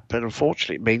that, but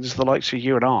unfortunately, it means the likes of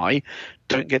you and I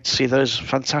don't get to see those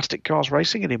fantastic cars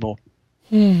racing anymore.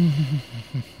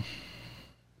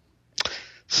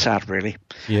 Sad, really.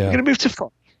 Yeah. We're going to move to fun.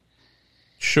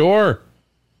 Sure.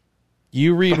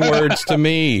 You read words to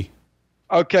me.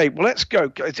 Okay, well, let's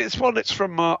go. It's from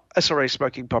SRA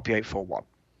Smoking Puppy 841.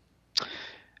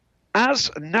 As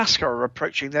NASCAR are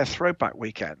approaching their throwback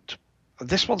weekend,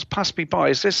 this one's passed me by.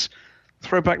 Is this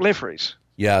throwback liveries?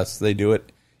 Yes, they do it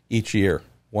each year,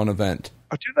 one event.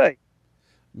 Oh, do they?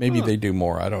 Maybe they do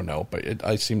more. I don't know, but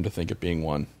I seem to think it being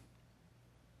one.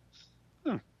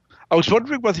 I was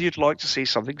wondering whether you'd like to see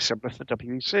something similar for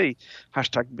WEC.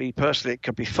 Hashtag me personally, it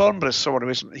could be fun, but as someone who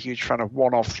isn't a huge fan of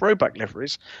one-off throwback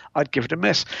liveries, I'd give it a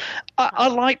miss. I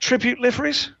like tribute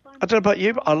liveries. I don't know about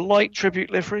you, but I like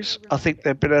tribute liveries. I think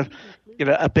they've been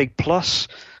a big plus.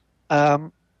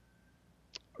 Not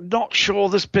sure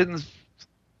there's been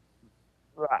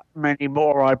that many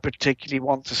more I particularly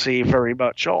want to see very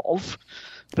much of.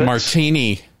 But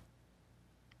Martini.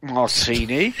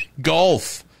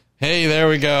 Golf. Hey, there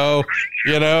we go.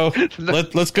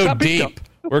 Let's go deep.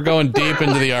 We're going deep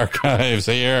into the archives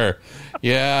here.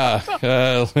 Yeah,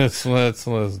 let's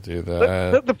do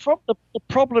that. The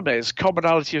problem is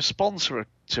commonality of sponsor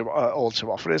all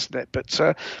too often, isn't it? But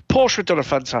Porsche have done a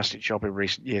fantastic job in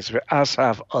recent years of it, as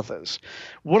have others.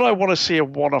 Would I want to see a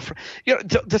one-off?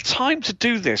 The time to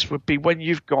do this would be when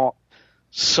you've got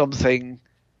something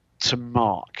to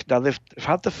mark. Now they've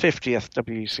had the 50th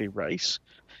WEC race.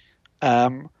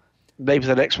 Maybe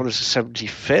the next one is the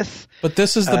 75th. But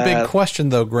this is the big question,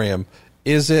 though, Graham.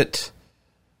 Is it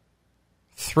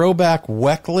throwback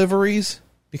WEC liveries?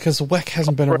 Because WEC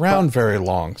hasn't been around very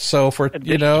long. So, States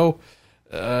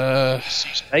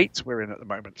we're in at the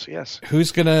moment, so yes.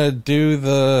 Who's going to do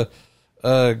the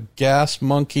Gas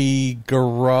Monkey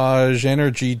Garage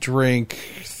Energy Drink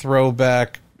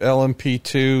throwback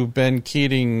LMP2 Ben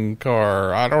Keating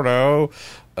car? I don't know.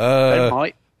 They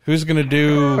might. Who's going to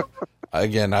do...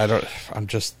 Again, I'm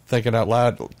just thinking out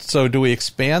loud. So do we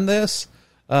expand this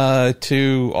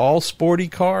to all sporty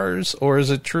cars, or is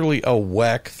it truly a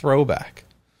WEC throwback?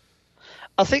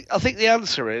 I think the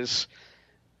answer is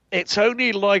it's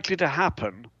only likely to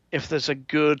happen if there's a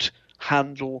good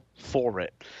handle for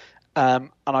it.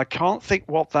 And I can't think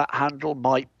what that handle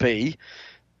might be.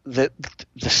 The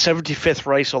 75th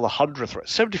race or the 100th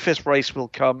race. 75th race will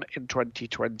come in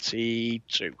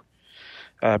 2022.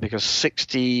 Because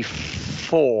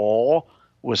 64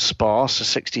 was Spa, so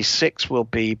 66 will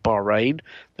be Bahrain.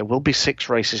 There will be 6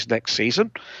 races next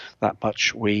season. That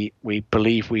much we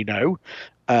believe we know.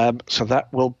 So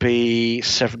that will be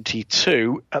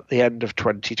 72 at the end of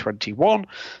 2021.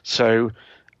 So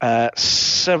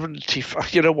 70.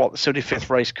 You know what? The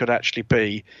 75th race could actually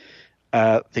be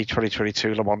the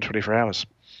 2022 Le Mans 24 Hours.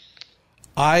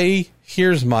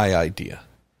 Here's my idea,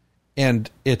 and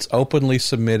it's openly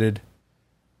submitted.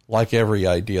 Like every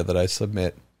idea that I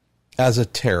submit, as a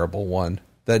terrible one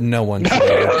that no one should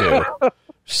ever do.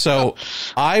 So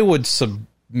I would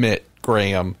submit,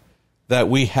 Graham, that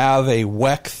we have a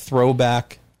WEC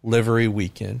throwback livery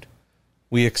weekend.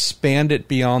 We expand it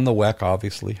beyond the WEC,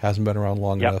 obviously. Hasn't been around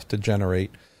long enough to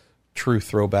generate true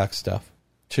throwback stuff,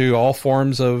 to all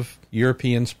forms of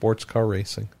European sports car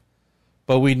racing.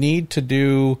 But we need to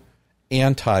do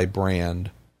anti-brand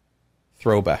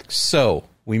throwbacks. So...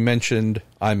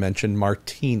 I mentioned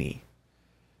Martini.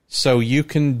 So you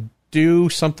can do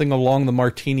something along the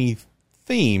Martini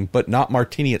theme, but not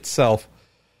Martini itself.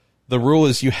 The rule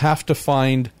is you have to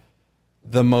find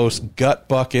the most gut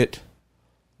bucket,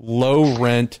 low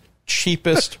rent,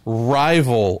 cheapest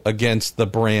rival against the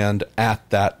brand at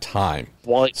that time.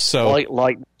 White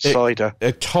light cider.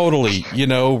 Totally,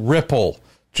 Ripple.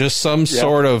 Just some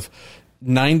sort of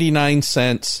 99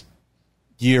 cents.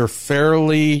 You're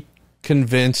fairly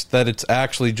convinced that it's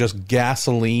actually just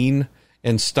gasoline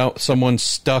and someone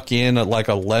stuck in like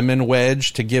a lemon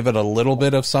wedge to give it a little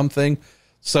bit of something.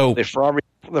 So the Ferrari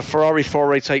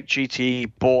 488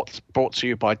 GT bought to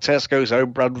you by Tesco's own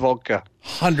brand vodka.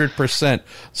 100%.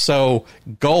 So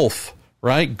Gulf,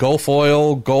 right? Gulf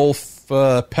oil, Gulf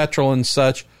petrol and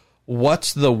such.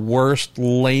 What's the worst,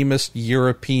 lamest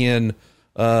European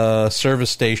service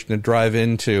station to drive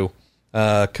into?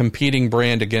 Competing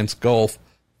brand against Gulf.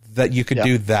 That you could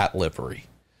do that livery.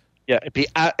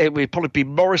 Yeah, it would probably be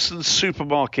Morrison's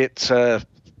Supermarket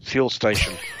fuel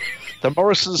station. The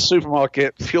Morrison's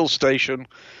Supermarket fuel station,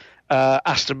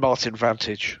 Aston Martin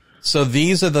Vantage. So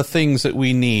these are the things that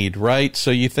we need, right?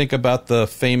 So you think about the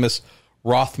famous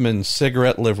Rothman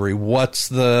cigarette livery. What's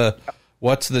the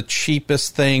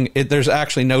cheapest thing? There's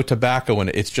actually no tobacco in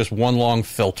it. It's just one long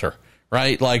filter,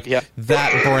 right? Like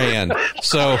that brand.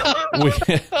 So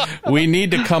we need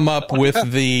to come up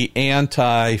with the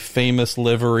anti-famous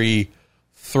livery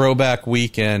throwback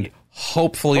weekend.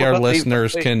 Hopefully our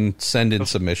listeners can send in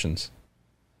submissions.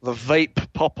 The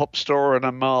vape pop-up store in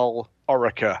Amal,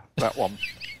 Orica, that one.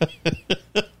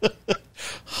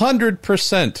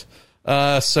 100%.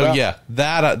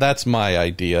 That's my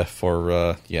idea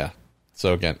for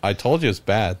So again, I told you it's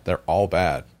bad. They're all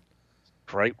bad.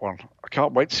 Great one. I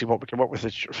can't wait to see what we come up with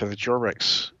for the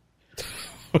Durex.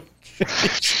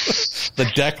 The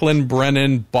Declan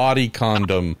Brennan body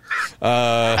condom.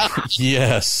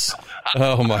 Yes.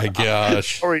 Oh my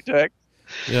gosh. Sorry, Deck.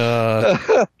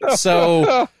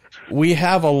 So we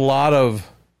have a lot of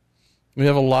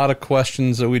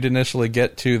questions that we didn't initially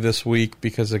get to this week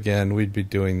because, again, we'd be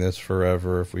doing this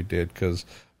forever if we did because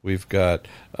we've got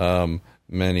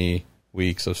many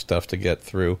weeks of stuff to get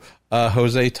through.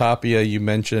 Jose Tapia, you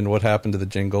mentioned what happened to the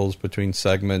jingles between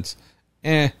segments.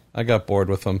 I got bored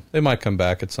with them. They might come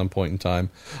back at some point in time.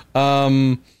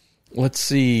 Let's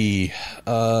see.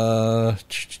 Rob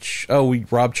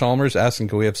Chalmers asking,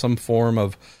 can we have some form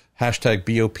of hashtag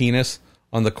BOPenis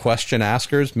on the question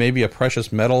askers? Maybe a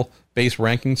precious metal-based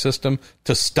ranking system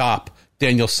to stop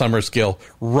Daniel Summersgill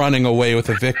running away with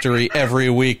a victory every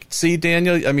week. See,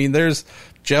 Daniel, I mean, there's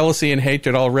jealousy and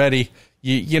hatred already.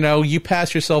 You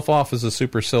pass yourself off as a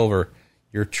super silver.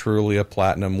 You're truly a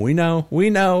platinum. We know.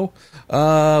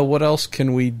 What else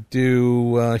can we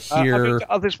do here?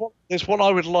 There's one I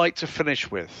would like to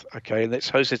finish with, okay? And it's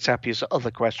Jose Tapia's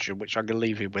other question, which I'm going to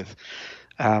leave you with,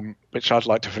 which I'd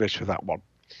like to finish with that one.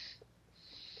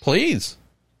 Please.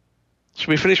 Should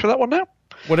we finish with that one now?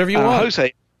 Whatever you want.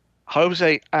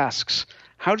 Jose asks,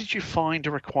 how did you find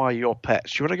or acquire your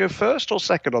pets? Do you want to go first or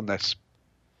second on this?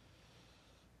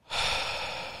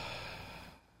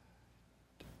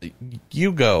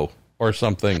 You go, or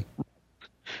something.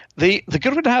 The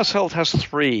Goodwin household has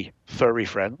 3 furry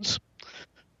friends,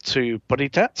 2 bunny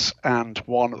tats, and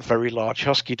 1 very large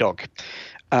husky dog.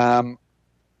 All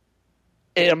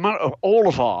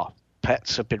of our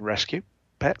pets have been rescue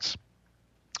pets.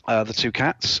 The 2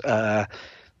 cats, the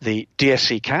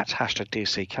DSC cat, hashtag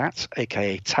DSC cat,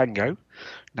 aka Tango,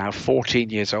 now 14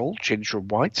 years old, ginger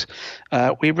and white.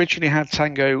 We originally had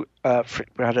Tango,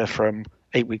 we had her from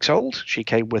 8 weeks old. She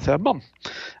came with her mum,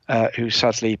 who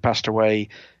sadly passed away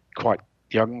quite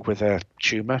young with a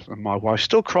tumour, and my wife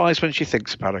still cries when she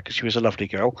thinks about her because she was a lovely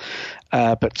girl.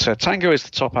 But Tango is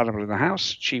the top animal in the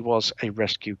house. She was a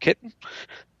rescue kitten,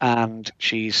 and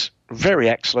she's very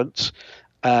excellent,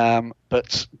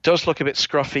 but does look a bit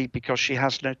scruffy because she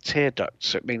has no tear ducts.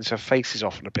 So it means her face is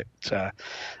often a bit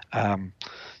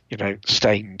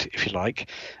stained, if you like.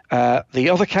 The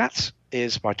other cat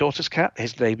is my daughter's cat.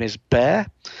 His name is Bear.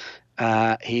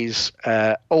 He's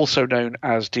also known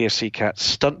as DSC Cat's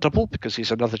stunt double because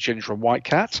he's another ginger and white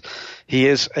cat. He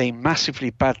is a massively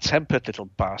bad-tempered little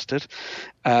bastard,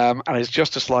 and is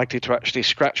just as likely to actually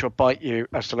scratch or bite you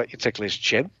as to let you tickle his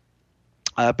chin.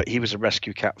 But he was a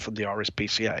rescue cat from the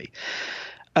RSPCA.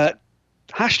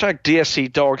 Hashtag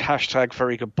DSC dog, hashtag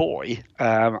very good boy,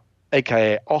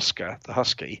 aka Oscar the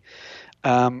husky.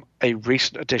 A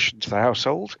recent addition to the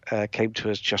household, came to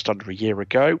us just under a year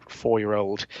ago,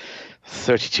 4-year-old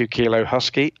 32-kilo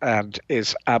husky, and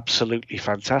is absolutely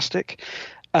fantastic.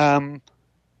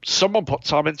 Someone put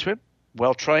time into him,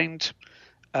 well-trained,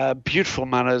 beautiful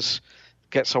manners,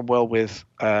 gets on well with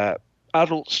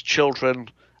adults, children,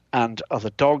 and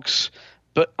other dogs,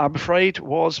 but I'm afraid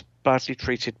was badly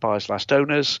treated by his last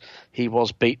owners. He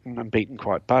was beaten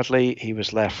quite badly. He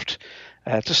was left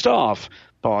to starve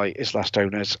by his last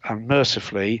owners, and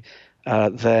mercifully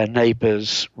their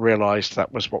neighbours realised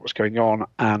that was what was going on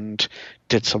and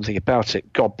did something about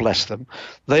it. God bless them.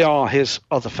 They are his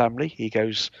other family. He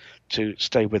goes to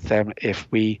stay with them if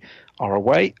we are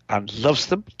away and loves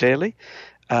them dearly.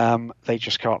 They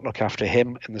just can't look after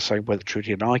him in the same way that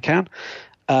Trudy and I can.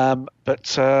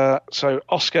 So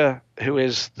Oscar, who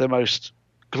is the most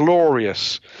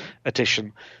glorious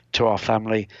addition to our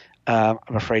family, I'm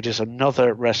afraid is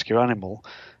another rescue animal.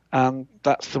 And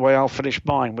that's the way I'll finish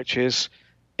mine, which is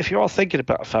if you are thinking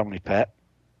about a family pet,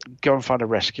 go and find a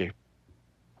rescue.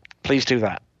 Please do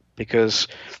that, because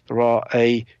there are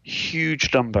a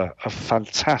huge number of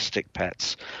fantastic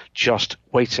pets just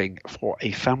waiting for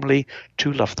a family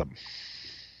to love them.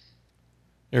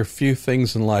 There are few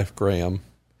things in life, Graham,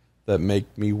 that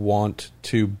make me want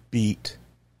to beat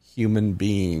human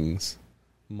beings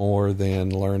more than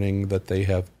learning that they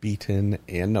have beaten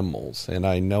animals. And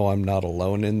I know I'm not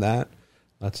alone in that.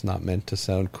 That's not meant to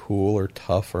sound cool or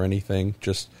tough or anything.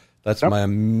 Just that's my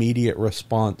immediate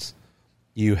response.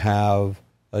 You have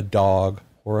a dog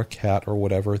or a cat or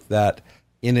whatever that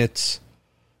in its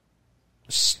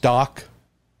stock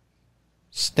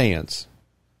stance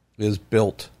is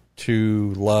built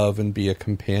to love and be a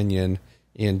companion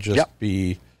and just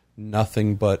be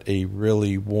nothing but a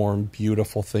really warm,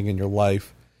 beautiful thing in your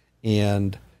life,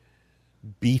 and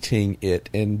beating it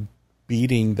and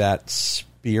beating that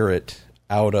spirit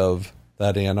out of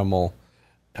that animal,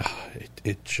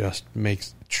 it just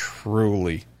makes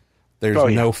truly,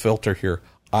 there's no filter here.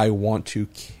 I want to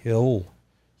kill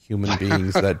human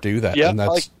beings that do that. And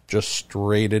that's just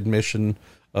straight admission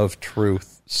of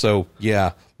truth. So,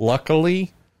 yeah,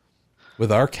 luckily,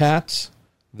 with our cats,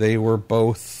 they were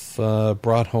both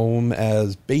brought home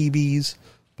as babies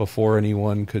before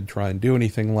anyone could try and do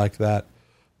anything like that.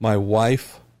 My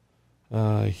wife,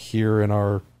 here in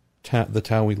our the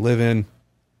town we live in,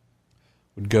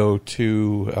 would go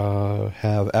to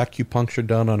have acupuncture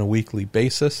done on a weekly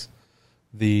basis.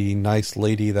 The nice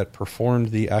lady that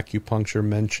performed the acupuncture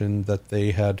mentioned that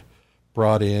they had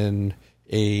brought in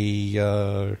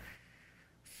a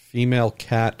female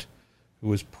cat who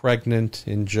was pregnant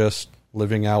and just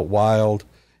living out wild,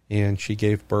 and she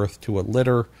gave birth to a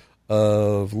litter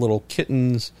of little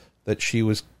kittens that she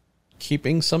was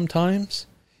keeping sometimes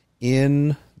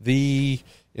in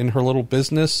her little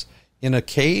business in a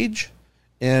cage,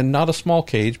 and not a small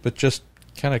cage, but just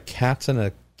kind of cats in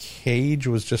a cage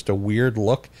was just a weird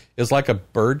look. It was like a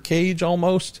bird cage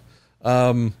almost.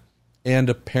 And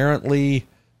apparently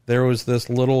there was this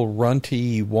little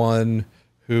runty one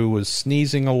who was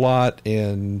sneezing a lot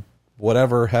and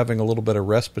whatever, having a little bit of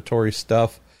respiratory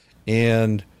stuff.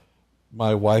 And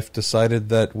my wife decided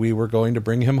that we were going to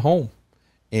bring him home.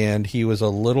 And he was a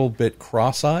little bit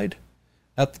cross-eyed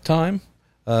at the time,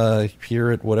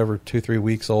 here at whatever, 2-3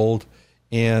 weeks old.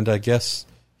 And I guess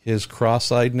his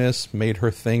cross-eyedness made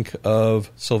her think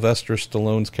of Sylvester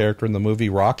Stallone's character in the movie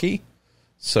Rocky.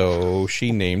 So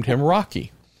she named him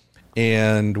Rocky.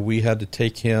 And we had to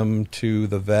take him to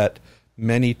the vet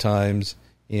many times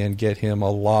and get him a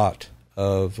lot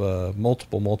of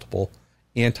multiple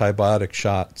antibiotic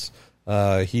shots.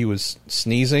 He was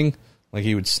sneezing, like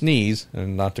he would sneeze,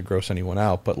 and not to gross anyone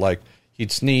out, but like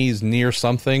he'd sneeze near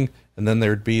something, and then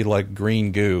there'd be like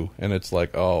green goo, and it's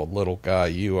like, oh, little guy,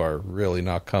 you are really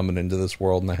not coming into this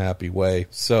world in a happy way.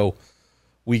 So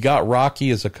we got Rocky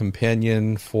as a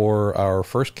companion for our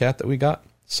first cat that we got,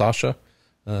 Sasha.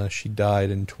 She died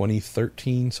in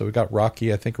 2013, so we got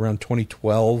Rocky, I think, around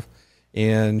 2012,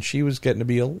 and she was getting to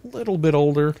be a little bit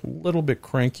older, a little bit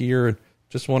crankier, and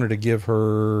just wanted to give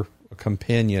her a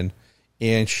companion.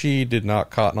 And she did not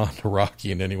cotton on to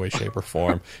Rocky in any way, shape, or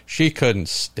form. She couldn't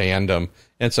stand him.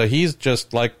 And so he's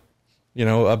just like, you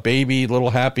know, a baby, little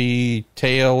happy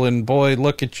tail, and boy,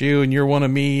 look at you, and you're one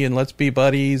of me, and let's be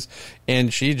buddies.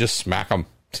 And she just smack him.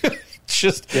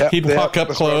 He'd walk up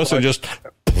close and just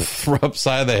rub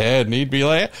side of the head, and he'd be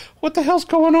like, what the hell's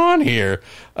going on here?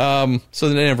 So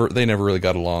they never really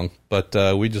got along.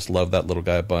 But we just loved that little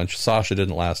guy a bunch. Sasha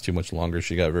didn't last too much longer.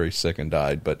 She got very sick and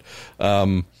died. But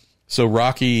so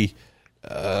Rocky,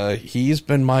 he's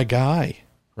been my guy,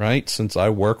 right? Since I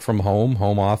work from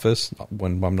home office,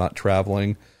 when I'm not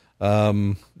traveling,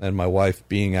 and my wife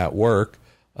being at work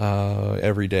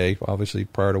every day, obviously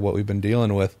prior to what we've been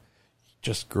dealing with,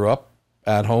 just grew up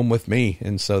at home with me.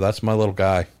 And so that's my little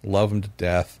guy. Love him to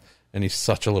death. And he's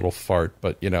such a little fart,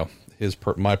 but you know,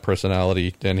 my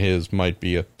personality and his might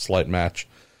be a slight match.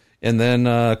 And then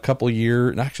a couple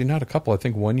years, actually not a couple, I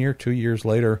think 1 year, 2 years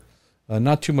later,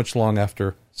 not too much long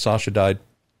after Sasha died,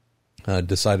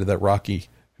 decided that Rocky,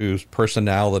 whose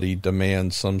personality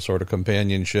demands some sort of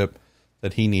companionship,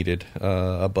 that he needed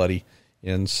a buddy.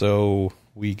 And so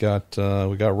we got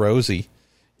Rosie,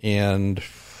 and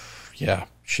yeah,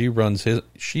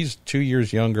 she's 2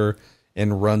 years younger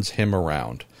and runs him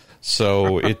around.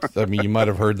 So I mean, you might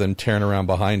have heard them tearing around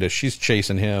behind us. She's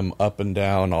chasing him up and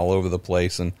down all over the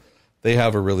place, and they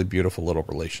have a really beautiful little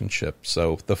relationship.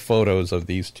 So the photos of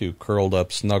these two curled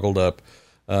up, snuggled up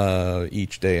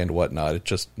each day and whatnot, it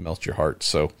just melts your heart.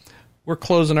 So we're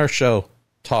closing our show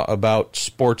about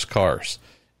sports cars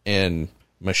and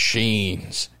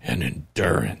machines and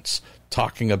endurance,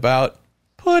 talking about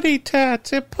putty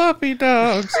tats and puppy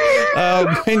dogs.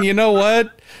 And you know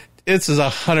what? This is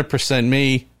 100%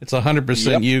 me. It's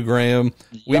 100% you, Graham.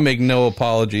 We make no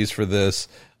apologies for this.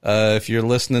 If you're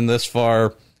listening this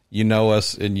far You know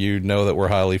us, and you know that we're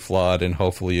highly flawed, and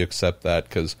hopefully you accept that,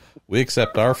 because we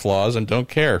accept our flaws and don't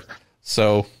care.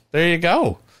 So there you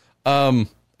go. I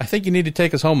think you need to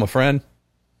take us home, my friend.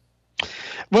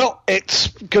 Well, it's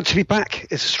good to be back.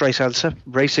 It's a straight answer.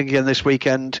 Racing again this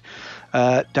weekend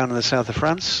down in the south of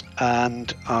France,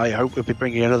 and I hope we'll be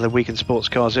bringing another Week in Sports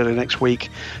Cars early next week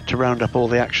to round up all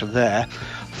the action there.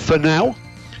 For now,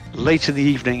 late in the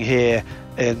evening here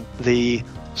in the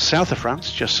south of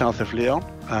France, just south of Lyon,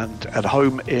 and at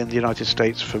home in the United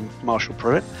States from Marshall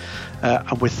Pruett,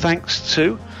 and with thanks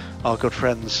to our good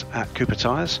friends at Cooper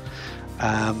Tyres,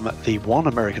 the one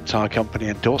American tyre company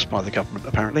endorsed by the government,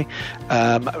 apparently,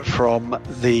 from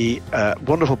the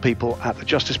wonderful people at the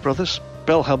Justice Brothers,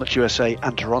 Bell Helmets USA,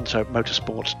 and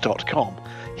TorontoMotorsports.com.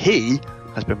 He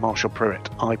has been Marshall Pruett.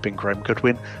 I've been Graham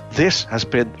Goodwin. This has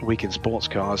been Week in Sports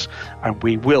Cars, and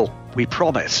we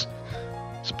promise,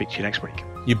 speak to you next week.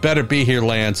 You better be here,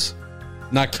 Lance.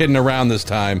 Not kidding around this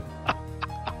time.